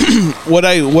was what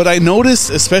I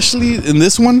noticed, especially in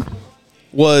this one,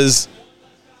 was,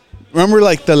 remember,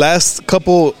 like, the last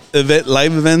couple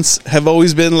live events have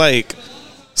always been like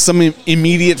some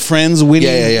immediate friends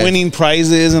winning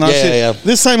prizes and all shit. Yeah.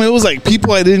 This time it was like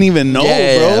people I didn't even know,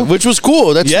 bro. Which was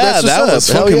cool. That's that was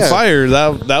up. fucking fire.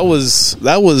 That was.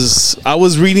 I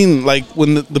was reading, like,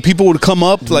 when the people would come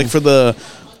up, like, for the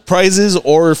prizes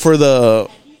or for the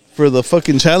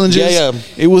fucking challenges. Yeah.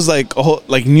 It was like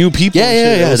like new people.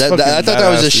 Yeah. I thought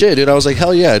that was the shit, dude. I was like,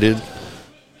 hell yeah, dude.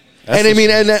 And I mean,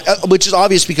 which is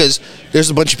obvious because there's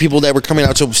a bunch of people that were coming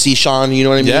out to see Sean. You know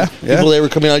what I mean? Yeah. People that were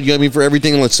coming out. You know what I mean, for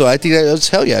everything. So I think that's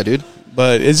hell yeah, dude.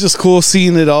 But it's just cool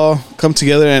seeing it all come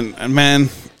together. And man,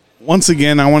 once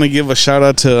again, I want to give a shout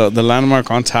out to the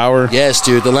Landmark on Tower. Yes,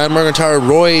 dude. The Landmark on Tower,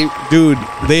 Roy. Dude,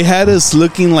 they had us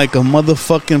looking like a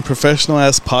motherfucking professional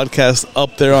ass podcast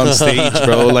up there on stage,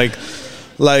 bro. Like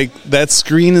that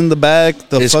screen in the back.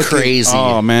 It's crazy.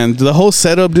 Oh man, the whole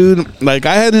setup, dude. Like,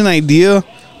 I had an idea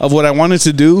of what I wanted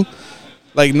to do.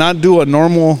 Like, not do a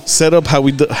normal setup how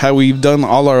we've done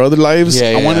all our other lives.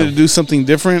 I wanted to do something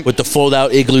different with the fold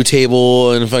out igloo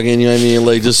table and fucking, you know what I mean,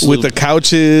 like, just with the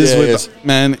couches.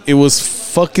 Man, it was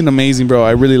fucking amazing, bro.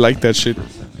 I really like that shit.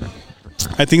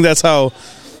 I think that's how,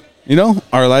 you know,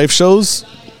 our live shows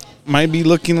might be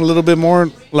looking a little bit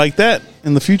more like that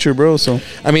in the future, bro. So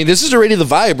I mean, this is already the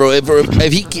vibe, bro.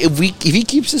 If he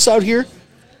keeps this out here,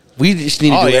 we just need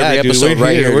to do every episode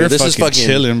right here. We're this is fucking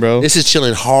chilling, bro. This is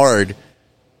chilling hard.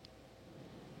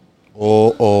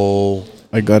 Oh,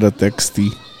 I got a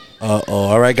texty.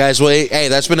 All right, guys. Well, hey,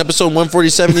 that's been episode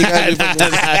 147. You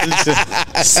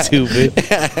guys, stupid.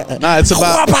 Nah,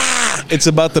 it's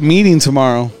about the meeting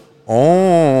tomorrow.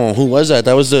 Oh, who was that?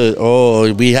 That was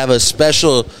we have a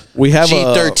special. We have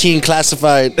G13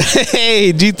 classified.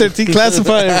 Hey, G13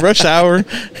 classified Rush Hour.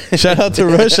 Shout out to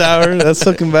Rush Hour. That's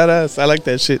fucking badass. I like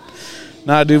that shit.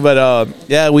 Nah, dude, but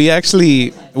yeah, we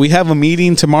have a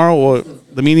meeting tomorrow. Or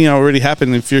the meeting already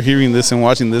happened if you're hearing this and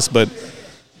watching this, but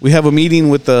we have a meeting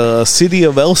with the city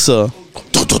of Elsa.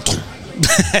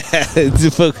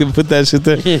 Fucking put that shit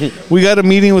there. We got a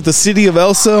meeting with the city of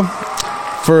Elsa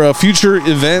for a future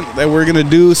event that we're gonna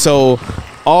do. So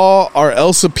all our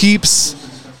Elsa peeps,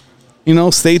 you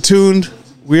know, stay tuned.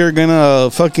 We are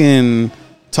gonna fucking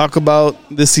talk about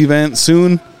this event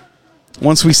soon.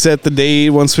 Once we set the date,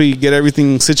 once we get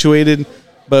everything situated.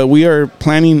 But we are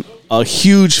planning a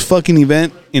huge fucking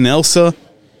event in Elsa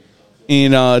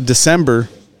in December.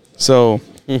 So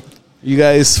you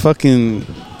guys fucking,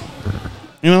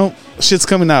 you know, shit's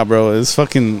coming out, bro.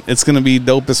 It's gonna be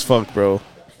dope as fuck, bro.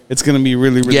 It's going to be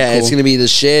really, really cool. It's going to be the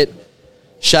shit.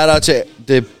 Shout out to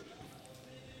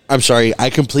I'm sorry, I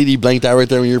completely blanked out right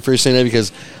there when you were first saying that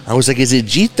because I was like, is it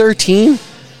G13?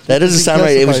 That doesn't sound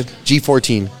right. It was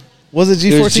G14. Was it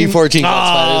G14? It was G14.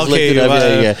 Oh, okay.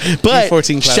 Yeah. But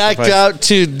G14 shout out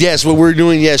to, what we're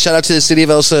doing. Yeah, shout out to the city of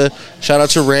Elsa. Shout out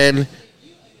to Ren.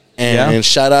 And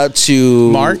shout out to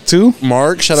Mark, too.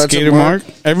 Shout out Skater to Mark.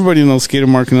 Everybody knows Skater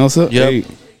Mark and Elsa. Yep. Hey.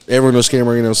 Everyone knows Skater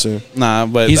Mark and Elsa. Nah,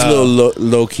 but he's a little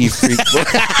low-key freak.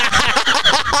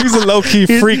 He's a low-key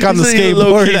freak on the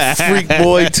skateboard. Low-key freak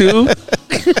boy, too.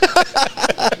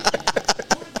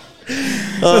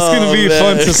 That's going to be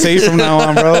fun to say from now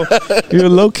on, bro. You're a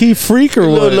low-key freak or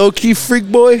what? Low-key freak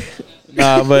boy?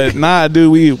 Nah,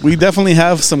 dude, we definitely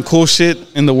have some cool shit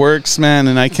in the works, man,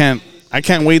 and I can't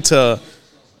wait to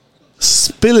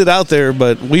spill it out there,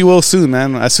 but we will soon,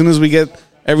 man. As soon as we get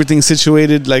everything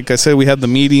situated, like I said, we have the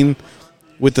meeting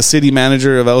with the city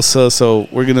manager of Elsa, so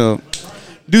we're going to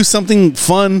do something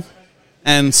fun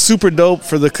and super dope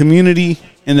for the community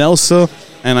in Elsa,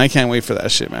 and I can't wait for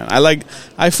that shit, man.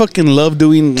 I fucking love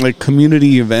doing like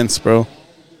community events, bro.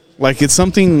 Like it's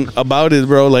something about it,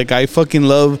 bro. Like I fucking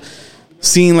love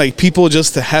seeing like people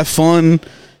just to have fun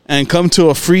and come to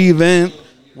a free event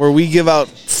where we give out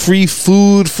free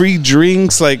food, free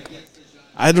drinks. Like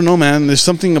I don't know, man. There's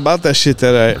something about that shit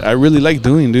that I really like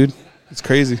doing, dude. It's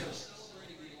crazy.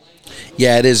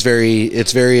 Yeah, it's very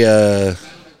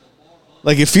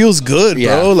like it feels good, bro.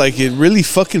 Yeah. Like it really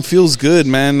fucking feels good,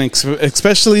 man.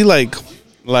 Especially like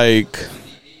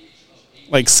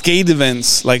skate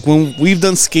events. Like when we've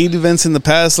done skate events in the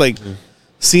past, like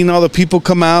seeing all the people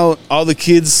come out, all the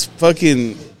kids,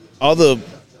 fucking all the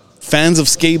fans of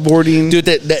skateboarding. dude.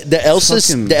 The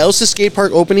Elsa skate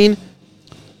park opening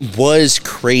was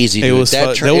crazy. Dude. It was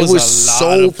it there was was a lot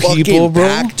so of people, fucking bro.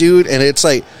 packed, dude. And it's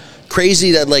like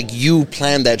crazy that like you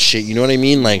planned that shit. You know what I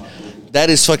mean? Like that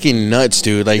is fucking nuts,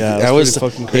 dude. Like Yeah, that was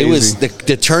pretty fucking it was crazy.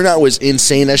 the turnout was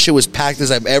insane. That shit was packed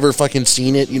as I've ever fucking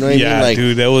seen it. You know what I Yeah, mean? Like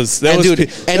dude, there was and dude, and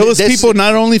there was this- people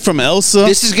not only from Elsa.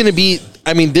 this is gonna be.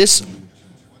 I mean this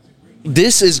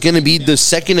is gonna be the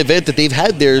second event that they've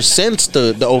had there since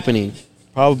the opening.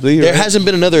 Probably There right? hasn't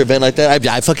been another event like that.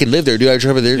 I fucking live there, dude. I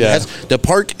travel there. Yeah. The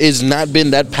park has not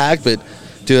been that packed, but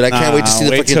dude, I can't wait to see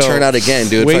the Wait fucking till- turnout again,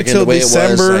 dude. Wait Fucking till the way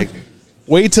December. it was. Like,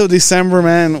 Wait till December,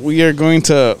 man. We are going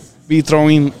to be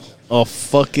throwing a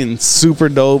fucking super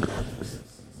dope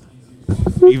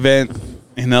event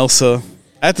in Elsa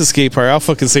at the skate park. I'll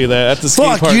fucking say that at the skate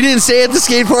fuck, park. you didn't say at the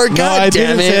skate park. No, God I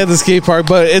damn didn't it. say at the skate park,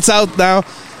 but it's out now.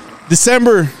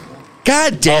 December,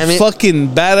 God damn a it. fucking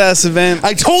badass event.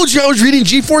 I told you I was reading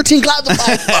G14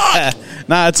 Classified. Fuck.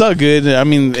 Nah, it's all good. I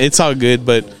mean, it's all good,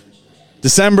 but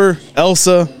December,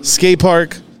 Elsa, skate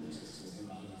park.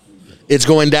 It's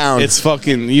going down. It's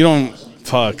fucking. You don't.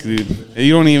 Fuck, dude.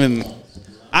 You don't even.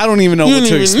 I don't even know You what don't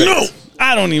to even expect. know.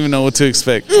 I don't even know what to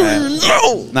expect. man.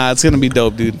 no. Nah, it's gonna be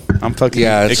dope, dude. I'm fucking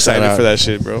Yeah, it's excited shout out. for that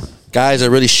shit, bro. Guys, I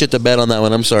really shit the bed on that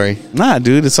one. I'm sorry. Nah,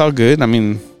 dude, it's all good. I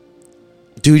mean,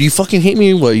 Dude, you fucking hate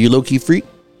me? What, you low-key freak?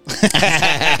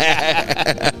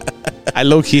 I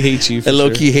low key hate you. For I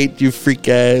low-key hate you freak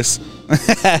ass.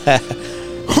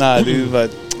 Sure. Nah, dude,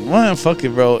 but well, fuck it,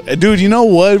 bro. Dude, you know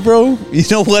what, bro? You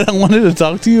know what I wanted to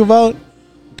talk to you about?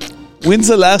 When's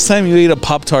the last time you ate a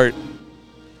Pop-Tart?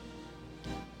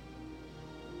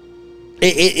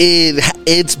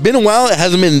 It's been a while. It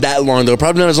hasn't been that long, though.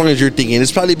 Probably not as long as you're thinking.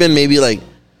 It's probably been maybe like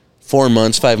 4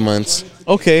 months, 5 months.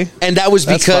 Okay. And that was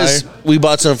That's because fire. we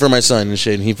bought some for my son and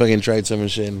shit. And he fucking tried some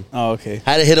and shit. And Oh, okay.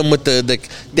 had to hit him with the I think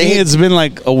they it's been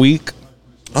like a week.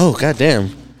 Oh,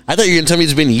 goddamn. I thought you were going to tell me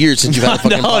it's been years since you've had a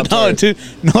fucking no, Pop-Tart. dude.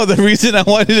 No, the reason I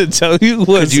wanted to tell you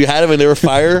was You had them and they were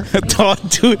fire?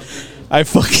 dude, I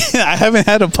haven't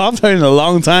had a Pop-Tart in a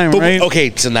long time, But- right?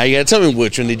 Okay, so now you got to tell me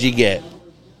which one did you get?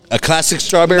 A classic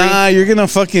strawberry? Nah, you're gonna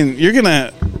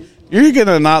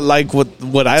not like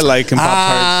what I like in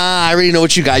Pop-Tarts. I already know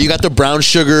what you got. You got the brown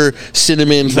sugar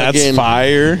cinnamon. That's fucking,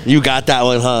 fire. You got that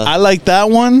one, huh? I like that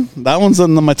one. That one's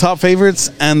on my top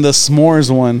favorites, and the s'mores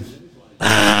one.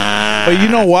 But you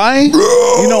know why?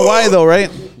 You know why though, right?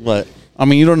 What? I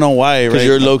mean, you don't know why, right? Because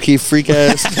you're a low key freak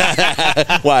ass.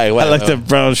 Why? I like the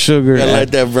brown sugar. I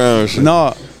like that brown sugar.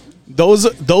 No,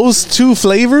 those two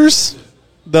flavors,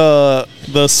 the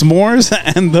s'mores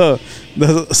and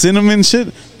the cinnamon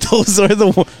shit. Those are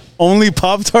the only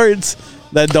Pop-Tarts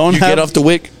that don't You have. get off the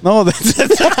wick. No, that's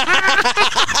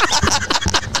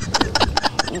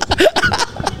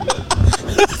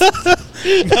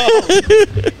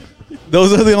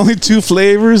those are the only two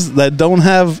flavors that don't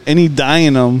have any dye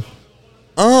in them.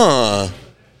 So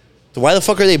why the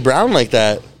fuck are they brown like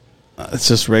that? It's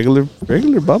just regular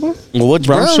Bubba. Well, what's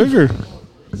Brown brown? sugar.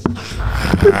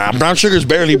 Brown sugar's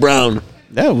barely brown.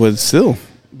 Yeah, but still.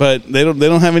 But they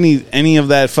don't have any of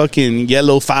that fucking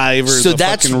yellow 5 or So the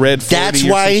that's- fucking red 40 that's or some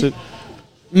why- shit.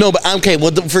 No, but okay.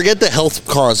 Well, forget the health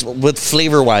cause. With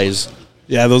flavor wise,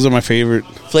 Yeah, those are my favorite.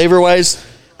 flavor wise,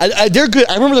 they're good.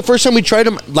 I remember the first time we tried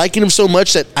them, liking them so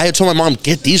much that I had told my mom,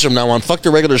 "Get these from now on. Fuck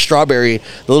the regular strawberry,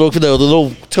 the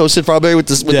little toasted strawberry with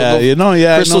the Yeah, little you know, yeah, I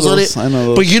know crystals on those. it." I know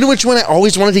those. But you know which one I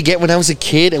always wanted to get when I was a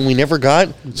kid and we never got?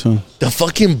 Which one? The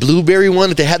fucking blueberry one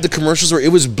that they had the commercials where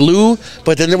it was blue,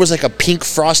 but then there was like a pink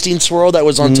frosting swirl that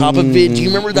was on top of it. Do you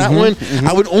remember that one?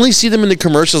 I would only see them in the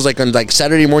commercials, like on like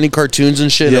Saturday morning cartoons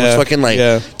and shit. And I was Yeah, fucking like,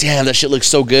 yeah. damn, that shit looks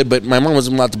so good. But my mom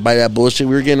wasn't allowed to buy that bullshit.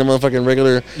 We were getting a motherfucking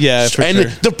regular. Yeah, for and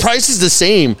sure. the price is the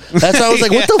same. That's why I was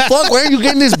like, what the fuck? Why are you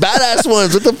getting these badass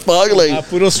ones? What the fuck? Like,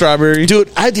 Puro strawberry.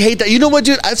 dude, I'd hate that. You know what,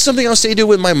 dude? That's something I'll say, dude,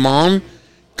 with my mom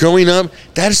growing up.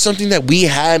 That is something that we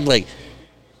had, like,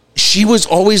 she was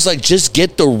always like, just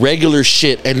get the regular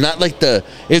shit and not like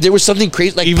if there was something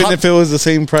crazy, like Even if it was the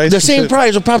same price. the and same shit.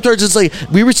 price with Pop-Tarts. It's like,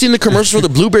 we were seeing the commercials for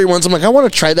the blueberry ones. I'm like, I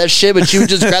want to try that shit, but she would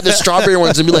just grab the strawberry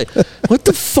ones and be like, what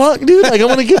the fuck, dude? Like, I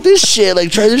want to get this shit. Like,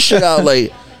 try this shit out.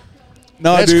 Like,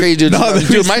 No, that's crazy, dude.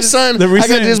 Dude, my son, I got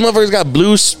this motherfucker's got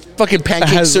blue fucking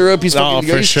pancake syrup. He's fucking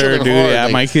for he's sure, chilling dude. hard. Yeah,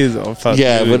 Like, my kids. Oh, fuck,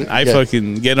 Yeah, dude. but- I yeah.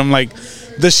 fucking get them like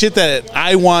the shit that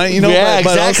I want. You know? yeah,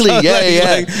 but exactly. also,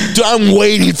 Yeah, like, Dude, I'm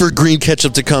waiting for green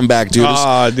ketchup to come back, dude.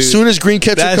 Dude. As soon as green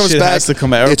ketchup That comes shit back, has to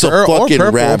come back. it's Or a fucking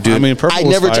purple. wrap, dude. I mean, purple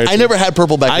was fire, I too. never had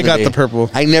purple back. I in got the the day.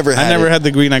 purple. I never had. had the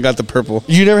green. I got the purple.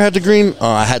 You never had the green? Oh,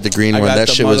 I had the green I one. got That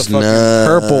the shit was motherfucking nuts.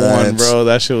 purple one, bro.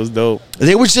 That shit was dope.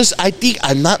 There was just, I think,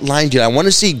 I'm not lying, dude. I want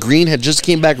to say green had just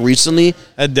came back recently.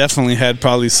 That definitely had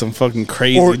probably some fucking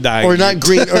crazy dye. Or not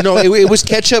green, or no, it was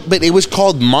ketchup, but it was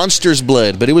called Monster's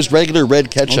Blood, but it was regular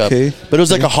red ketchup. Okay. But it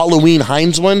was like a Halloween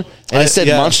Heinz one, and it said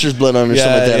yeah. Monster's Blood on it or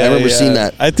something like that. I remember seeing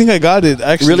that. I think I got it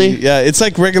actually. Really? Yeah, it's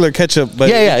like regular ketchup, but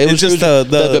Yeah, it's it was just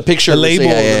the picture the was- label.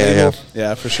 yeah, the yeah, label.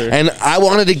 Yeah, for sure. And I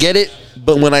wanted to get it,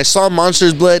 but when I saw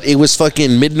Monster's Blood, it was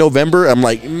fucking mid-November. I'm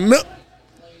like, no.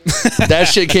 That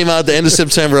shit came out at the end of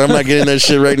September. I'm not getting that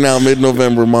shit right now,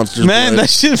 mid-November, Monster's Man, Blood. that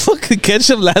shit fucking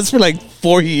ketchup lasts for like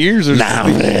 4 years or Nah,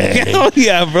 something. man. Hell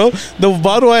yeah, bro. The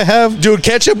bottle I have, Dude,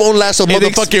 ketchup won't last a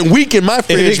motherfucking week in my it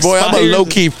fridge, boy. I'm a expires-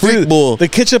 low-key freak Dude, bull. The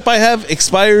ketchup I have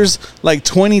expires like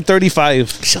 2035.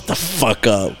 Shut the fuck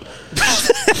up.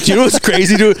 Do you know what's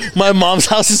crazy, dude? My mom's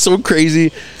house is so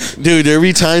crazy. Dude, there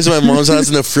be times in my mom's house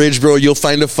in the fridge, bro, you'll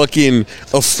find a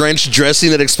French dressing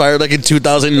that expired like in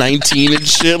 2019 and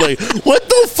shit. Like, what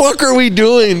the fuck are we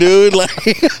doing, dude? Like,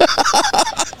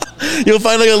 you'll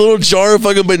find like a little jar of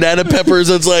fucking banana peppers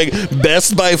that's like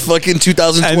best by fucking And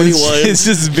 2021. it's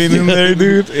just been in there,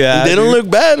 dude. Yeah. They don't dude.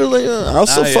 look bad. They're like, I'll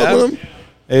still fuck yeah. with them.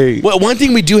 Hey. Well, one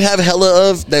thing we do have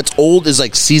hella of that's old is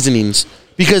like seasonings.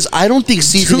 Because I don't think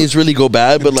seasonings really go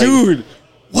bad, but like, Dude,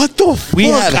 what the fuck? We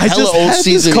have I hella just old had this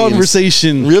seasonings.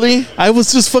 conversation. Really? I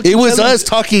was just fucking. It was telling- us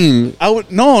talking.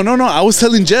 No. I was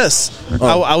telling Jess.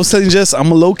 I was telling Jess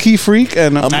I'm a low key freak,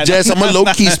 and I'm a low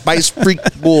key spice freak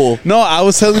bull. No, I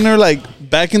was telling her like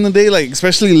back in the day, like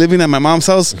especially living at my mom's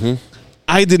house,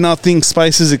 I did not think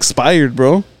spices expired,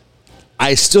 bro.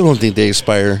 I still don't think they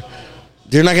expire.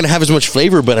 They're not gonna have as much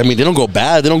flavor, but I mean, they don't go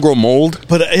bad. They don't grow mold.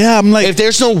 But yeah, I'm like, If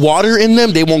there's no water in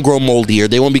them, they won't grow moldy or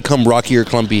they won't become rocky or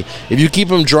clumpy. If you keep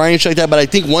them dry and shit like that, but I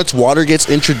think once water gets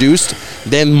introduced,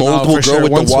 then mold will for grow sure.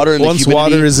 with once, the water and once the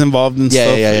humidity. water is involved in Yeah,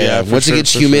 stuff. yeah. for Once sure, it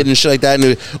gets for humid sure. and shit like that,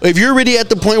 and if you're already at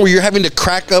the point where you're having to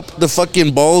crack up the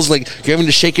fucking balls, like you're having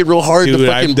to shake it real hard to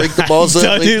fucking I've break the balls I've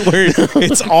up. done like- it where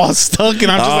it's all stuck,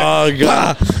 and I'm just like,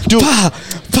 God, dude.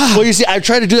 Well, you see, I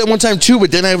tried to do that one time too,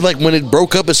 but then I like when it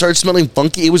broke up, it started smelling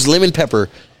funky. It was lemon pepper,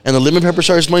 and the lemon pepper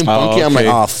started smelling funky. I'm like,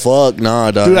 okay. oh fuck, nah,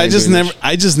 dog. dude, I I ain't just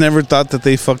doing never thought that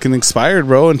they fucking expired,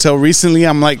 bro. Until recently,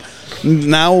 I'm like,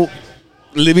 now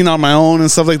living on my own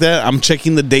and stuff like that. I'm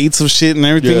checking the dates of shit and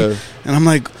everything, Yeah. and I'm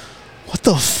like, what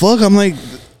the fuck? I'm like,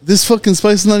 this fucking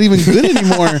spice is not even good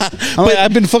anymore. I'm like,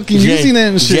 I've been fucking Yeah. using it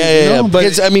and shit. Yeah. you know? But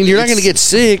Because, I mean, you're not gonna it's- get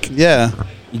sick, Yeah.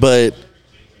 but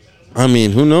I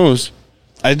mean, who knows?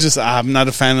 I'm not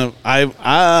a fan of. I'm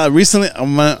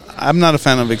not a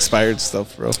fan of expired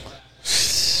stuff, bro.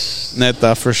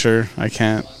 Neta, for sure. I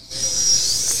can't.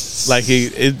 Like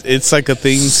it's like a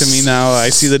thing to me now. I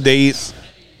see the date.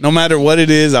 No matter what it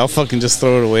is, I'll fucking just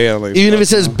throw it away. I'm like, Even if fuck it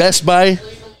says no. Best Buy,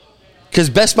 because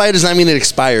Best Buy does not mean it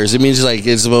expires. It means like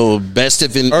it's best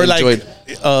if or enjoyed.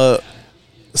 like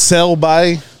sell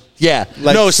by. Yeah,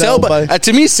 Like no, sell sell by. by.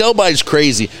 To me, sell by is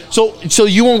crazy. So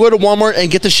you won't go to Walmart and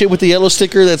get the shit with the yellow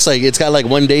sticker that's like it's got like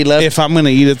 1 day left. If I'm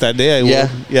gonna eat it that day, I will. Yeah.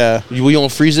 Yeah. You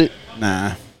don't freeze it.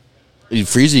 Nah. You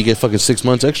freeze it, you get fucking 6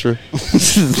 months extra.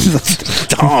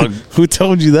 Dog. Who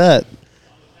told you that?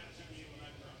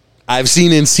 I've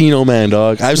seen Encino Man,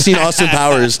 dog. I've seen Austin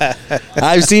Powers.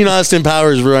 I've seen Austin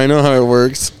Powers, bro. I know how it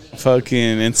works.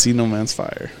 Fucking Encino Man's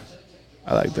fire.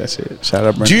 I like that shit. Shout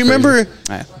out. Do you Brendan remember? Fraser.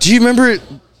 Nah. Do you remember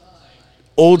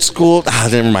old school?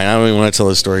 Never mind. I don't even want to tell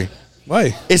this story.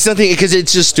 Why? It's nothing because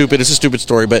it's just stupid. It's a stupid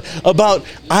story. But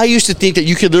I used to think that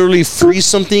you could literally freeze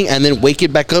something and then wake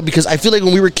it back up because I feel like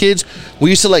when we were kids, we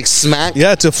used to like smack.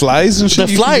 Yeah, to flies and The shit. You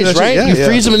can do flies, that right? shit. You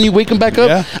freeze them and you wake them back up.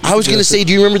 Yeah. I was gonna say,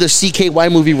 do you remember the CKY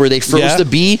movie where they froze Yeah. the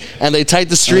bee and they tied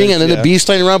the string and then the Yeah. bee's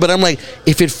flying around? But I'm like,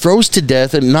 if it froze to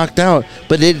death and knocked out,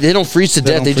 but they don't freeze to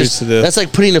death. don't They freeze just to death. that's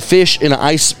like putting a fish in an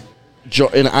ice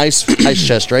ice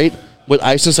chest, right? With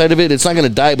ice inside of it, it's not gonna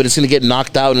die, but it's gonna get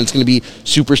knocked out and it's gonna be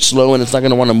super slow and it's not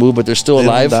gonna want to move, but they're still They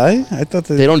alive. don't die? I thought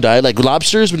They don't die. Like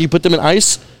lobsters, when you put them in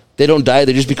ice, they don't die.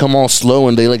 They just become all slow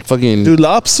and they like fucking Do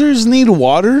lobsters need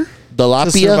water to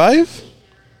tilapia. survive?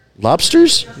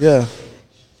 Lobsters? Yeah.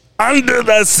 Under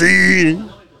the sea.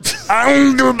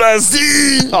 Under the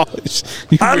sea. Oh,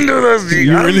 Under the sea.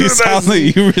 you really sound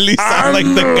like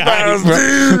the guy,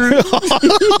 bro.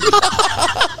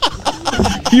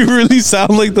 You really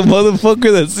sound like the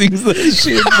motherfucker that sings that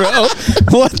shit, bro.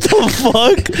 What the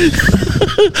fuck?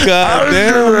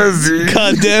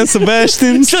 God damn,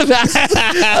 Sebastian.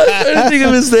 I didn't think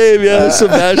of his name, yeah.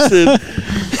 Sebastian.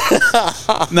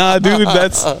 Nah, dude,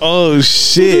 that's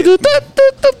shit.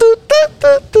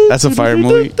 That's a fire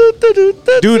movie,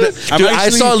 dude. I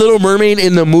saw Little Mermaid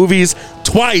in the movies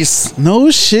twice. No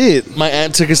shit, My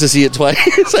aunt took us to see it twice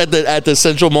at the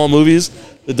Central Mall movies,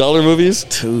 the dollar movies.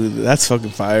 dude. That's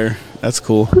fucking fire. That's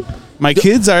cool. My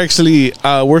kids are actually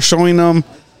we're showing them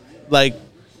like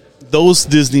those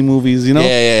Disney movies, you know?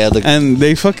 Yeah. And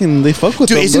they fuck with Dude,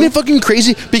 them, isn't bro. it fucking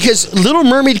crazy? Because Little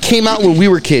Mermaid came out when we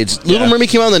were kids. Little Mermaid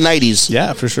came out in the 90s.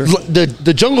 Yeah, for sure.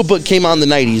 The Jungle Book came out in the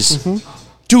 90s.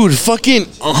 Dude, fucking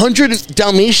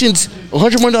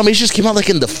 101 Dalmatians came out like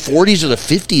in the 40s or the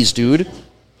 50s, dude.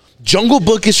 Jungle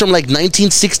Book is from like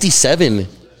 1967.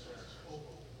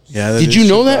 Yeah. Did you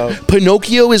know that?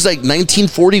 Pinocchio is like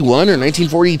 1941 or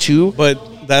 1942.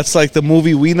 But that's like the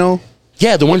movie we know.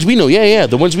 Yeah, the ones we know. Yeah,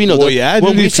 the ones we know. Well, yeah,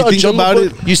 when dude, we if you saw think Jungle about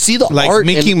Book, it, you see the Like art.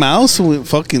 Mickey Mouse,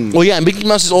 fucking. Well, yeah, Mickey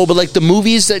Mouse is old, but like the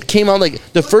movies that came out, like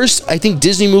the first, I think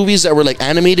Disney movies that were like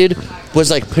animated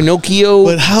was like Pinocchio,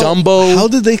 But Dumbo. How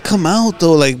did they come out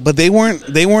though? Like, but they weren't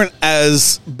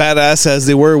as badass as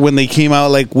they were when they came out,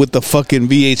 like with the fucking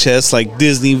VHS, like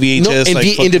Disney VHS. No, and,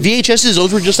 like and the VHSs,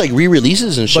 those were just like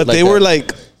re-releases and shit. but like they that. were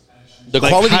like the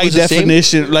quality high was the same.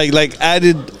 definition, like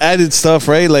added stuff,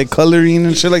 right? Like coloring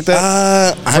and shit like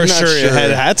that. I'm For not sure, it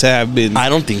had to have been. I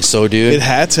don't think so, dude. It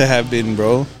had to have been,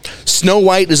 bro. Snow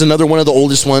White is another one of the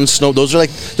oldest ones. Those were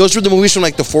the movies from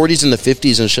like the 40s and the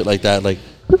 50s and shit like that. Like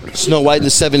Snow White and the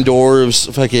Seven Dwarfs,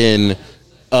 fucking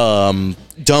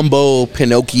Dumbo,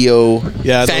 Pinocchio,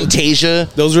 Yeah, Fantasia.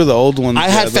 Those were the old ones. I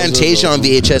had those are the Fantasia old on ones.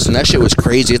 VHS, and that shit was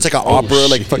crazy. It's like an opera,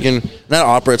 like shit. fucking not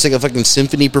opera. It's like a fucking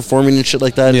symphony performing and shit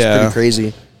like that. It's Yeah. pretty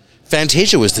crazy.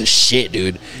 Fantasia was the shit,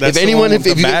 dude. That's the one with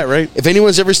the bat, right? If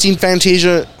anyone's ever seen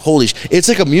Fantasia, holy it's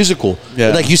like a musical. Yeah.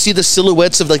 Like you see the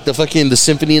silhouettes of like the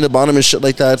symphony in the bottom and shit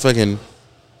like that. Fucking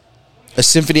a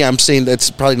symphony. I'm saying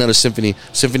that's probably not a symphony.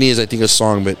 Symphony is I think a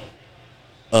song, but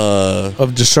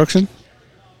Of destruction.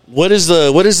 what is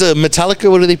the Metallica?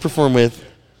 What do they perform with?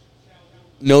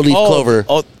 No Leaf Clover.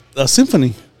 Oh, a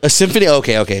symphony. A symphony.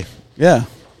 Okay. Yeah,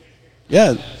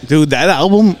 dude, that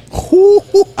album.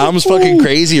 Album's fucking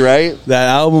crazy, right? That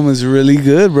album is really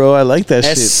good, bro. I like that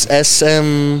shit.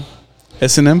 S&M.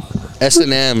 S&M.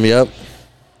 Yep.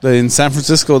 In San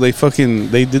Francisco, they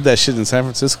did that shit in San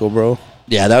Francisco, bro.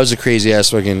 Yeah, that was a crazy ass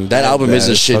fucking. That album is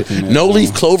a is shit. fucking No good.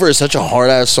 Leaf Clover is such a hard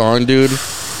ass song, dude.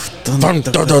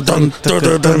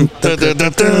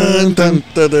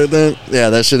 Yeah,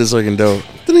 that shit is fucking dope.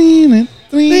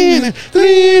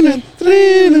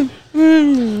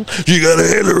 You gotta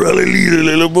hit a rally leader,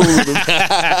 little boy.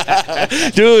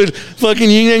 Dude, fucking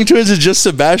Yin Yang Twins is just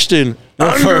Sebastian.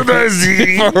 For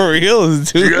real,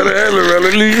 dude. You gotta hit a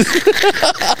rally leader.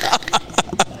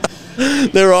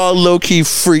 They're all low key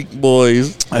freak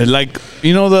boys. I like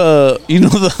this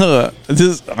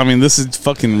is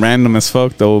fucking random as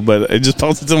fuck though, but it just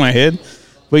popped into my head.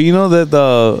 But you know that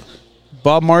the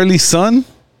Bob Marley's son,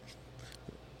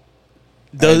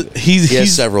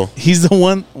 he's several. He's the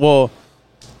one. Well,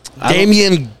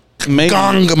 Damian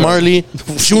Gong Marley,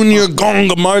 Junior Gong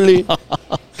Marley. I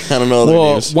don't know. Their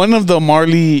well, names. one of the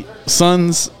Marley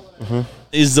sons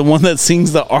is the one that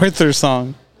sings the Arthur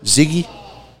song. Ziggy,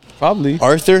 Probably.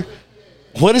 Arthur.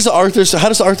 What is the Arthur? How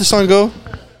does the Arthur song go?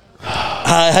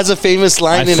 It has a famous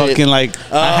line I in fucking it.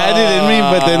 I had it in me,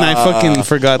 but then I fucking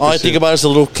forgot. All the I shit. think about is a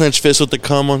little clenched fist with the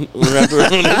cum on wrapped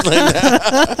around it like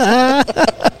that.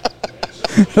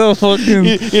 the fucking.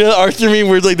 You know the Arthur meme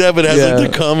where it's like that, but it has Yeah.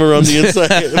 like the cum around the inside.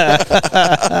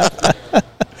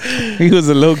 He was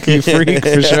a low key freak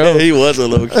for sure. He was a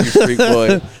low key freak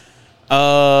boy.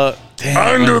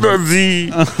 Damn. Under the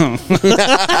Z.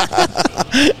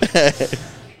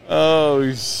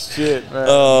 Oh shit, man.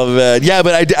 Oh man, yeah,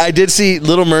 but I did see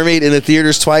Little Mermaid in the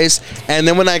theaters twice, and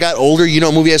then when I got older, you know,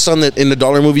 what movie I saw in the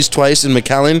dollar movies twice in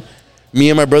McAllen. Me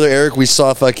and my brother Eric, we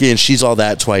saw fucking She's All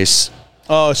That twice.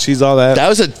 Oh, She's All That. That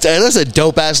was a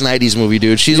dope ass '90s movie,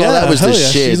 dude. She's All That was the hell yeah.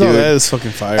 shit, She's dude. All That is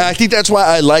fucking fire. I think that's why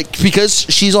I like, because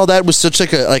She's All That was such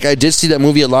like a, like I did see that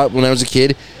movie a lot when I was a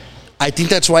kid. I think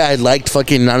that's why I liked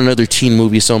fucking Not Another Teen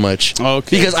Movie so much.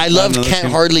 Okay. Because I loved Not Another Can't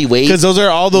Teen. Hardly Wait. Because those are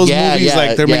all those movies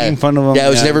like they're making fun of them. Yeah, it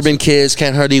was Never Been Kissed,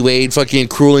 Can't Hardly Wait, fucking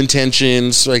Cruel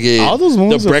Intentions, fucking all those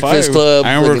movies. The are Breakfast fire. Club.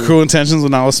 I remember fucking- Cruel Intentions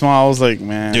when I was small. I was like,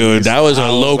 man, Dude, that was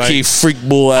a low key freak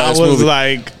bull I ass was movie.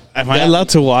 like, am I allowed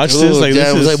to watch this? Like, yeah, I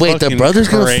this was is like, wait, the fucking brother's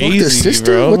gonna fuck crazy, the sister?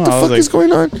 bro. What the I was fuck like, is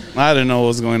going on? I didn't know what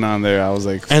was going on there. I was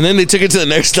like, And then they took it to the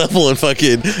next level and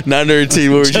fucking Not Another Teen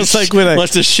Movie. Just like when I-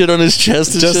 watched the shit on his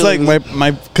chest. And just shit. like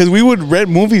my because we would rent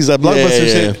movies at Blockbuster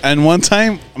yeah, shit. And one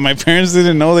time my parents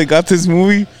didn't know they got this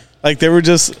movie. Like they were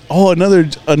just another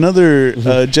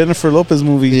Jennifer Lopez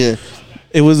movie. Yeah.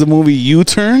 It was the movie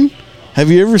U-Turn. Have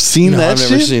you ever seen No, that I've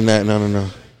never shit? seen that. No.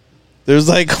 There's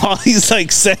like all these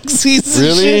like sex scenes and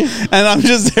Really? shit, and I'm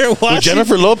just there watching. With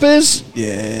Jennifer Lopez?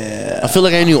 Yeah. I feel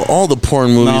like I knew all the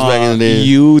porn movies back in the day.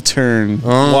 U-Turn.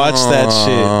 Watch that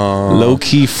shit. Low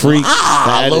key freak.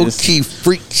 That Low is- key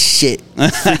freak shit.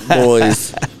 Freak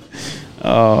boys.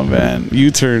 Oh man,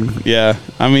 U-Turn. Yeah.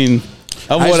 I mean,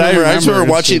 of I what just remember and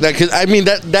watching shit. that because I mean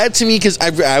that to me because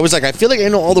I was like I feel like I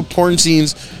know all the porn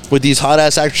scenes with these hot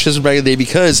ass actresses back in the day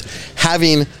because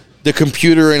having the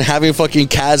computer and having fucking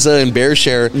Kazaa and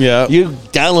BearShare, Yeah. you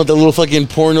download the little fucking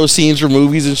porno scenes for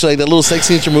movies and shit like that, little sex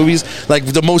scenes for movies. Like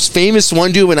the most famous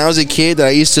one, dude, when I was a kid that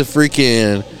I used to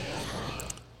freaking,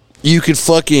 you could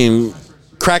fucking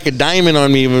crack a diamond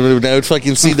on me when I would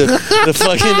fucking see the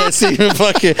fucking that scene in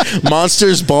fucking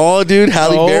Monsters Ball, dude.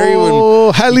 Halle Berry when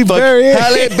Oh, Halle Berry.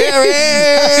 Halle Berry.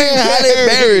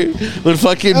 When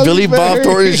fucking Halle Billy Bob Berry.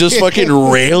 Thornton is just fucking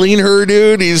railing her,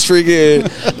 dude. He's freaking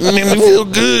made me feel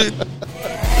good.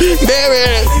 Berry.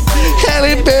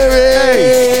 Halle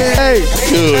Berry. Hey,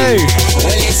 Dude. hey, Well,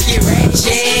 let's get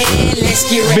ratchet. Let's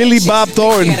get ratchet. Billy Bob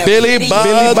Thornton. Billy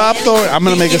Bob Thornton. I'm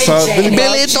gonna make a song. Billy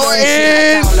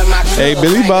Thornton. Hey,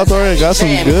 Billy Bob Thornton got some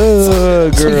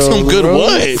good girls. Some good bro.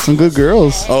 what? Some good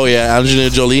girls. Oh yeah, Angelina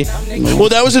Jolie. Well,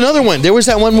 that was another one. There was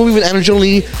that one movie with Angelina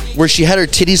Jolie where she had her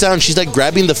titties out and she's like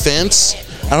grabbing the fence.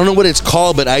 I don't know what it's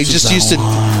called, but I just used to.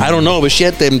 I don't know, but she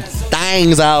had them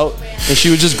things out and she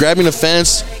was just grabbing the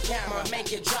fence.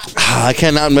 I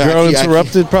cannot remember. Girl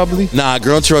Interrupted, probably. Nah,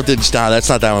 Girl Interrupted. Nah, that's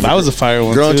not that one. That was a fire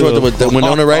one. Girl too. Interrupted with the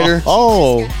Winona Ryder.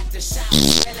 Oh,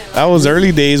 that was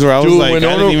early days where I was like, I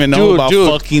didn't even know about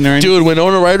fucking or anything. Dude,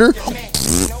 Winona Ryder.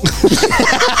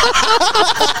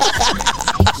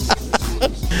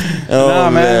 Nah,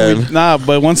 man. Nah,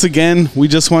 but once again, we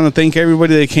just want to thank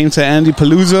everybody that came to Andy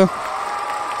Palooza.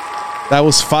 That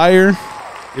was fire.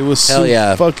 It was Hell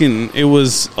yeah. it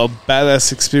was a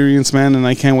badass experience, man, and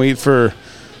I can't wait for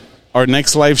our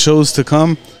next live shows to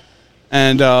come.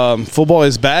 And football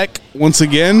is back once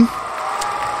again.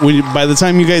 By the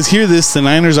time you guys hear this, the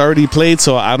Niners already played,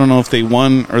 so I don't know if they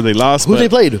won or they lost. Who but they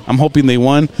played? I'm hoping they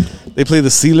won. They play the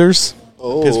Steelers.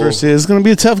 Oh. Pittsburgh Steelers. It's going to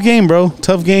be a tough game, bro.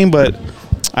 Tough game, but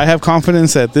I have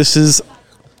confidence that this is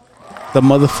the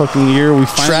motherfucking year we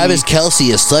finally... Travis Kelce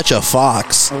is such a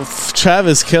fox.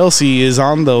 Travis Kelce is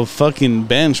on the fucking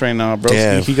bench right now, bro.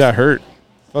 Damn. He got hurt.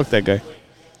 Fuck that guy.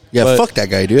 Yeah, But- fuck that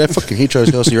guy, dude. I fucking hate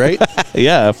Travis Kelce, right?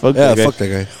 Yeah, fuck Yeah, that guy. fuck that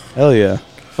guy. Hell yeah.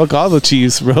 Fuck all the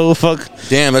Chiefs, bro. Fuck.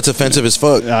 Damn, that's offensive as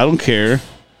fuck. I don't care.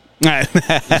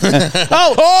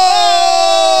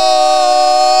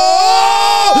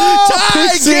 Oh! Tie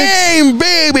Pick six. game,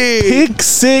 baby!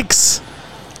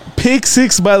 Pick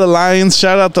six by the Lions.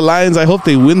 Shout out the Lions. I hope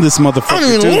they win this I motherfucker,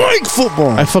 don't even too. like football.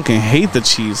 I fucking hate the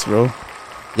Chiefs, bro.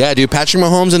 Yeah, dude, Patrick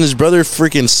Mahomes and his brother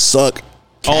freaking suck.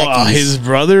 Oh, Khakis. his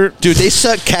brother. Dude, they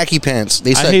suck khaki pants.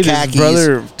 They suck I hate khakis. his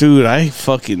brother. Dude, I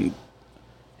fucking...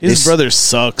 His They- brother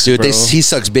sucks, Dude, bro. he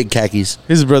sucks big khakis.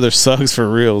 His brother sucks for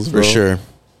reals, bro. For sure.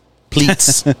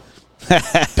 Pleats.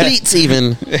 Pleats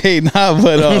even. Hey, nah,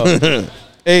 but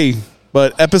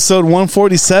but episode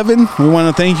 147, we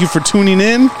want to thank you for tuning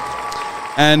in.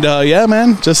 And yeah,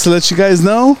 man, just to let you guys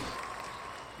know,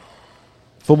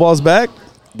 football's back.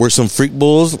 We're some freak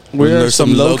bulls. We're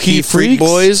some low-key freak freaks.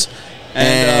 boys.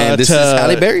 And this is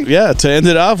Halle Berry. Yeah, to end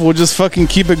it off, we'll just fucking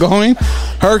keep it going.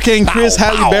 Hurricane Chris,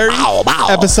 Halle Berry,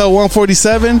 episode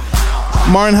 147.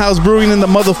 Martin House Brewing in the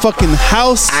motherfucking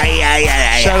house.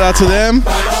 Shout out to them.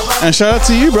 And shout out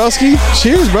to you, broski.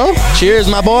 Cheers, bro. Cheers,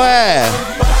 my boy.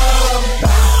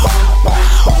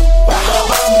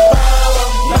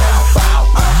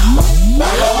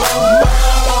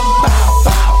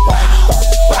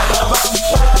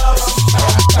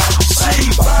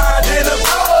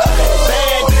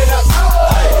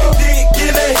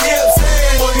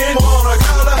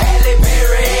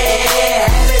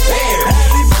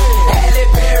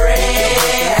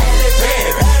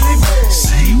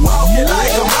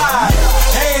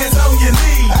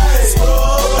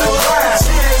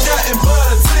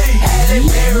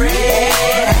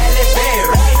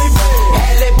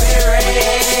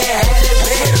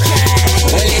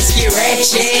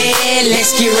 ratchet,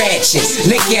 let's get ratchet.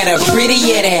 Look at her,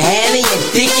 prettier than Hallie and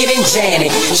thicker than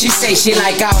Janet. She say she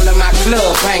like all of my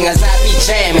club bangers, I be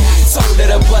jamming. Told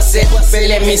her to bust it, but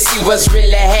let me see what's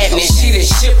really happening. She the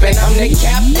ship and I'm the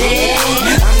captain.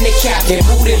 I'm the captain,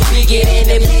 who the bigger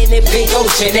than the big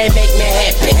ocean that make me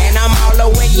happy. And I'm all the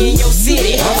way in your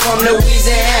city, I'm from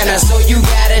Louisiana, so you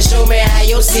gotta show me how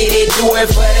your city do it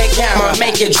for the camera.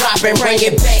 Make it drop and bring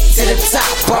it back to the top.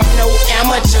 I'm no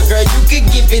amateur, girl, you could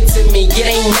give it to me. It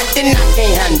ain't nothing I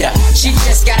can't handle. She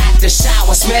just got out the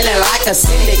shower, smelling like a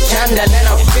scented candle. And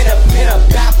I'm fit up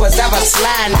backwards, I was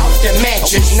sliding off the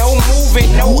mattress. No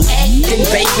moving, no acting,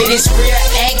 baby, this real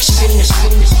action.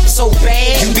 So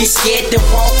bad, you be scared to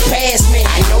walk past me.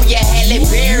 I know you Halle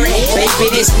Berry, baby,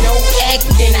 this no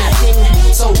acting. I think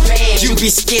so bad, you be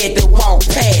scared to walk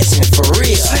past me, for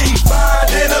real. She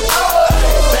fine in a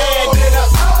bad in a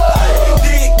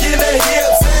dick in the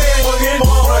hips, fucking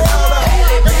wanna call her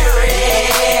Halle Berry,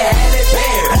 Halle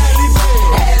Berry,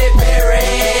 Halle Berry,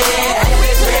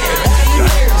 Halle Berry.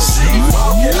 She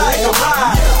walking like a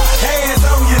ride, hands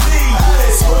on your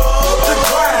knees, scrub the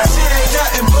grind. She ain't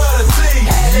nothing but a tease.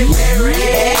 Halle Berry,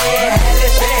 Halle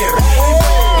Berry,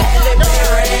 Halle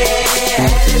Berry,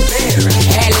 Halle Berry.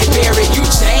 Halle Berry, you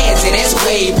jazzy, that's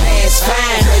way past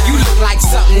fine. Girl, you look like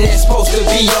something that's supposed to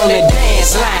be on the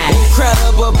dance line.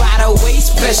 Incredible by the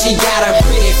waist, plus she got a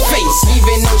pretty face.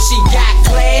 Even though she got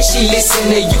class, she listen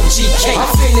to UGK.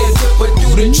 I'm feeling good, but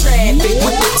through the traffic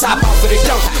with the top off of the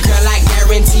dome. Girl, I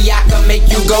guarantee I can make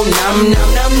you go numb,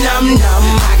 numb, numb, numb, numb.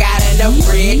 I got enough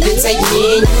bread to take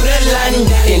me and you to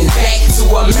London and back to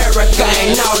America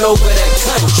and all over the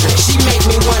country. She make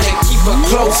me wanna keep her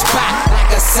close by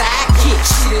like a sidekick.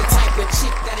 She the type of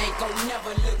chick that ain't gon'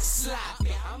 never look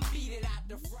sloppy. I'm beating out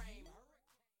the frame.